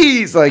out,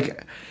 please.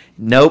 Like,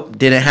 nope,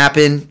 didn't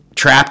happen.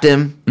 Trapped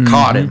him,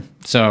 caught him.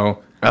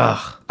 So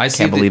I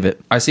can't believe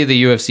it. I see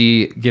the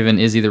UFC giving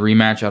Izzy the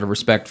rematch out of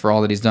respect for all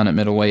that he's done at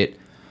middleweight.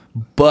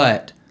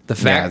 But the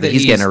fact that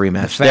he's getting a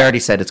rematch. They already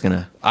said it's going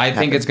to I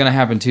think it's going to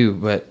happen too.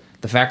 But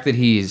the fact that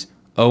he's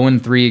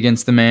 0-3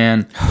 against the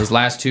man, his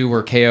last 2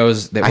 were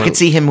KOs. I could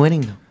see him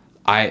winning, though.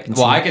 I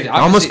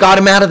almost got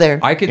him out of there.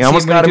 I could you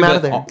almost got him out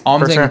of there.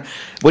 I'm saying,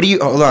 what do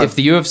you? Hold on. If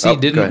the UFC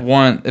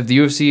if the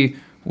UFC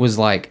was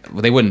like,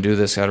 well, they wouldn't do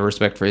this out of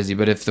respect for Izzy,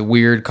 but if the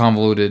weird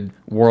convoluted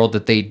world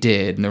that they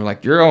did, and they're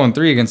like, you're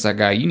 0-3 against that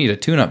guy, you need a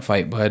tune-up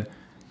fight, bud.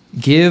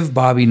 Give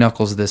Bobby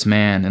Knuckles this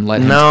man and let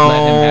him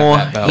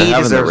have that belt. He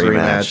deserves a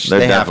rematch.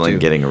 They're definitely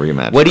getting a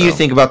rematch. What do you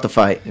think about the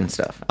fight and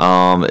stuff?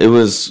 It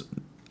was.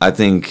 I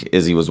think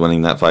Izzy was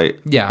winning that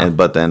fight. Yeah.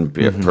 But then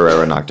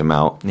Pereira knocked him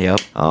out.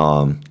 Yep.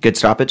 Good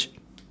stoppage?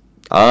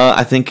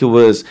 I think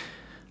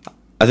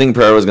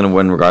Pereira was going to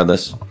win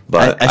regardless.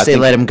 But I say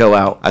let him go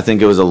out. I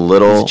think it was a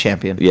little. He's a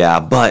champion.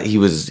 Yeah, but he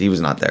was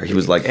not there. He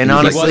was like. And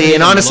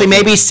honestly,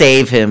 maybe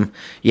save him.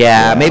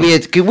 Yeah. Maybe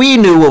we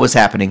knew what was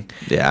happening.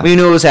 Yeah. We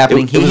knew what was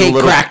happening. He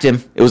cracked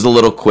him. It was a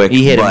little quick.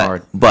 He hit him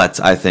hard. But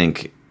I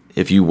think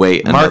if you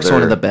wait Mark's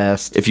one of the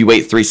best. If you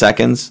wait 3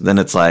 seconds, then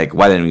it's like,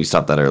 why didn't you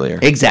stop that earlier?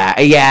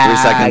 Exactly. Yeah. 3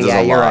 seconds is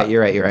a lot.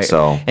 You're right.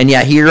 So, and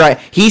yeah, you're right.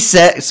 He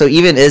said, so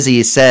even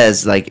Izzy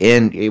says, like,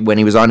 when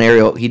he was on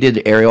he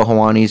did Ariel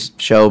Helwani's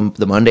show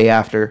the Monday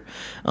after.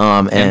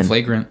 And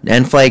Flagrant.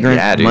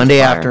 Yeah, dude,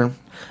 Monday after.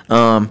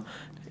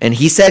 And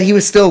he said he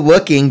was still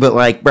looking, but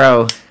like,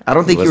 bro, I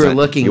don't think you were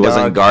looking, He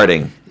wasn't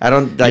guarding. I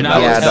don't, like,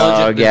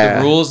 The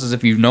rules is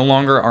if you no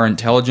longer are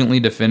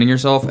intelligently defending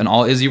yourself, and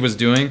all Izzy was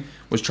doing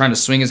was trying to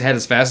swing his head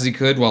as fast as he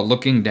could while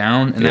looking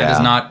down, and that is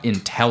not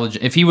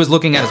intelligent. If he was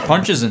looking at his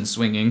punches and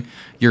swinging,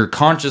 you're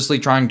consciously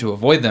trying to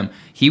avoid them.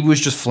 He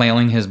was just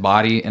flailing his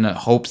body in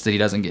hopes that he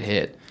doesn't get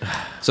hit.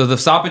 So the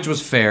stoppage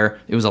was fair.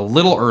 It was a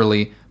little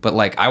early, but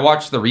like I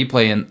watched the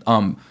replay,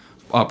 and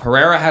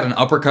Pereira had an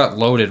uppercut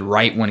loaded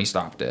right when he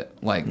stopped it.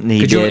 Like and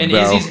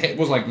Izzy's hit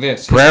was like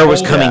this. Pereira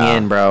was coming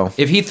in, bro.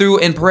 If he threw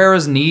in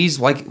Pereira's knees,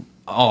 like,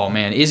 oh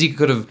man, Izzy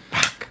could have.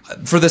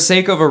 For the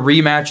sake of a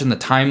rematch and the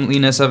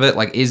timeliness of it,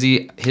 like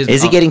Izzy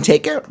getting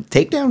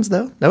takedowns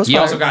though? That was he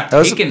fire. also got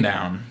taken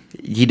down.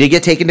 He did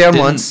get taken down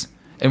once.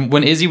 And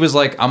when Izzy was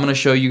like, "I'm going to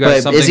show you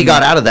guys something," Izzy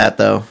got out of that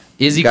though.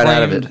 Izzy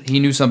claimed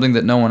he knew something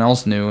that no one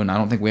else knew, and I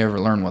don't think we ever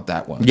learned what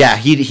that was. Yeah,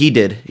 he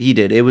did.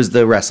 It was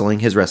the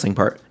his wrestling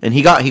part, and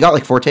he got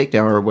like 4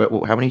 takedowns.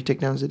 Or how many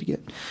takedowns did he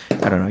get?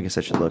 I don't know. I guess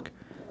I should look.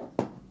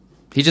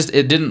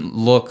 It didn't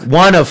look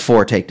 1 of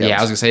 4 takedowns. Yeah,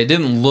 I was gonna say it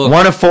didn't look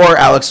 1 of 4.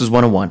 Alex was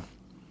 1 of 1.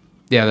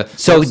 Yeah.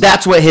 So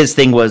that's what his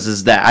thing was,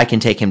 is that I can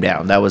take him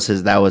down. That was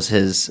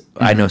his.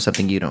 I know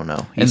something you don't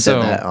know. He And said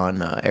so- that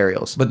on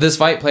Ariel's. But this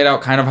fight played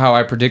out kind of how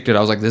I predicted. I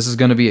was like, this is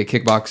going to be a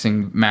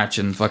kickboxing match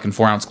in fucking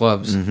 4-ounce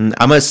gloves. I'm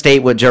gonna state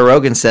what Joe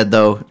Rogan said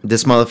though.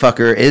 This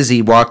motherfucker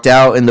Izzy walked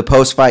out in the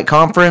post-fight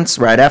conference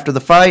right after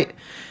the fight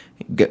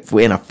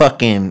in a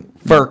fucking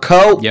fur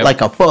coat, Yep.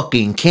 like a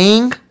fucking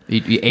king. He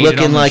ate it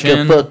Looking on the like chin.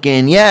 a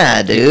fucking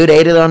dude.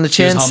 Ate it on the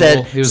chin. humble.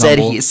 Said He was said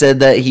humble. he said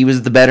that he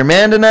was the better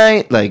man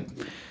tonight. Like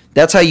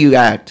that's how you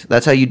act.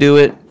 That's how you do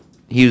it.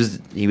 He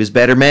was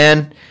better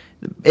man.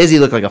 Izzy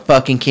looked like a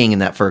fucking king in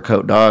that fur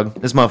coat,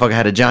 dog. This motherfucker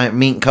had a giant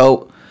mink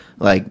coat,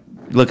 like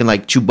looking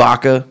like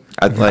Chewbacca.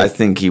 I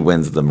think he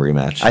wins the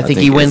rematch. I think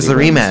he wins the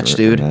rematch,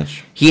 dude.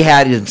 rematch. He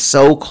had him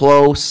so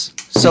close,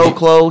 so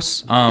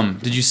close.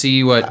 Did you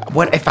see what?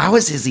 What if I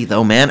was Izzy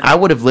though, man? I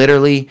would have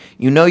literally,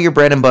 you're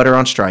bread and butter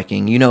on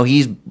striking.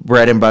 He's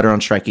bread and butter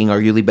on striking,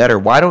 arguably better.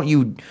 Why don't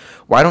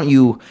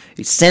you?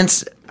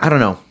 Since I don't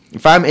know,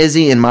 if I'm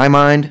Izzy in my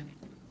mind,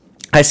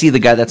 I see the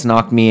guy that's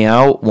knocked me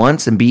out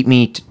once and beat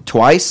me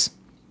twice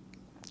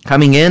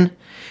coming in,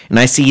 and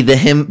I see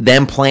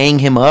them playing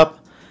him up.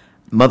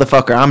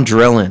 Motherfucker, I'm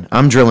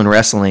drilling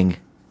wrestling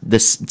the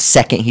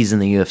second he's in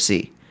the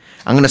UFC.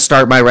 I'm going to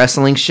start my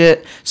wrestling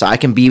shit so I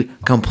can be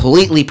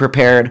completely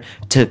prepared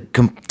to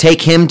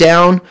take him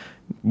down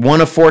 1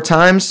 of 4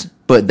 times,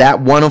 but that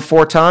 1 of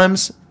 4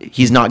 times,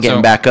 he's not getting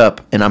So- back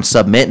up, and I'm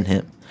submitting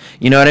him.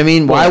 You know what I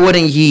mean? Why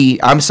wouldn't he?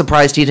 I'm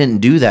surprised he didn't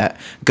do that.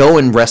 Go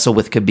and wrestle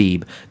with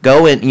Khabib.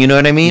 Go and, you know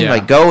what I mean? Yeah.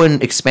 Like, go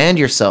and expand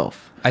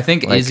yourself. I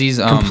think Like, Izzy's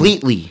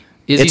completely.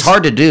 Izzy's- It's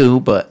hard to do,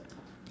 but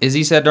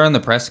Izzy said during the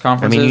press I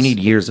conferences. mean, you need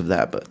years of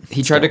that. But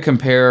He tried to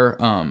compare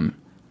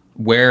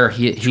where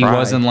he Tried.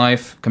 was in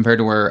life compared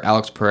to where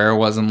Alex Pereira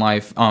was in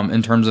life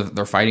in terms of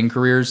their fighting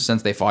careers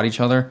since they fought each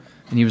other.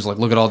 And he was like,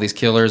 look at all these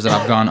killers that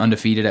I've gone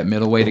undefeated at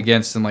middleweight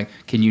against, and like,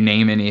 can you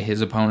name any of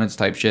his opponents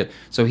type shit.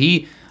 So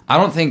I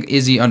don't think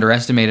Izzy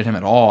underestimated him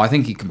at all. I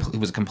think he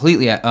was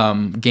completely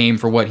game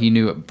for what he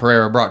knew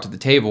Pereira brought to the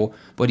table,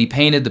 but he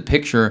painted the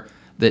picture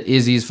that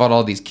Izzy's fought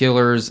all these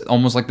killers,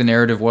 almost like the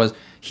narrative was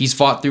he's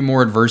fought through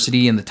more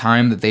adversity in the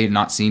time that they had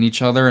not seen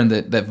each other, and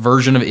that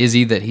version of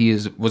Izzy that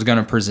was going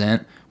to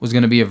present was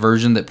going to be a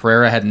version that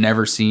Pereira had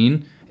never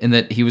seen, and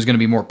that he was going to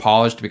be more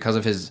polished because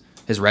of his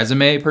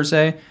resume per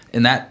se,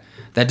 and that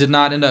did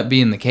not end up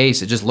being the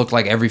case. It just looked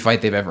like every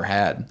fight they've ever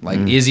had. Like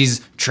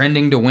Izzy's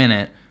trending to win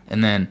it,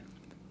 and then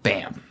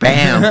bam.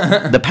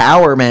 bam, the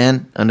power,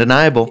 man,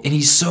 undeniable. And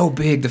he's so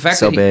big. The fact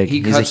So that big. he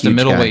He's a cuts to huge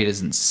guy. middleweight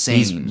is insane.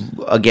 He's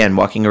again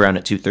walking around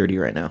at 230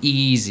 right now.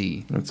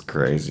 Easy. That's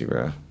crazy,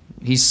 bro.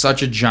 He's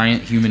such a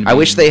giant human being. I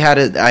wish they had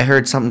it. I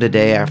heard something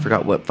today. I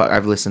forgot what.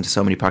 I've listened to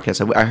so many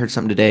podcasts. I heard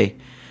something today.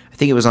 I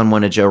think it was on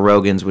one of Joe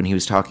Rogan's when he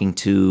was talking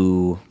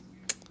to.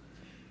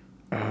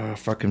 I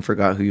fucking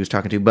forgot who he was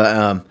talking to,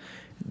 but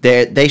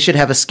they should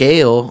have a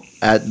scale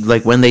at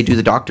like when they do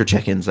the doctor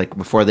check-ins, like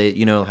before they,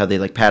 how they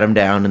like pat them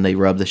down and they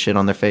rub the shit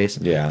on their face.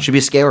 Yeah. Should be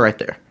a scale right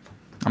there.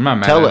 I'm not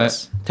mad Tell at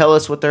us. it. Tell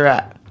us what they're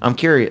at. I'm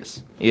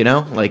curious.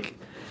 Like.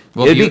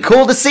 Well, It'd the be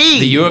cool to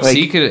see. The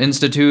UFC Like, could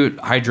institute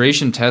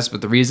hydration tests,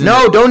 but the reason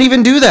no, don't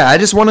even do that. I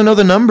just want to know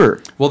the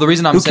number. Well, the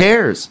reason I'm Who saying,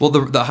 cares? Well,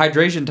 the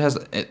hydration test,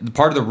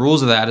 part of the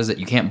rules of that is that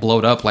you can't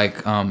bloat up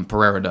like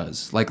Pereira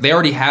does. Like they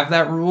already have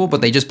that rule,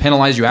 but they just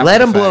penalize you after. Let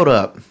the them fact. bloat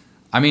up.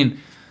 I mean,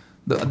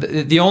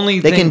 the only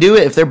They thing, can do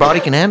it if their body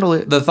can handle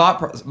it. The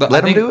thought,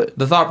 Let 'em do it.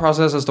 The thought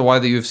process as to why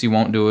the UFC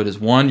won't do it is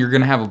one, you're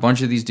going to have a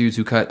bunch of these dudes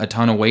who cut a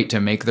ton of weight to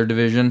make their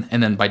division,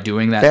 and then by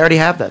doing that, They already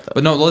have that though.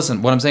 But no,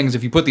 listen. What I'm saying is,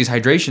 if you put these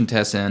hydration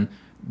tests in,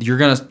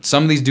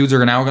 some of these dudes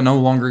are now no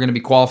longer going to be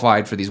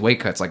qualified for these weight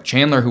cuts. Like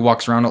Chandler, who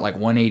walks around at like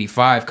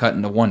 185,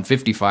 cutting to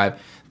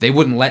 155. They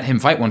wouldn't let him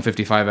fight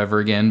 155 ever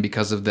again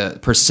because of the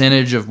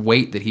percentage of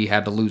weight that he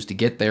had to lose to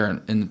get there,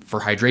 and for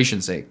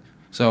hydration's sake.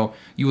 So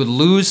you would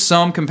lose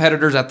some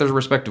competitors at their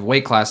respective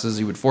weight classes.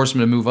 You would force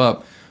them to move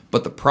up,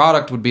 but the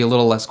product would be a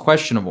little less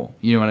questionable.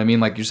 You know what I mean?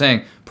 Like you're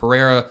saying,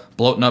 Pereira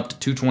bloating up to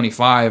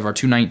 225 or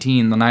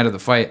 219 the night of the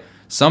fight.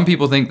 Some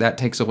people think that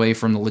takes away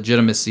from the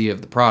legitimacy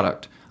of the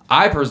product.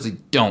 I personally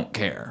don't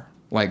care.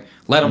 Like,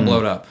 let them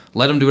bloat up.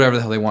 Let them do whatever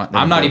the hell they want.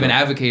 I'm not even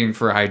advocating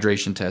for a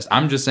hydration test.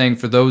 I'm just saying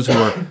for those who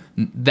are,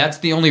 that's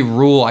the only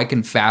rule I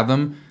can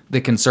fathom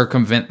that can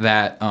circumvent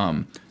that,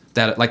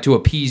 that like to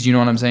appease, you know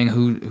what I'm saying,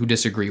 who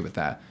disagree with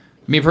that.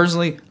 Me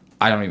personally,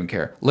 I don't even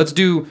care. Let's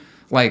do,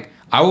 like,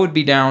 I would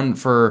be down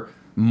for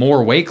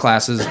more weight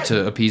classes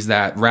to appease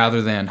that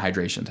rather than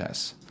hydration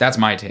tests. That's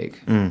my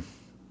take.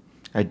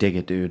 I dig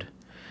it, dude.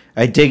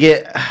 I dig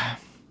it.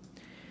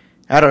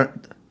 I don't.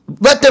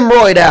 Let them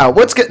roid out.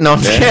 What's good? No,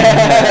 I'm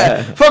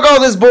kidding. Fuck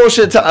all this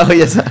bullshit. Oh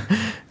yes.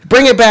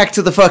 Bring it back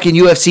to the fucking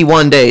UFC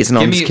 1 days. No,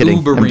 Give I'm me just kidding.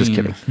 I'm just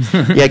Uberine.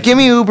 kidding. Yeah, give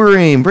me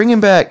Uberine. Bring him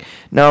back.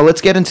 No,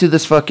 let's get into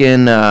this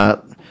fucking.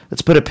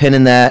 Let's put a pin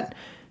in that.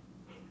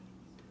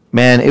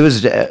 Man, it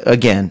was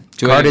again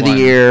card of the 281.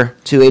 year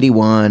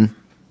 281.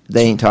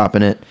 They ain't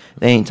topping it.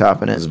 They ain't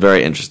topping It it. was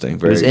very interesting.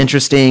 It was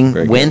interesting.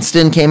 very good.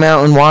 Winston came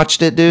out and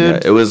watched it, dude.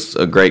 Yeah, it was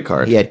a great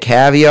card. He had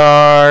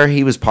caviar.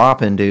 He was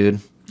popping,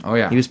 dude. Oh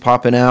yeah. He was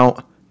popping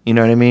out. You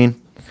know what I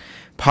mean?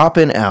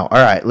 Popping out. All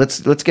right, let's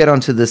get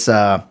onto this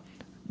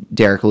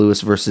Derek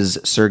Lewis versus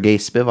Sergey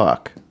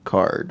Spivak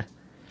card.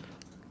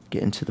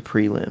 Get into the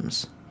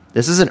prelims.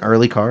 This is an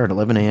early card,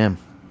 11 a.m.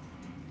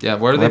 Yeah,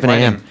 where are they 11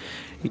 fighting? a.m.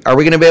 Are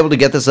we going to be able to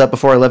get this up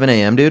before 11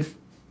 a.m., dude?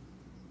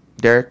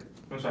 Derek?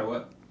 I'm sorry,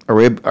 what?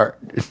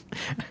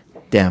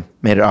 Damn,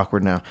 made it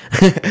awkward now.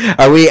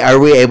 Are we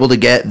able to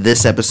get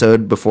this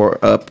episode before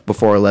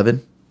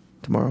 11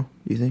 tomorrow,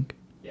 you think?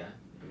 Yeah.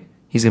 I mean,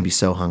 He's going to be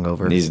so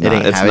hungover. He's It not.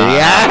 ain't It's happening.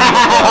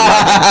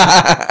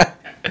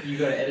 not. you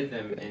gotta edit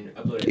them and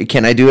upload it.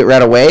 Can I do it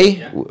right away?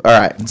 Yeah. All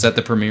right. Is that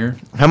the premiere?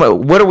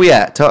 What are we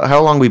at?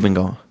 How long we been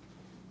going?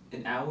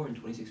 An hour and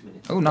 26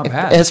 minutes. Oh, not It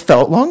bad. has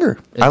felt longer.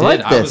 It I did.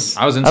 like I this.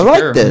 was I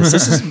like insecure. this.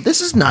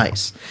 This is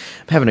nice.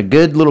 I'm having a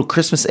good little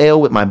Christmas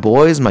ale with my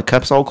boys. My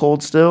cup's all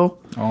cold still.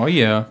 Oh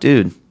yeah.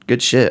 Dude,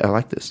 good shit. I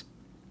like this.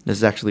 This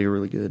is actually a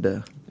really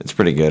good. It's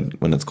pretty good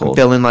when it's cold.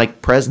 Feeling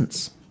like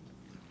presents.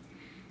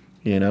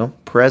 You know,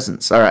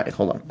 presents. All right,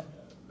 hold on.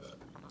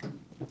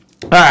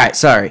 All right,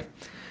 sorry.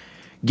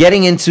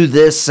 Getting into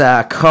this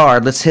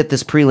card, let's hit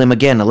this prelim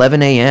again.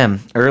 11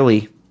 a.m.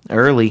 Early.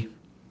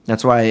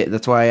 That's why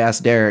I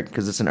asked Derek,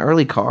 because it's an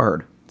early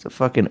card. It's a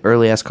fucking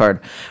early ass card.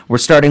 We're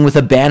starting with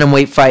a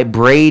bantamweight fight.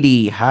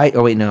 Brady.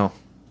 Oh wait, no.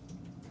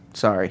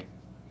 Sorry.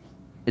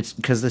 It's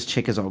because this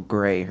chick is all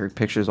gray. Her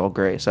picture is all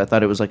gray, so I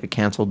thought it was like a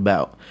canceled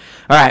bout.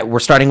 All right, we're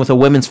starting with a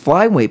women's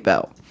flyweight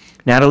bout.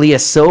 Natalia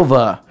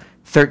Silva,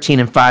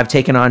 13-5,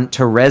 taking on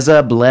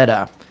Teresa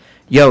Bleda.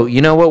 Yo,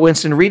 you know what,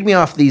 Winston? Read me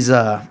off these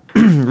odds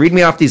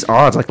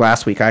like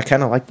last week. I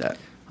kind of like that.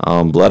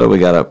 Bleda we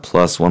got at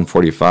plus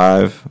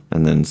 145,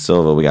 and then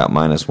Silva we got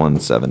minus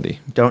 170.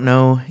 Don't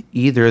know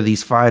either of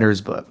these fighters,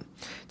 but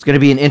it's going to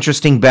be an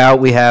interesting bout.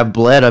 We have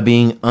Bleda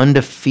being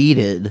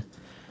undefeated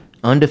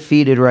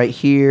right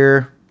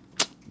here.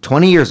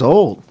 20 years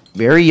old,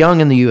 very young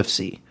in the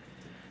UFC.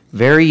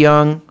 Very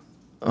young.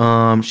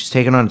 She's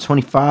taking on a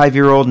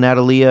 25-year-old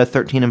Natalia,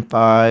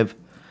 13-5.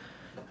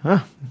 Huh.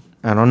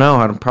 I don't know.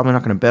 I'm probably not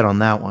going to bet on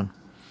that one.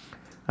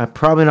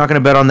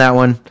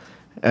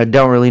 I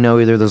don't really know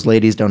either of those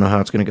ladies. Don't know how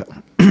it's going to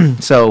go.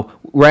 So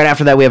right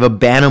after that, we have a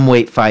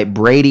bantamweight fight.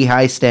 Brady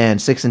Highstand,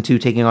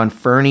 6-2, taking on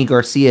Fernie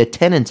Garcia,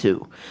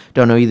 10-2.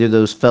 Don't know either of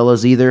those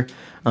fellas either.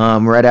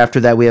 Right after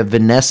that, we have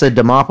Vanessa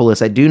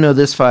Demopoulos. I do know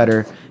this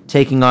fighter,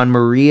 taking on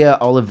Maria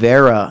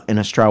Oliveira in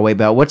a strawweight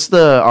bout. What's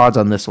the odds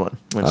on this one?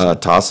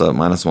 Toss-up,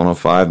 minus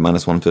 105,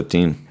 minus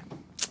 115.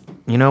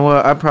 You know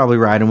what? I'm probably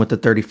riding with the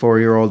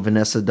 34-year-old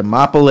Vanessa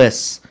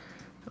Demopoulos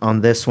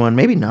on this one.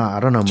 Maybe not. I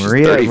don't know. She's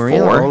Maria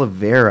 34?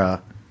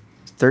 Oliveira,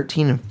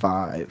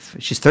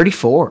 13-5. She's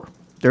 34.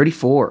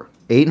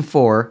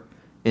 8-4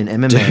 in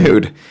MMA.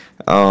 Dude,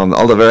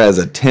 Oliveira has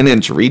a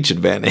 10-inch reach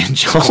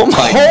advantage. Oh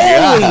my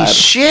Holy god.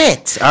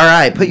 shit! All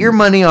right, put your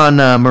money on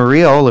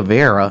Maria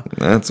Oliveira.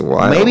 That's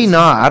wild. Maybe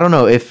not. I don't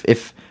know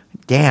if.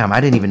 Damn, I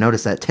didn't even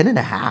notice that.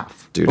 10.5.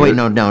 Dude, Wait,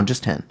 no,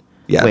 just 10.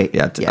 Yeah, Wait,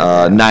 9.5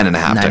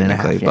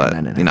 technically, yeah, but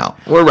 9.5. you know,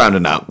 we're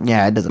rounding up.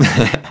 Yeah, it doesn't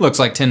matter. Looks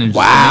like 10 inches.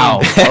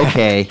 Wow.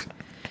 Okay.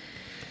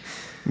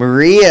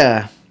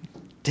 Maria.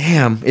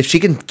 Damn. If she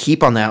can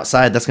keep on the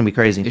outside, that's going to be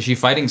crazy. Is she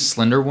fighting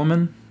Slender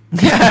Woman?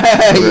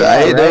 Yeah,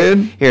 Right,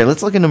 dude? Here,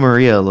 let's look into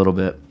Maria a little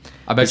bit.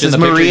 I bet This you in is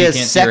the picture you Maria's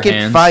can't see her second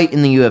hands. fight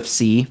in the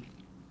UFC.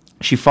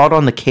 She fought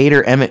on the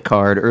Cater Emmett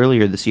card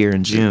earlier this year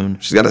in June.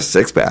 She's got a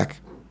six-pack.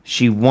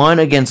 She won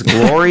against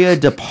Gloria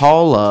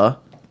DePaula.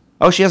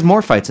 Oh, she has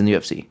more fights in the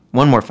UFC.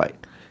 One more fight.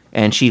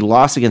 And she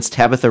lost against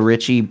Tabitha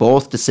Ritchie,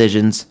 both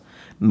decisions.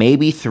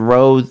 Maybe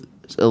throw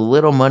a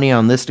little money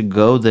on this to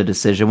go the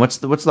decision. What's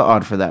the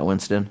odd for that,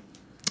 Winston?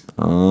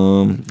 I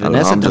don't know,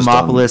 Vanessa I'm just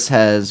on- Demopoulos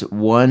has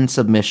one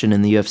submission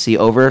in the UFC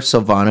over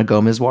Silvana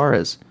Gomez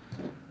Juarez,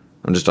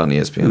 I'm just on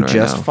ESPN who right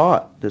just now.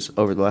 fought this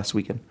over the last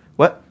weekend.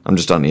 What? I'm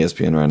just on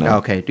ESPN right now.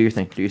 Okay, do your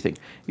thing.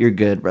 You're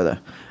good, brother.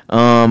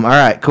 All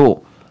right,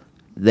 cool.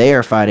 They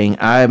are fighting.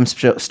 I'm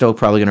still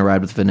probably going to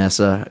ride with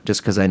Vanessa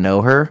just because I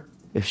know her.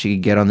 If she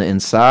could get on the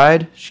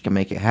inside, she can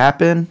make it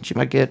happen. She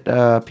might get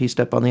pieced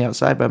up on the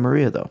outside by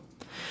Maria, though.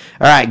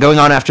 All right, going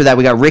on after that,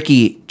 we got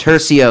Ricky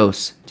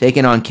Tercios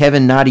taking on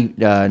Kevin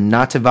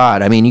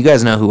Nativad. I mean, you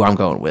guys know who I'm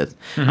going with.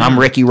 I'm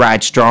Ricky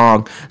Ride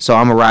Strong, so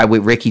I'm going to ride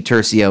with Ricky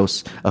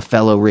Tercios, a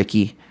fellow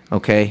Ricky,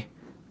 okay?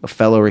 A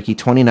fellow Ricky,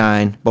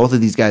 29. Both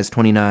of these guys,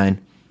 29.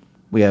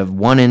 We have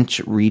 1-inch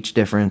reach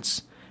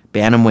difference,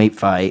 bantamweight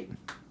fight,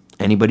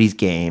 anybody's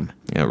game.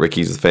 Yeah,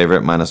 Ricky's the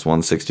favorite, minus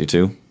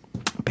 162.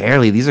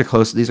 Barely. These are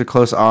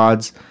close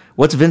odds.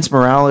 What's Vince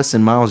Morales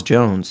and Miles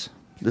Jones?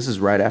 This is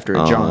right after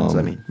Johns.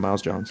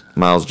 Miles Jones.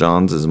 Miles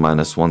Johns is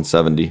minus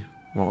 170.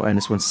 Well, and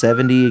it's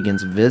 170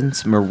 against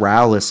Vince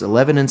Morales,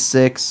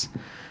 11-6.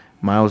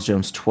 Miles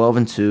Jones,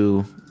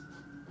 12-2.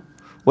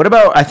 What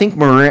about? I think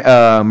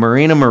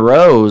Marina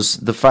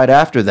Moroz. The fight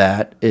after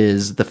that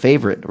is the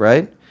favorite,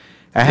 right?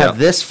 I have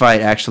Yeah. this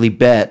fight actually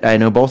bet. I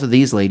know both of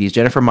these ladies,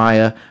 Jennifer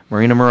Maia,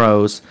 Marina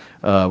Moroz.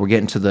 We're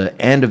getting to the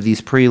end of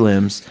these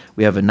prelims.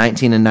 We have a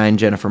 19-9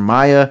 Jennifer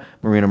Maia,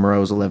 Marina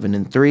Moroz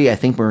 11-3. I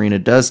think Marina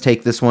does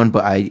take this one,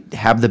 but I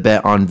have the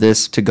bet on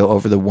this to go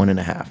over the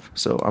 1.5.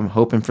 So I'm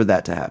hoping for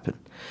that to happen.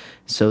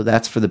 So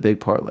that's for the big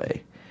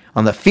parlay.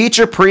 On the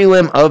feature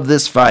prelim of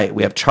this fight,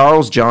 we have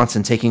Charles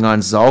Johnson taking on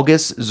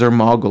Zhalgas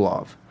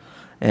Zurmagulov.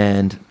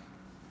 And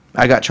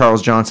I got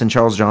Charles Johnson.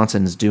 Charles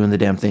Johnson is doing the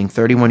damn thing.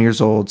 31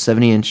 years old,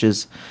 70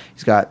 inches.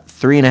 He's got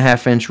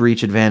 3.5-inch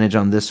reach advantage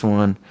on this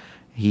one.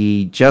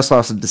 He just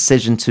lost a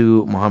decision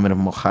to Muhammad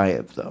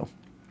Mokaev, though.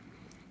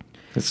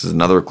 This is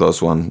another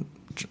close one.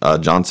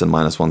 Johnson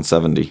minus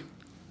 170.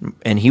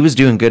 And he was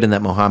doing good in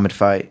that Muhammad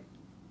fight.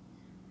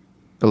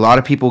 A lot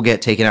of people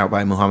get taken out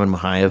by Muhammad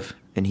Mokaev,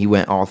 and he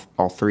went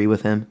all three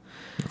with him.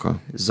 Okay.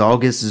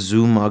 Zhalgas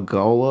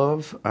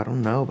Zurmagulov, I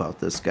don't know about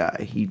this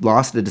guy. He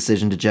lost a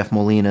decision to Jeff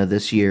Molina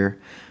this year.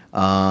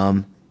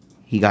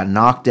 He got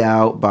knocked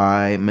out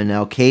by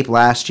Manel Cape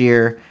last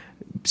year,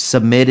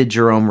 submitted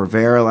Jerome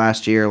Rivera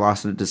last year,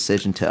 lost a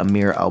decision to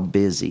Amir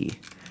Albizi.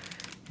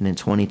 And in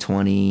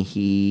 2020,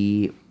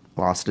 he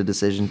lost a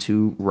decision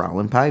to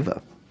Roland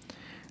Paiva.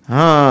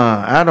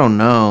 I don't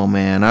know,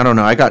 man. I don't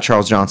know. I got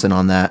Charles Johnson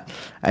on that.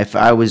 If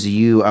I was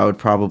you, I would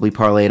probably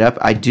parlay it up.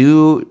 I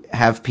do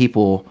have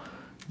people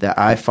that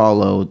I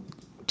follow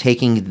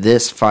taking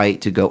this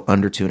fight to go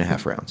under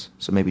 2.5 rounds.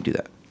 So maybe do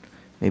that.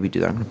 I'm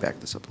going to back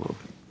this up a little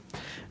bit.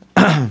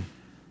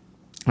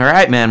 All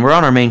right, man. We're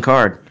on our main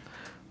card.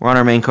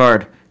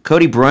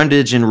 Cody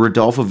Brundage and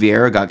Rodolfo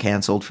Vieira got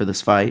canceled for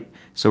this fight.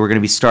 So we're going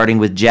to be starting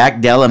with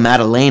Jack Della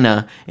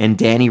Maddalena and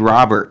Danny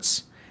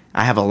Roberts.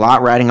 I have a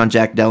lot riding on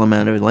Jack Della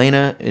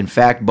Maddalena. In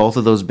fact, both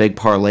of those big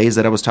parlays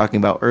that I was talking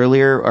about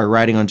earlier are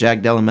riding on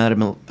Jack Della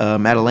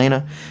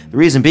Maddalena. The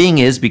reason being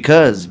is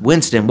because,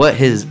 Winston, what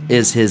is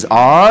his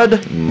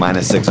odd?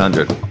 Minus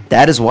 600.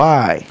 That is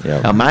why.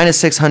 Yep. A minus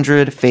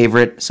 600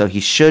 favorite, so he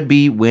should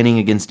be winning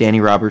against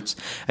Danny Roberts.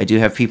 I do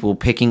have people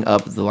picking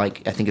up I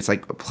think it's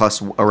like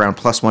around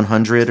plus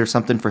 100 or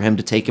something for him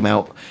to take him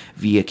out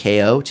via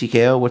KO,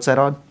 TKO. What's that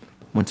odd?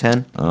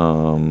 110?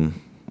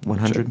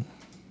 100?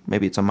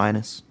 Maybe it's a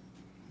minus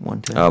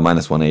 110. Oh,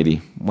 minus 180.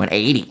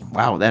 180.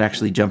 Wow, that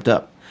actually jumped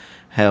up.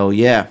 Hell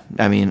yeah.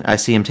 I mean, I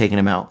see him taking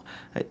him out.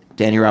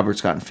 Danny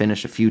Roberts gotten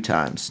finished a few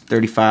times.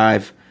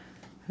 35,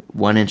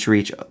 1-inch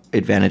reach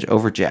advantage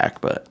over Jack,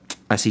 but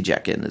I see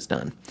Jack getting this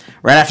done.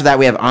 Right after that,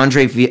 we have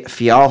Andre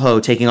Fialho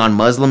taking on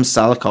Muslim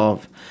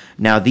Salikov.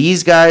 Now,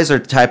 these guys are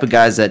the type of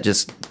guys that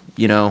just,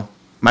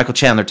 Michael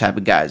Chandler type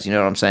of guys, you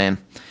know what I'm saying?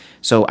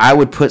 So I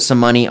would put some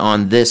money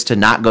on this to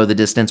not go the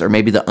distance, or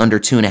maybe the under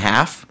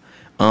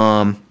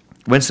 2.5.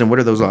 Winston, what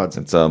are those odds?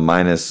 It's a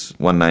minus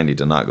 190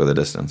 to not go the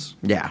distance.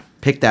 Yeah,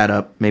 pick that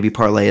up. Maybe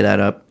parlay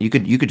that up. You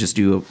could just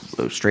do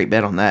a straight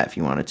bet on that if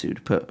you wanted to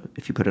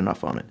if you put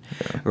enough on it.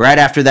 Yeah. Right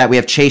after that, we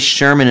have Chase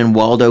Sherman and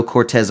Waldo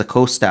Cortez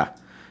Acosta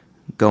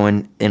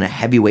going in a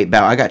heavyweight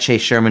bout. I got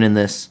Chase Sherman in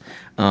this.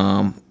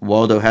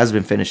 Waldo has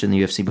been finished in the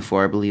UFC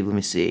before, I believe. Let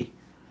me see.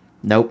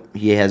 Nope,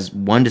 he has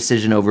one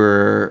decision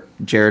over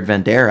Jared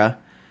Vandera,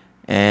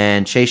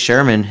 and Chase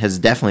Sherman has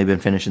definitely been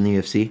finished in the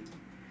UFC.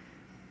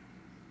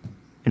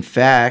 In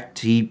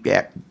fact,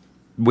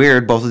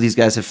 weird, both of these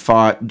guys have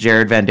fought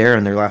Jared Vandera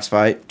in their last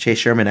fight. Chase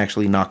Sherman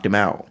actually knocked him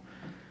out.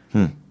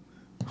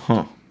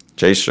 Huh.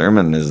 Chase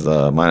Sherman is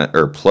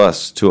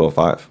plus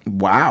 205.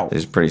 Wow.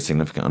 He's a pretty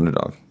significant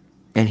underdog.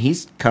 And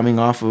he's coming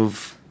off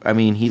of,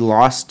 he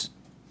lost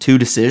 2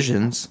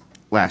 decisions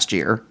last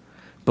year.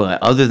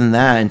 But other than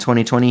that, in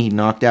 2020, he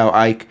knocked out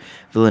Ike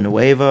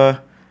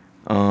Villanueva.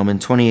 In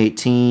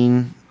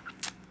 2018,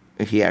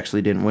 he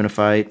actually didn't win a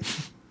fight.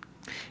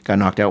 Got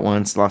knocked out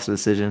once, lost a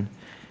decision.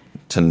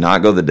 To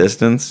not go the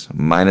distance,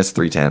 minus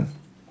 310.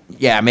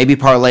 Yeah, maybe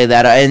parlay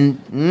that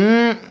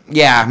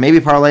up. Maybe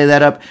parlay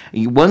that up.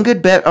 One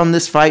good bet on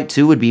this fight,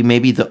 too, would be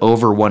maybe the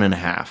over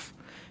 1.5.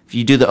 If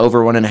you do the over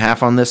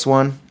 1.5 on this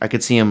one, I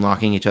could see them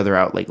knocking each other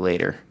out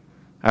later.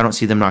 I don't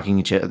see them knocking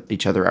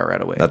each other out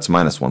right away. That's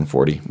minus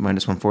 140.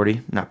 Minus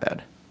 140? Not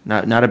bad.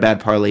 Not a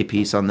bad parlay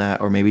piece on that,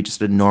 or maybe just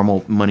a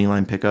normal money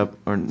line pickup.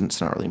 Or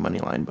it's not really money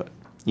line, but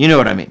you know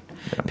what I mean.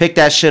 Yeah. Pick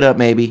that shit up,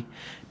 maybe.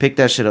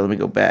 Let me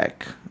go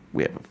back.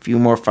 We have a few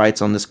more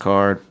fights on this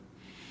card.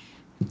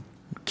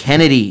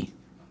 Kennedy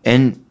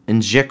and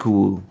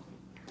Nzechukwu.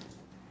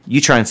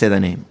 You try and say that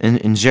name.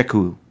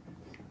 Nzechukwu.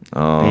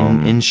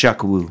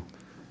 Nzechukwu.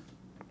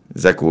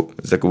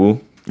 Nzechukwu.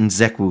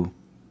 Nzechukwu.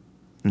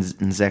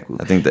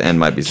 I think the end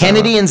might be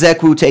Kennedy and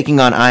Nzechukwu taking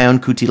on Ion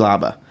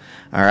Cutelaba.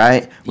 All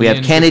right. We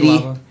have Kennedy.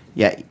 Cutelaba?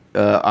 Yeah,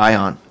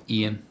 Ion.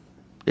 Ian.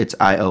 It's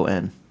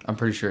ION. I'm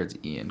pretty sure it's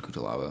Ian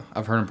Cutelaba.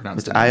 I've heard him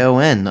pronounce it. It's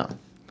ION, though.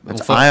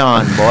 It's Well,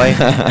 Ion, boy.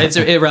 It's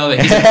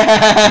irrelevant.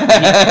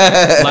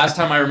 Last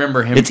time I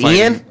remember him It's fighting,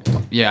 Ian?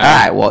 Yeah. All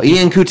right, well,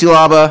 Ian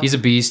Cutelaba. He's a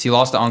beast. He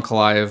lost to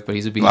Ankalaev, but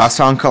he's a beast. Lost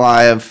to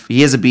Ankalaev.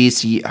 He is a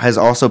beast. He has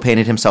also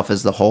painted himself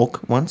as the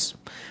Hulk once.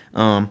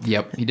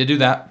 Yep, he did do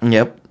that.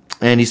 Yep.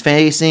 And he's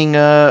facing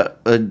a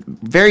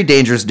very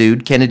dangerous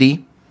dude,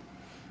 Kennedy.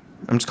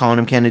 I'm just calling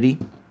him Kennedy.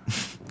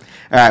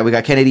 All right, we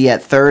got Kennedy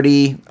at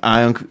 30.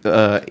 Ion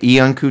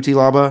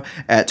Cutelaba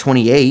at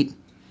 28.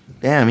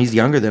 Damn, he's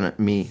younger than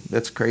me.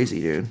 That's crazy,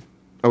 dude.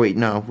 Oh, wait,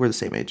 no. We're the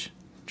same age.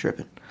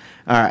 Tripping.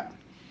 All right.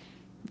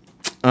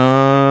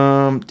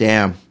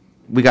 Damn.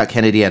 We got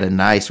Kennedy at a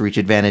nice reach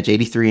advantage.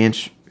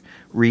 83-inch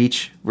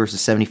reach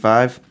versus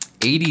 75.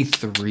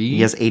 83.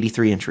 He has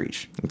 83-inch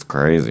reach It's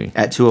crazy.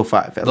 at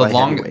 205. At light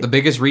heavyweight. The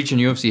biggest reach in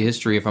UFC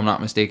history, if I'm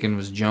not mistaken,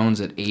 was Jones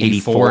at 84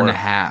 84. and a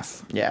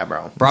half. Yeah,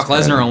 bro. Brock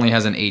Lesnar only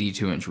has an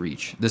 82-inch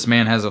reach. This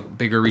man has a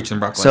bigger reach than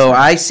Brock Lesnar. So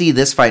I see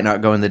this fight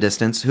not going the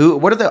distance.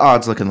 What are the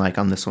odds looking like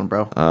on this one,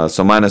 bro?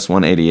 So minus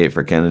 188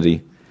 for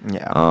Kennedy.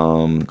 Yeah.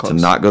 To Close.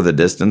 not go the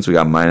distance, we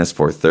got minus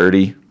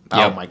 430. Oh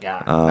Yep. my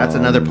god. That's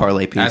another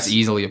parlay piece. That's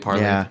easily a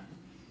parlay. Yeah.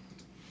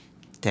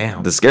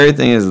 Damn. The scary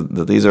thing is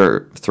that these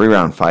are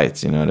 3-round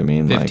fights. You know what I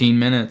mean? 15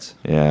 minutes.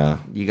 Like, yeah.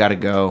 You got to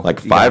go.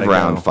 Like You gotta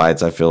 5-round go.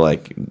 fights, I feel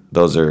like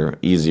those are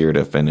easier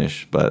to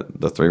finish, but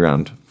the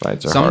 3-round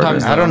fights are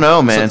Sometimes harder. I don't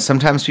know, man. So-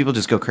 Sometimes people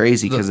just go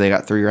crazy because they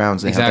got 3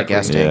 rounds. They have that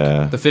gas Exactly.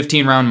 tank. Yeah.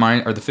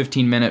 The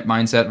 15-minute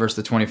mindset versus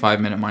the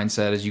 25-minute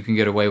mindset is you can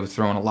get away with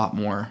throwing a lot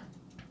more,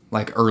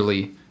 like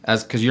early,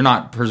 because you're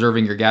not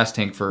preserving your gas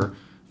tank for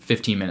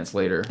 15 minutes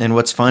later. And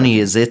what's funny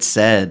is it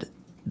said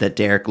that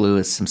Derek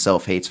Lewis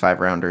himself hates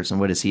 5-rounders. And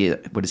what is he on?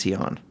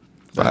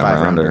 The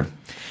 5-rounder.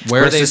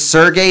 Where versus they,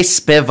 Sergey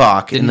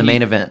Spivak in Didn't the he-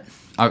 main event.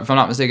 if I'm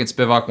not mistaken,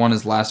 Spivak won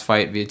his last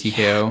fight via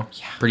TKO.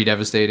 Pretty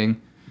devastating.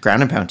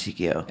 Ground and pound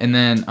TKO. And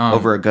then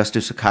Over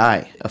Augusto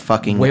Sakai, a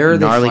fucking Where are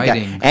they gnarly guy.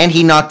 fighting? And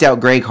he knocked out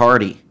Greg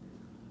Hardy.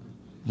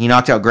 He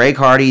knocked out Greg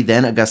Hardy,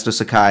 then Augusto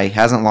Sakai.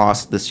 Hasn't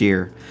lost this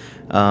year.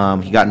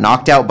 He got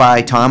knocked out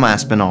by Tom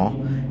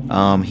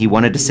Aspinall. He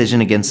won a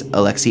decision against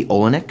Alexei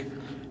Olenek.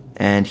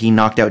 And he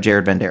knocked out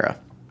Jared Bandera.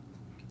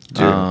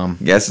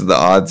 Dude, guess the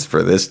odds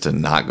for this to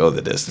not go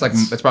the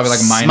distance. it's probably like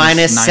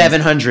Minus 9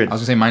 700. I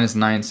was gonna say minus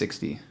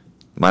 960.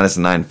 Minus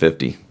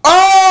 950.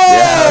 Oh!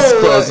 Yeah, that's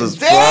close as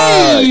fuck.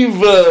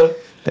 Dave!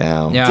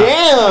 Damn. Yeah.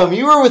 Damn,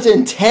 you were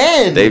within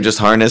 10. Dave just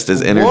harnessed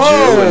his inner Jew in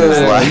Whoa!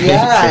 his life.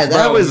 Yeah,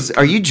 that was...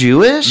 Are you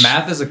Jewish?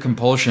 Math is a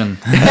compulsion.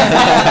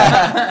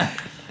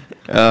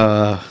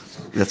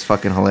 That's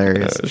fucking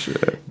hilarious. Oh,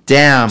 shit.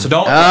 Damn. So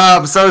don't-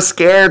 I'm so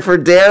scared for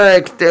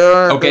Derek, dude.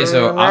 Okay,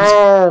 so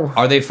No.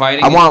 are they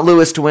fighting? I want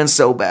Lewis to win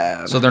so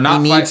bad. So they're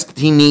not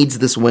He needs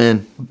this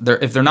win.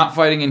 if they're not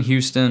fighting in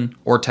Houston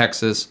or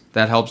Texas,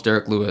 that helps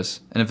Derek Lewis.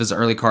 And if it's an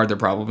early card, they're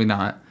probably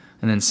not.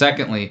 And then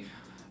secondly,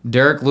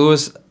 Derek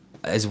Lewis,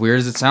 as weird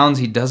as it sounds,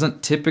 he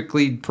doesn't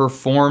typically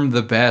perform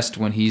the best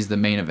when he's the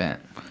main event.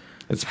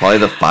 It's probably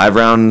the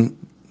 5-round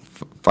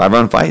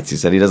fights. He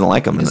said he doesn't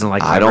like them. Doesn't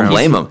like I 5 don't rounds.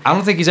 blame him. I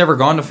don't think he's ever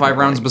gone to 5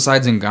 rounds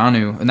besides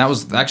Ngannou, and that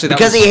was actually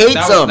Because he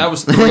hates them. That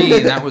was 3.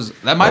 And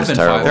that might have been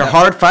terrible. 5. They're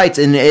hard fights,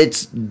 and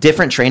it's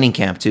different training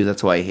camp, too.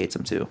 That's why he hates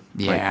them, too.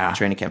 Yeah. Like,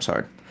 training camp's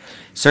hard.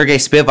 Sergey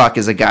Spivak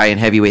is a guy in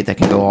heavyweight that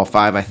can go all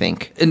 5, I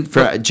think. And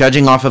for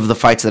judging off of the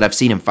fights that I've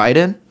seen him fight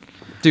in,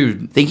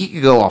 Dude, I think he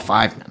could go all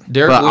 5, man.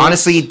 Derek but Lewis-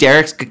 honestly, is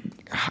Derek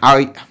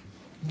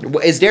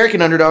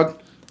an underdog?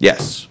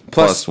 Yes.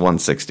 Plus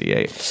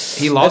 168.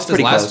 he lost his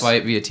pretty last close.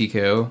 fight via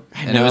TKO,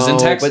 and it was in No,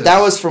 Texas. but that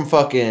was from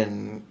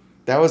fucking.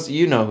 That was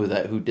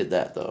who did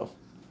that though.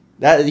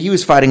 That he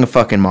was fighting a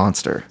fucking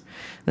monster.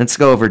 Let's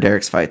go over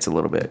Derek's fights a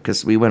little bit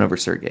because we went over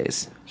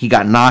Sergey's. He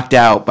got knocked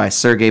out by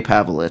Sergey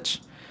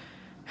Pavlovich.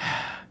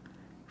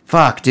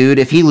 Fuck, dude.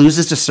 If he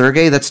loses to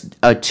Sergey, that's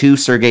a 2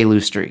 Sergey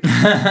lose streak.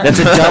 That's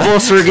a double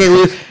Sergey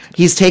lose.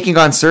 He's taking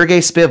on Sergey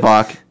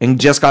Spivak and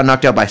just got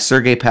knocked out by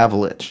Sergey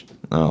Pavlovich.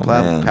 Oh,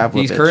 man.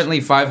 Pavlovich. He's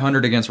currently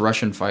 500 against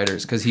Russian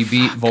fighters because he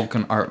beat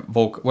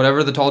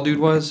whatever the tall dude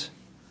was.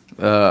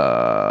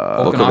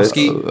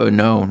 Volkanovski.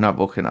 No, not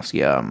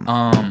Volkanovski.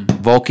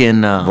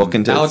 Vulcan.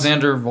 Vulcan tits.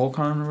 Alexander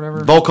Volkan or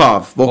whatever.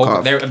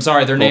 Volkov. I'm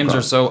sorry, their names Volkov.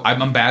 are so.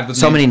 I'm bad with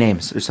So names. many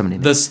names. There's so many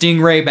names. The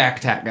Stingray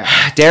backtack guy.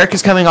 Derek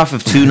is coming off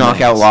of 2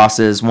 knockout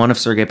losses, one of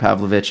Sergey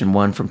Pavlovich and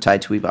one from Tai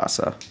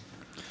Tuivasa.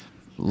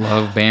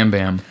 Love Bam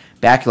Bam.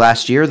 Back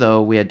last year,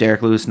 though, we had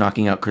Derek Lewis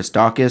knocking out Chris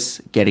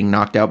Dawkins, getting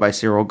knocked out by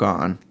Cyril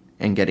Gahn,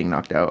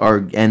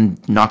 and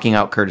knocking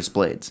out Curtis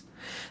Blades.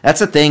 That's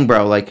the thing,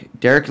 bro. Like,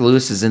 Derek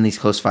Lewis is in these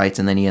close fights,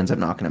 and then he ends up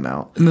knocking him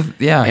out.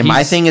 Yeah, And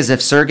my thing is,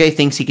 if Sergey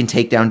thinks he can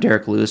take down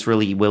Derek Lewis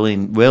really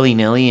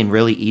willy-nilly and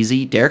really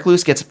easy, Derek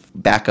Lewis gets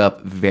back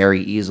up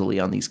very easily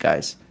on these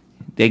guys.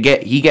 He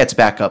gets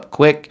back up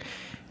quick.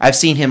 I've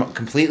seen him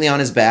completely on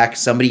his back,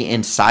 somebody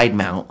in side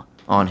mount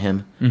on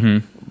him.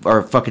 Mm-hmm.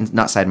 Or fucking,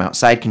 not side mount,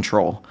 side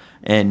control.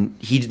 And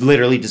he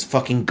literally just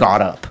fucking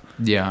got up.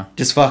 Yeah.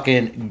 Just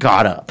fucking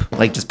got up.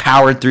 Like, just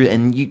powered through.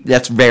 And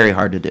that's very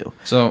hard to do.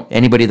 So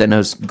Anybody that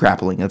knows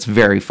grappling, that's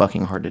very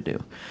fucking hard to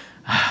do.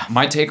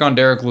 my take on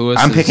Derek Lewis.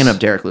 I'm is, picking up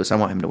Derek Lewis. I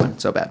want him to win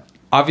so bad.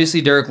 Obviously,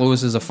 Derek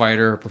Lewis is a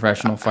fighter, a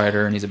professional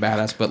fighter, and he's a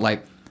badass. But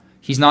like,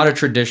 he's not a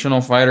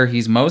traditional fighter.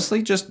 He's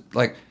mostly just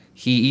like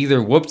he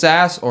either whoops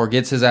ass or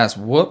gets his ass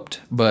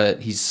whooped.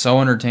 But he's so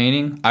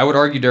entertaining. I would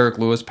argue Derek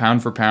Lewis,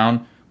 pound for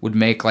pound, would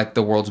make like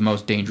the world's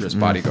most dangerous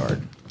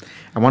bodyguard.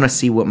 I want to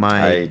see what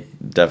I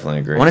definitely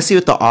agree. I want to see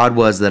what the odd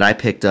was that I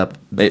picked up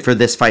for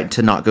this fight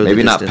to not go. Maybe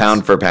the not distance.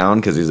 pound for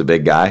pound because he's a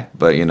big guy,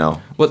 but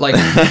But like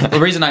the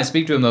reason I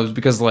speak to him though is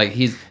because like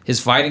his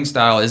fighting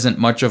style isn't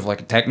much of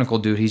like a technical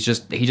dude. He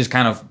just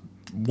kind of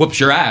whoops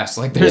your ass.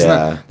 Like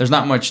there's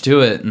not much to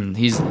it, and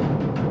he's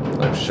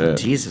oh shit.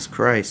 Jesus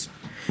Christ.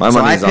 My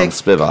money's on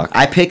Spivak.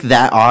 I picked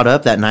that odd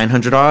up, that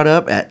 900 odd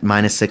up at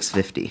minus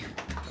 650.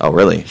 Oh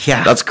really?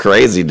 Yeah. That's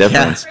crazy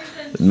difference.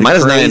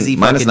 Minus Crazy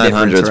minus fucking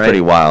 900 is difference,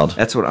 pretty right? wild.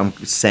 That's what I'm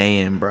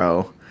saying,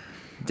 bro.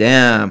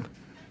 Damn.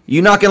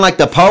 You knocking like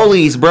the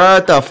police, bro.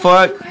 What the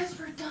fuck? You guys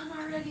were done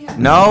already.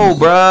 No,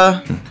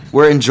 bruh.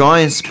 We're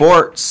enjoying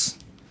sports.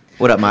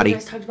 What up, You Marty?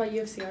 guys talked about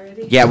UFC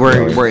already? Yeah,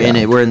 we're in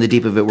it. We're in the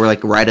deep of it. We're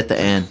like right at the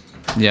end.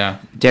 yeah.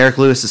 Derek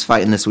Lewis is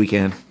fighting this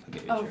weekend.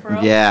 Oh, for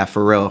real? Yeah,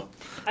 for real.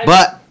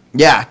 But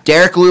yeah,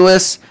 Derek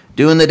Lewis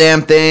doing the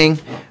damn thing.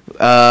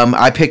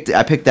 I picked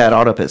that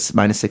odd up at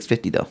minus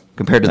 650 though,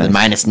 compared to the Nice.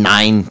 minus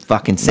 9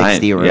 fucking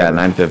 60 or whatever. Yeah,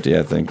 950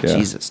 I think. Yeah.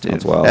 Jesus, dude,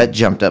 That's wild. that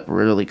jumped up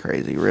really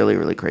crazy,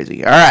 really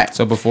crazy. All right,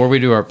 So before we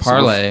do our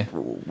parlay,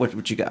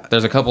 what you got?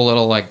 there's a couple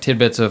little like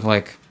tidbits of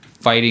like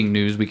fighting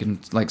news we can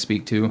like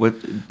speak to. What,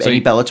 So any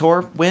you-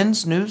 Bellator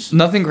wins news?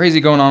 Nothing crazy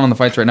going on the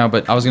fights right now,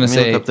 but I was gonna Let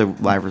me say look up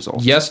the live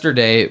results.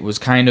 yesterday it was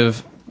kind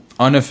of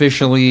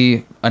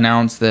unofficially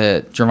announced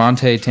that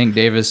Gervonta Tank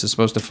Davis is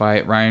supposed to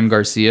fight Ryan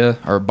Garcia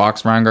or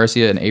box Ryan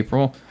Garcia in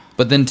April.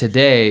 But then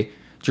today,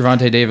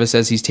 Gervonta Davis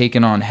says he's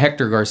taking on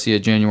Hector Garcia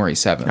January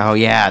 7th. Oh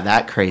yeah,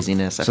 that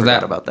craziness. I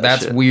forgot about that.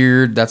 That's shit.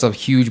 weird. That's a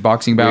huge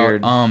boxing bout.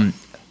 Weird.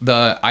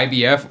 The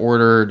IBF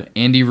ordered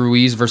Andy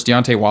Ruiz versus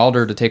Deontay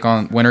Wilder to take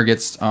on winner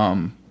gets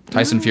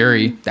Tyson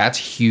Fury. That's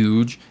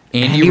huge.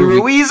 Andy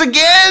Ruiz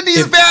again.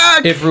 He's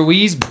back. If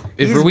Ruiz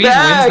He's wins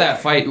back.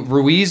 that fight,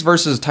 Ruiz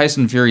versus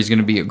Tyson Fury is going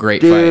to be a great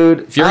Dude,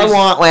 fight. Fury's- I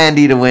want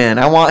Landy to win.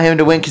 I want him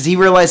to win because he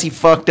realized he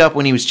fucked up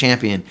when he was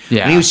champion.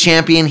 Yeah. When he was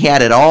champion, he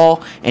had it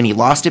all, and he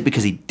lost it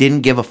because he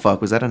didn't give a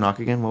fuck. Was that a knock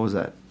again? What was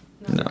that?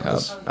 No.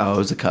 Oh, it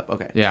was a cup.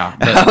 Okay. Yeah,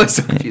 I but- was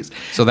so confused.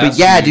 So but that's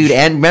yeah, huge. dude.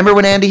 And remember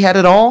when Andy had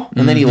it all,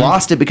 and then he Mm-hmm.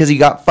 lost it because he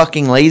got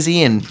fucking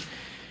lazy and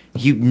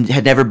he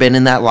had never been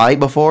in that light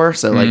before.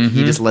 So like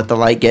he just let the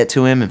light get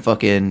to him and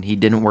fucking he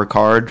didn't work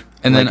hard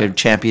And like then- a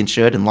champion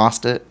should and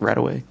lost it right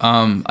away.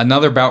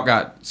 Another bout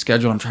got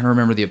scheduled. I'm trying to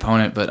remember the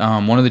opponent, but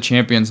one of the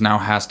champions now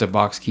has to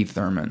box Keith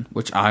Thurman,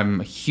 which I'm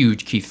a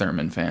huge Keith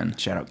Thurman fan.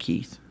 Shout out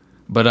Keith.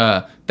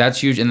 But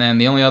that's huge. And then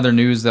the only other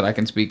news that I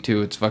can speak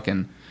to, it's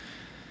fucking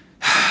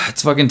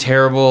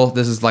terrible.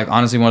 This is like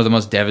honestly one of the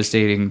most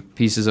devastating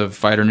pieces of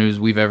fighter news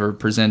we've ever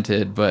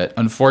presented. But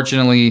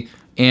unfortunately,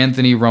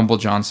 Anthony Rumble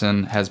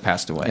Johnson has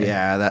passed away.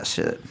 Yeah, that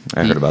shit.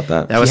 I heard about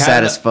that. That was He sad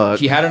had as fuck.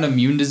 He had an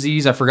immune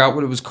disease. I forgot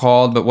what it was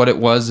called, but what it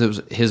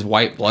was his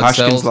white blood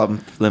Hodgkin's cells.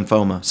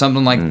 lymphoma.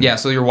 Something like yeah,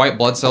 so your white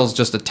blood cells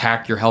just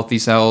attack your healthy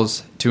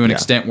cells to an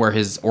extent where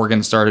his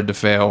organs started to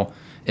fail,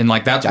 and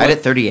like that's Died what,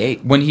 at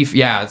 38. when he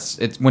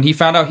it's when he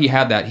found out he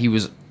had that, he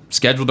was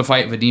scheduled to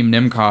fight Vadim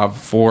Nemkov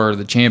for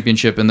the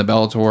championship in the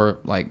Bellator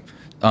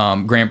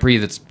Grand Prix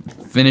that's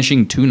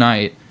finishing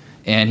tonight,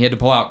 and he had to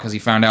pull out because he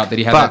found out that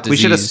he had that Fuck, disease.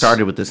 we should have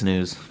started with this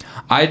news.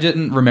 I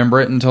didn't remember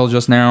it until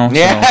just now. so-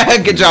 Yeah,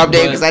 good job,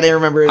 Dave, But because I didn't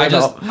remember it I at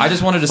just all. I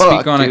just wanted to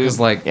Fuck, speak on it dude. because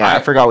like Yeah, I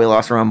forgot we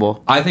lost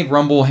Rumble. I think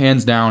Rumble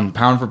hands down,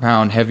 pound for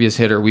pound, heaviest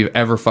hitter we've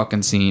ever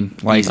fucking seen.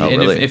 Like, Oh, and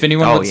really? if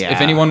anyone Oh, would, yeah.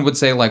 if anyone would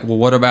say like, well,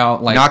 what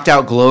about like Knocked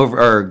out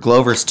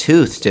Glover's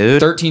tooth, dude.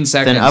 13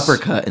 seconds, Then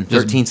uppercut in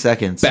just 13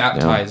 seconds.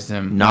 baptized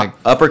him? Knock,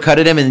 Like,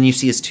 uppercutted him, and then you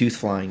see his tooth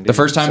flying. Dude. the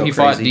first time So he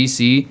fought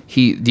crazy.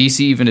 DC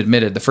even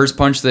admitted the first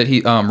punch that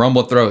he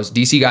Rumble throws,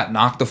 DC got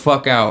knocked the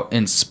fuck out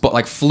and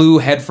like flew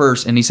head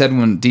first. And he said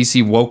when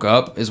DC woke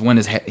up is when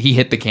he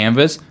hit the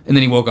canvas, and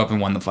then he woke up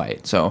and won the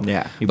fight. So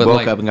Yeah, he but, woke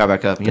like, up and got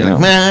back up. And you're Yeah.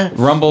 like, man.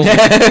 Rumble.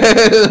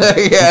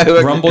 Yeah,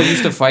 Rumble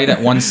used to fight at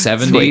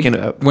 170 waking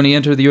up. when he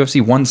entered the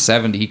UFC.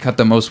 170, he cut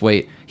the most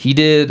weight. He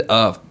did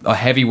a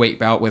heavyweight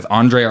bout with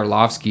Andrei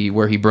Arlovsky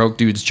where he broke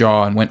dude's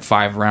jaw and went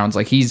 5 rounds.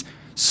 Like he's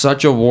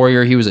such a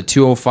warrior. He was a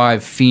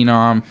 205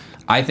 phenom.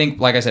 I think,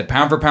 like I said,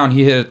 pound for pound,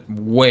 he hit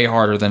way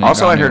harder than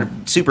Also, I Ngannou.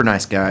 heard super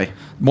nice guy.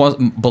 Was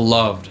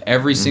beloved.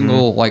 Every Mm-hmm.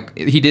 single like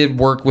he did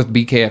work with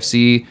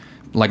BKFC,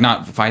 like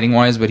not fighting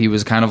wise, but he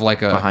was kind of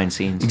like a Behind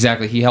scenes.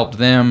 Exactly, he helped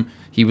them.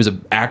 He was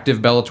an active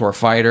Bellator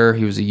fighter.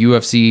 He was a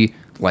UFC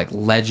like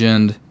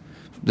legend.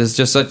 There's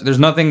just there's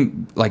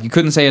nothing like you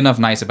couldn't say enough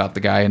nice about the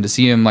guy. And to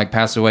see him like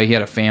pass away, he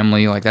had a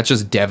family. Like that's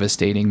just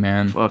devastating,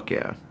 man. Fuck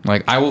yeah.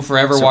 Like I will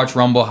forever watch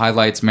Rumble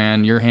highlights,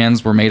 man. Your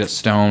hands were made of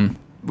stone.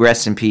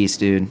 Rest in peace,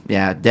 dude.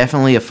 Yeah,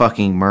 definitely a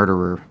fucking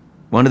murderer.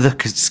 One of the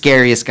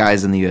scariest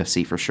guys in the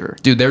UFC for sure.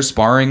 Dude, they're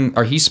sparring,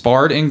 or he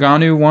sparred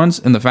Ngannou once,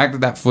 and the fact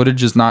that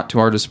footage is not to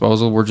our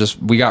disposal,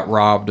 we got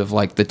robbed of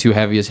like the 2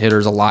 heaviest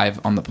hitters alive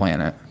on the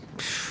planet.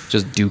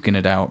 Just duking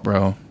it out,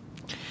 bro.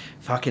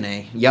 Fucking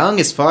A. Young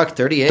as fuck,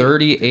 38.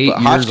 38 years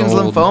Hodgkin's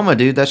old. lymphoma,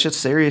 dude. That shit's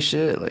serious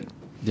shit. Like,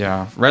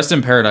 Yeah. Rest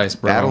in paradise,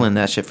 bro. battling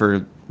that shit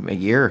for a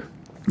year.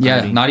 Yeah,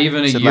 already. not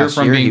even a Said year last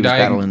from year he being was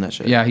battling diagnosed.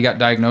 that shit. Yeah, he got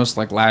diagnosed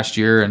like last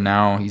year, and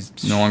now he's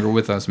no longer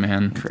with us,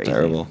 man. Crazy.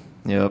 Terrible.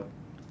 Yep.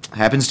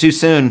 Happens too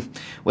soon.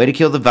 Way to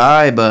kill the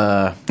vibe,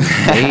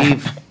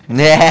 Dave.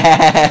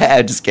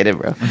 Nah, just kidding,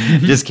 bro.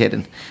 Just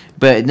kidding.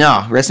 But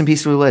no, rest in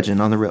peace to a legend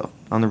on the real.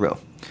 On the real.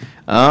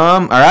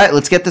 All right,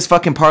 let's get this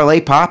fucking parlay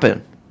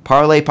popping.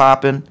 Parlay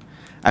popping.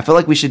 I feel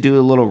like we should do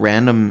a little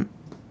random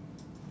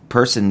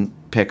person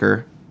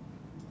picker.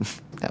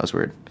 That was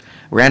weird.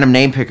 Random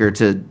name picker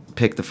to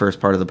pick the first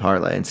part of the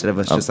parlay instead of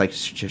us just like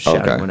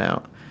shouting one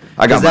out.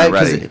 I got mine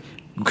ready.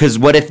 Because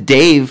what if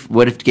Dave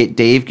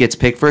gets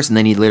picked first and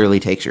then he literally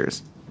takes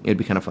yours? It'd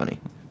be kind of funny.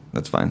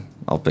 That's fine.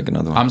 I'll pick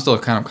another one. I'm still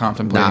kind of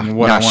contemplating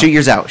what I Nah, want. shoot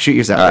yours out. Shoot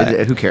yours out. All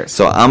right. Who cares?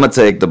 So I'm gonna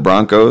take the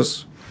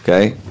Broncos,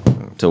 okay,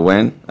 to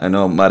win. I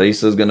know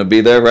Marisa's gonna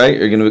be there,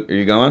 right? Are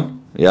you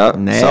going? Yeah.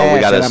 Nah, so we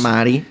got shut a up,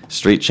 Marty.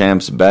 Street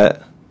Champs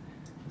bet.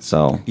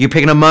 So You're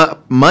picking a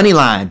money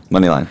line.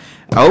 money line.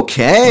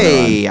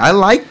 Okay, I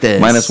like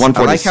this. Minus I like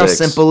how 146.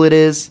 simple it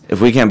is.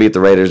 If we can't beat the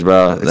Raiders,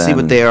 bro, Let's see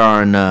what they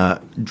are on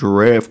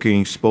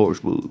DraftKings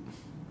Sportsbook.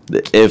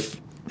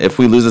 If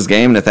we lose this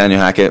game, Nathaniel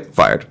Hackett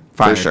fired.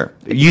 For sure.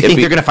 You think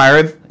they're gonna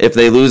fire him? If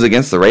they lose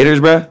against the Raiders,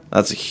 bro,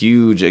 that's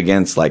huge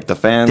against like the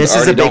fans. This is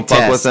already a big don't fuck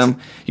test. with them.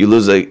 You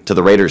lose to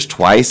the Raiders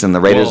twice, and the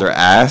Raiders Well- are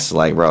ass.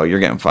 Like, bro, you're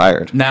getting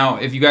fired. Now,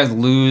 if you guys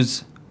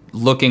lose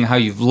looking how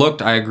you've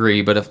looked, I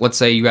agree. But if, let's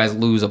say, you guys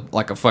lose a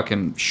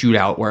fucking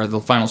shootout where the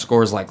final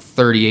score is like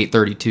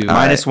 38-32.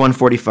 Minus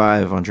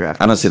 145 on DraftKings.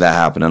 I don't see that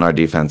happening. Our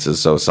defense is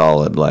so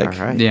solid. Like,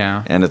 All right.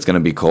 Yeah. and it's gonna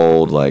be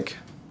cold. Like,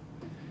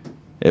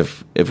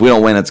 if we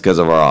don't win, it's because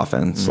of our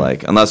offense.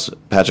 Like, unless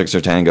Patrick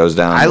Surtain goes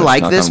down. I which,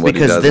 like knock this on wood,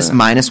 he because this doesn't.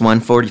 minus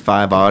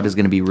 145 odd is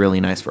going to be really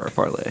nice for our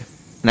parlay.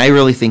 And I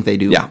really think they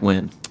do Yeah.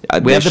 win. Yeah,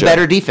 We they have the should.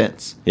 better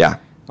defense. Yeah.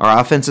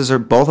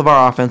 Both of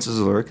our offenses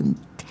are looking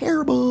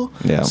terrible.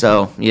 Yeah.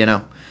 So,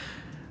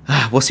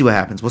 we'll see what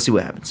happens. We'll see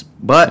what happens.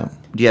 But,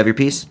 do you have your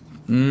piece?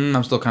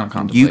 I'm still kind of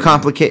contemplating. You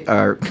complicate. You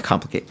on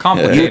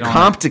it.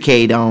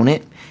 complicate on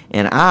it,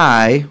 and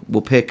I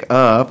will pick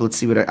up. Let's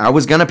see what I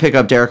was gonna pick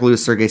up. Derek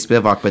Lewis, Sergey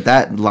Spivak, but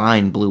that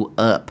line blew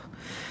up.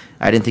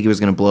 I didn't think it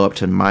was gonna blow up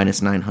to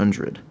minus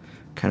 900.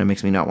 Kind of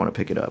makes me not want to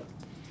pick it up.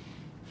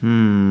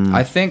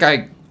 I think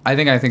I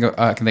can think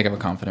of a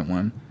confident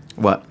one.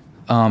 What?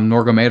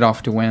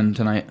 Nurmagomedov to win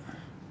tonight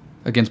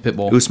against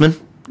Pitbull. Usman?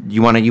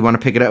 You want to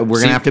pick it up? We're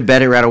See- gonna have to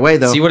bet it right away,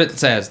 though. See what it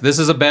says. This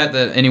is a bet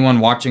that anyone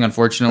watching,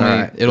 unfortunately, All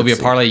right, it'll be a let's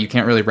see. parlay you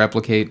can't really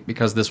replicate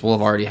because this will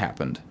have already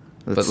happened.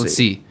 But let's see.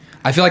 see.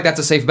 I feel like that's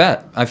a safe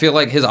bet. I feel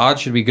like his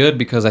odds should be good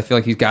because I feel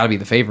like he's got to be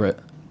the favorite.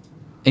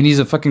 And he's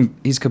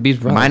Khabib's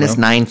brother. Minus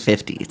bro.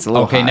 950. It's a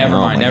little Okay, high. never Oh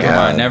mind, my never God.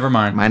 mind, never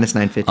mind. Minus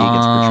 950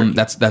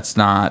 gets tricky. That's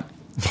not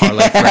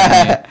parlay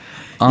friendly.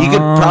 You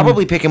could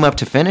probably pick him up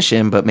to finish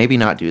him, but maybe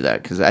not do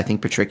that because I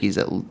think Patricki's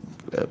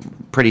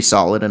pretty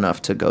solid enough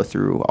to go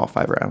through all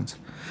 5 rounds.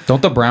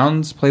 Don't the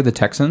Browns play the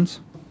Texans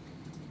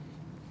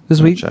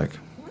this week? Check.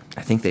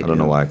 I think they I do. don't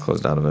know why I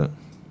closed out of it.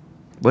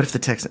 What if the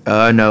Texans?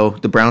 No,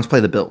 the Browns play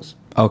the Bills.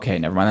 Okay,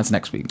 never mind. That's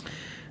next week.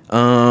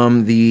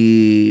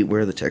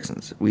 Where are the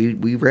Texans? We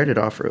read it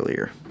off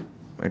earlier.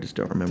 I just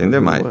don't I remember. think they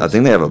who it might. was. I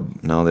think they have a.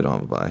 No, they don't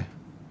have a bye.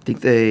 I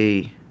think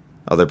they.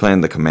 Oh, they're playing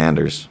the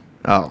Commanders.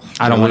 Oh,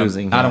 I don't they're want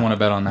losing. to. I don't want to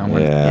bet on that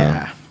one.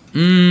 Yeah.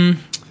 Yeah.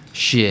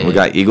 Shit. We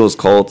got Eagles,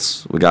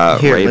 Colts. We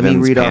got Here, Ravens, let me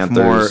read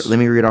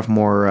Panthers. off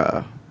more.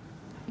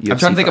 I'm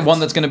trying to think of one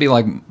that's going to be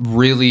like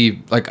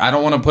really like. I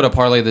don't want to put a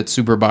parlay that's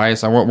super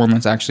biased. I want one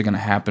that's actually going to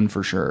happen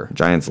for sure.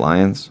 Giants,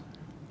 Lions.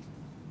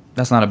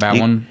 That's not a bad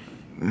one.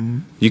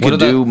 You What could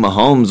are do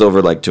Mahomes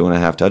over like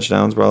 2.5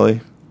 touchdowns, probably.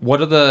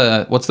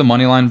 What's the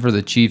money line for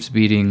the Chiefs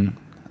beating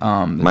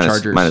the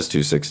Chargers? Minus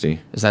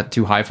 260. Is that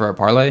too high for our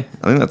parlay?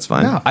 I think that's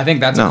fine. I think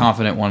that's No. a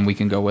confident one we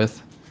can go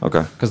with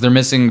Okay. because they're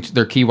missing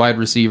their key wide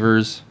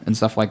receivers and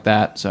stuff like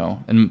that.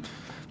 So and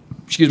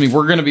excuse me,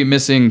 we're going to be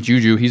missing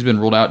Juju. He's been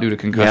ruled out due to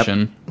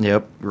concussion.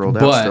 Yep. Rolled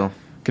out But still.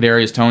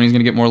 Kadarius Toney's going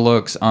to get more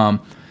looks.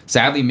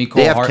 Sadly,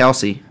 They have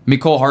Kelsey.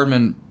 Mecole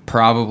Hardman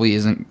probably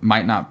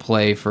might not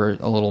play for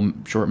a little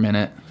short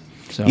minute.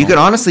 So You could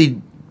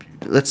honestly.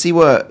 Let's see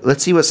what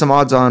some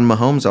odds on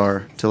Mahomes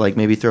are to like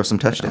maybe throw some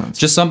touchdowns.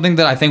 just something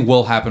that I think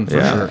will happen for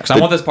Yeah. sure. Because I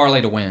want this parlay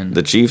to win.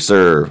 The Chiefs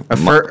are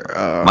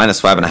minus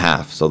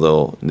 5.5,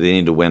 so they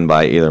need to win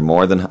by either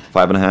more than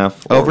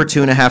 5.5 or Over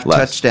 2.5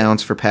 less.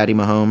 touchdowns for Patty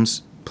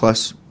Mahomes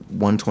plus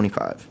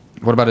 125.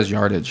 What about his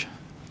yardage?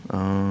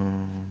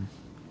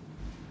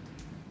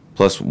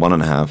 Plus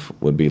 1.5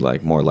 would be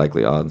like more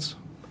likely odds.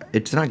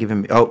 It's not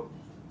giving me. Oh,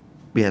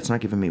 yeah, it's not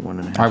giving me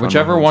 1.5. All right,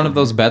 whichever on one Mahomes. of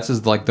those bets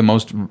is like the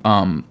most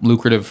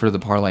lucrative for the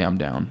parlay, I'm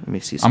down. Let me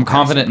see some I'm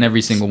confident in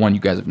every single one you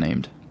guys have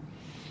named.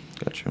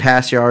 Gotcha.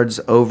 Pass yards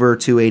over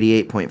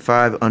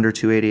 288.5, under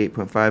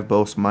 288.5,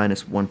 both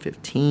minus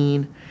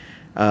 115.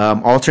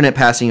 Alternate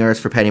passing yards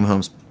for Patty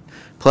Mahomes,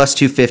 plus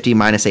 250,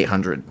 minus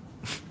 800.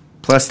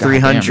 Plus God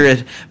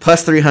 300,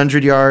 plus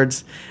 300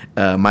 yards,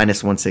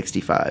 minus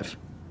 165.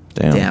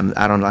 Damn,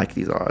 I don't like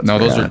these odds. No,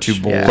 those are Gosh.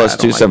 too bold. Yeah. Plus I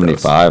don't like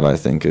 275, I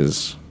think,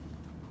 is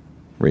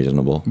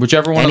reasonable.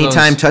 Whichever one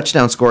Anytime of those.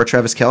 touchdown score,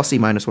 Travis Kelsey,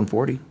 minus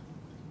 140.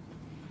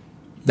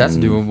 That's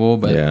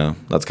doable, but Yeah,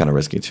 that's kind of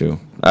risky too.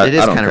 It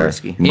is I don't kinda care.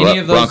 risky. Any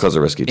of those- Broncos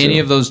are risky too. any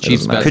of those It doesn't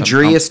Chiefs matter. bets-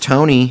 Kadarius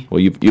Tony. Well,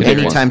 you pick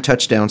anytime one.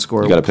 touchdown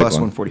score You gotta pick plus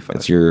one. 145.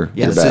 It's your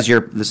this bet. is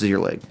your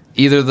leg.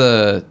 either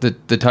the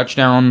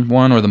touchdown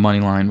one or the money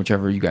line,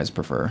 whichever you guys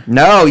prefer.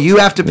 No, you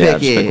have to Yeah,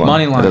 pick just it. pick one.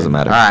 Money line. It doesn't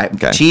matter. All right,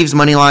 Okay. Chiefs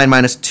money line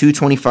minus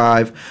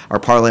 225. Our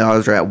parlay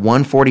odds are at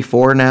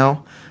 144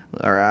 now.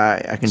 All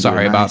right, I can.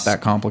 Sorry do a about nice-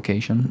 that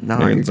complication. No,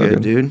 Yeah, you're it's all good,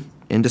 good. dude.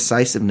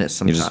 Indecisiveness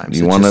sometimes.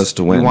 you It want us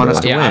to win, You want bro.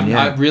 us to Yeah, win.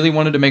 Yeah, I really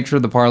wanted to make sure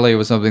the parlay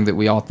was something that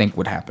we all think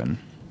would happen.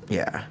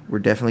 yeah. We're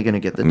definitely gonna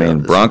get the. I mean, dub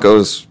this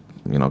Broncos,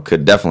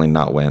 could definitely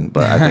not win,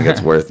 but I think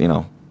it's worth,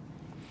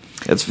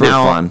 it's for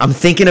Now, fun. I'm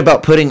thinking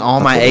about putting all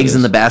my what it eggs in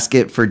is. the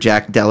basket for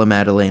Jack Della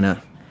Maddalena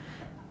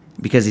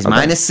because he's Okay.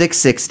 minus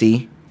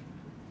 660.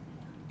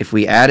 If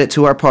we add it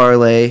to our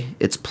parlay,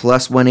 it's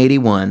plus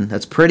 181.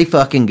 That's pretty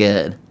fucking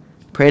good.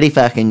 Pretty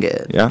fucking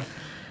good. Yeah.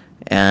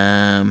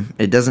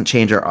 It doesn't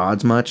change our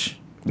odds much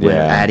when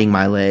Yeah. adding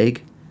my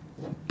leg,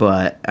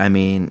 but I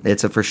mean,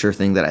 it's a for sure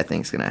thing that I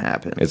think is going to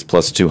happen. It's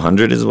plus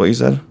 200 is what you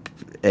said?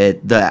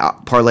 The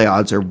parlay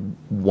odds are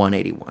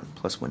 181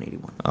 plus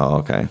 181. Oh,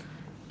 okay.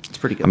 It's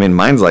pretty good. I mean,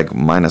 mine's like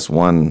minus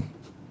one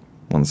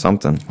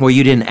something. well,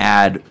 you didn't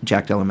add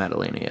Jack Della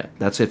Maddalena yet.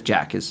 That's if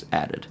Jack is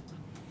added,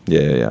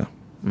 Yeah.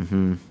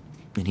 and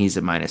he's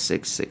at minus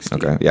 660.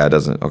 Okay. Yeah, it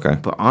doesn't. Okay.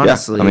 But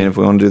honestly- yeah. I mean, if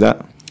we want to do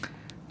that.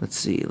 Let's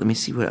see. Let me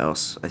see what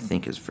else I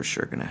think is for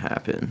sure going to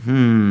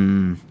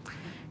happen.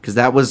 Because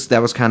that was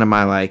kind of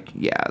my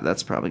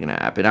that's probably going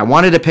to happen. I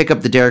wanted to pick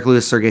up the Derek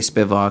Lewis, Sergey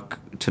Spivak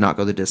to not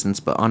go the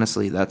distance, but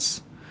honestly, that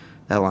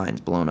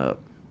line's blown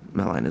up.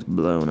 That line is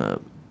blown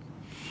up.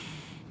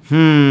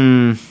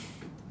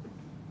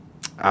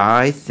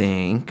 I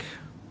think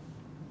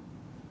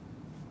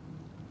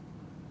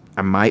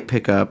I might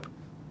pick up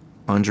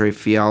Andre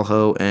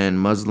Fialho and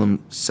Muslim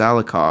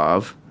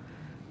Salikov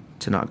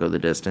to not go the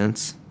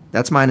distance.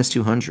 That's minus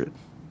 200.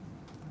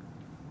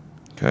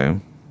 Okay.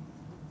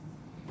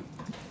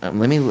 Let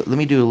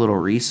me do a little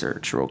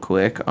research real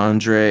quick.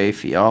 Andre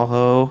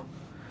Fialho.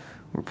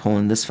 We're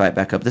pulling this fight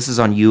back up. This is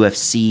on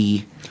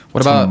UFC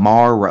What about-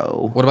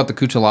 tomorrow. What about the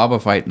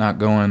Kuchalaba fight not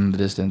going the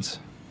distance?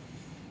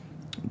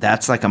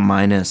 That's like a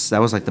minus. That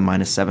was like the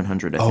minus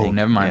 700. I Oh, think.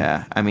 never mind.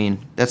 Yeah, I mean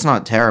that's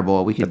not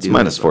terrible. We could It's do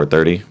minus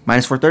 430.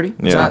 Minus 430.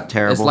 It's Yeah. not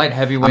terrible. It's light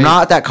heavyweight. I'm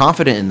not that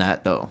confident in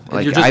that though.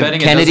 Like You're just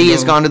betting it Kennedy doesn't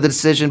has go- gone to the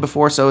decision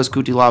before. So has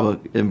Kutilaba.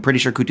 I'm pretty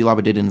sure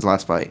Kutilaba did in his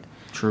last fight.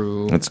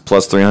 True. It's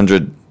plus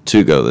 300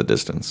 to go the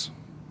distance.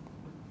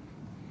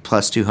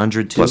 Plus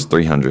 200 too. Plus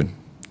 300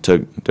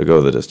 to go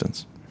the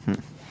distance.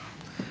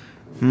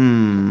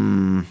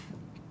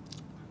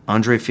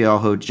 Andre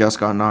Fialho just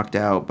got knocked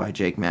out by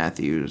Jake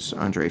Matthews.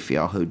 Andre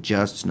Fialho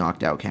just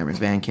knocked out Cameron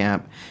Van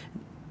Camp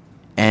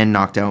and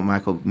knocked out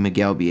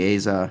Miguel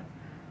Bieza.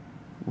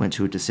 Went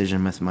to a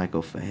decision with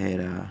Michael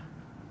Fajeda.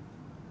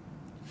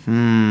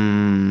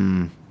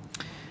 Let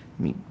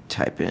me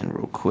type in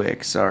real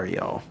quick. Sorry,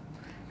 y'all.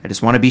 I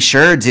just want to be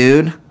sure,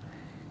 dude.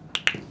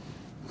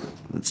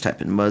 Let's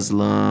type in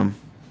Muslim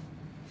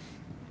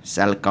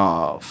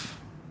Salikov.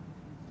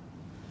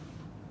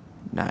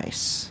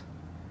 Nice.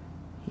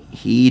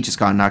 He just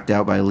got knocked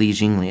out by Li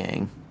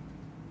Jingliang.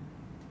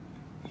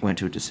 Went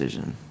to a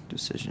decision.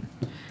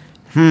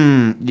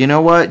 You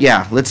know what?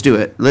 Yeah, let's do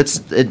it.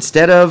 Let's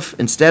instead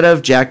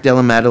of Jack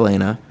Della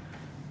Maddalena.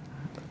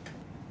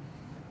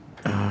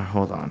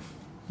 Hold on.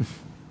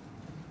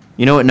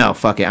 You know what? No,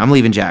 fuck it. I'm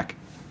leaving Jack.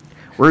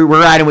 We're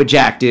riding with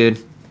Jack, dude.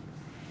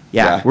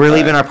 Yeah, Yeah, we're all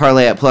leaving right. our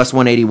parlay at plus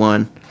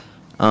 181.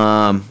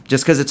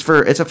 Just because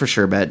it's a for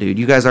sure bet, dude.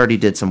 You guys already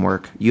did some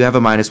work. You have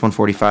a minus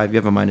 145. You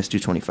have a minus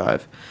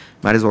 225.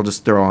 Might as well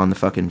just throw on the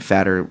fucking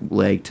fatter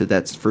leg to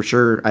that's for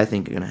sure. I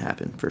think going to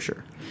happen for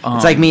sure.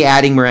 It's like me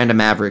adding Miranda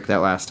Maverick that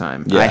last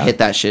time. I Yeah. hit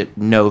that shit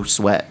no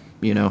sweat.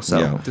 So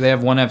Yeah. Do they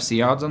have one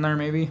FC odds on there?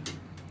 Maybe.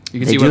 You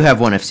can they do what- have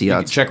one FC you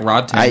odds. can check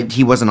Rod Tank.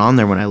 He wasn't on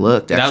there when I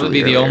looked. That would actually,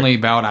 be the earlier. only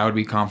bout I would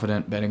be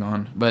confident betting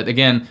on. But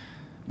again,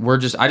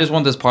 I just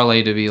want this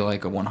parlay to be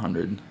like a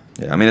 100.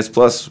 Yeah, I mean, it's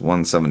plus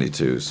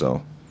 172,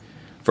 so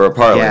for a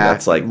parlay,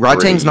 that's like. Rod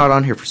pretty- Tang's not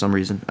on here for some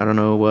reason. I don't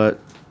know what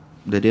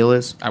the deal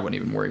is. I wouldn't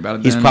even worry about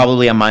it. He's then.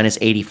 probably a minus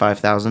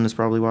 85,000 is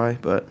probably why.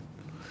 But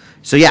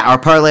so yeah, our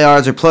parlay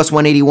odds are plus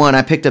 181.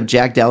 I picked up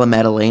Jack Della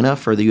Maddalena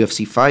for the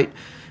UFC fight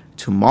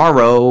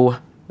tomorrow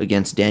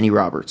against Danny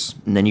Roberts,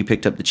 and then you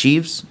picked up the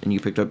Chiefs and you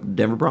picked up the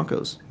Denver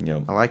Broncos.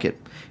 Yep. I like it.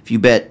 If you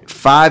bet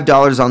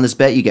 $5 on this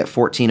bet, you get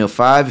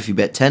 $14.05. If you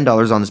bet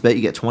 $10 on this bet,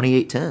 you get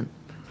 $28.10.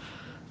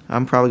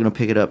 I'm probably gonna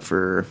pick it up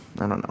for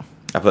I don't know.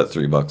 I put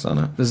 $3 on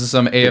it. This is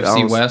some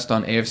AFC $8. West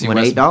on AFC Win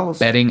West $8.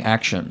 betting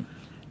action.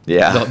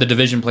 Yeah. The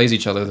division plays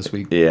each other this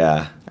week.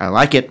 Yeah. I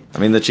like it. I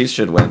mean, the Chiefs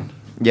should win.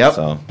 Yep.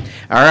 So, All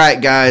right,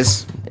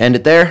 guys. End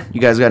it there.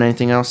 You guys got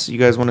anything else you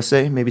guys want to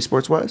say? Maybe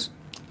sports-wise?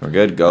 we're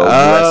good. Go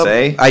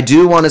USA. I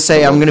do want to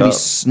say The I'm World going to be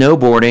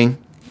Cup. snowboarding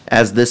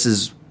as this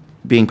is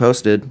being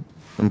posted.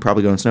 I'm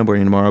probably going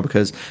snowboarding tomorrow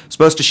because I'm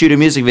supposed to shoot a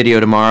music video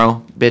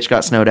tomorrow. Bitch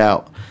got snowed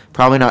out.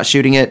 Probably not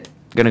shooting it.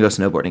 Going to go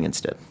snowboarding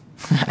instead.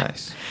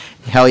 Nice.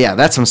 Hell yeah,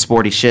 that's some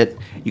sporty shit.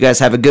 You guys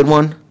have a good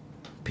one.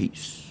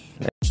 Peace.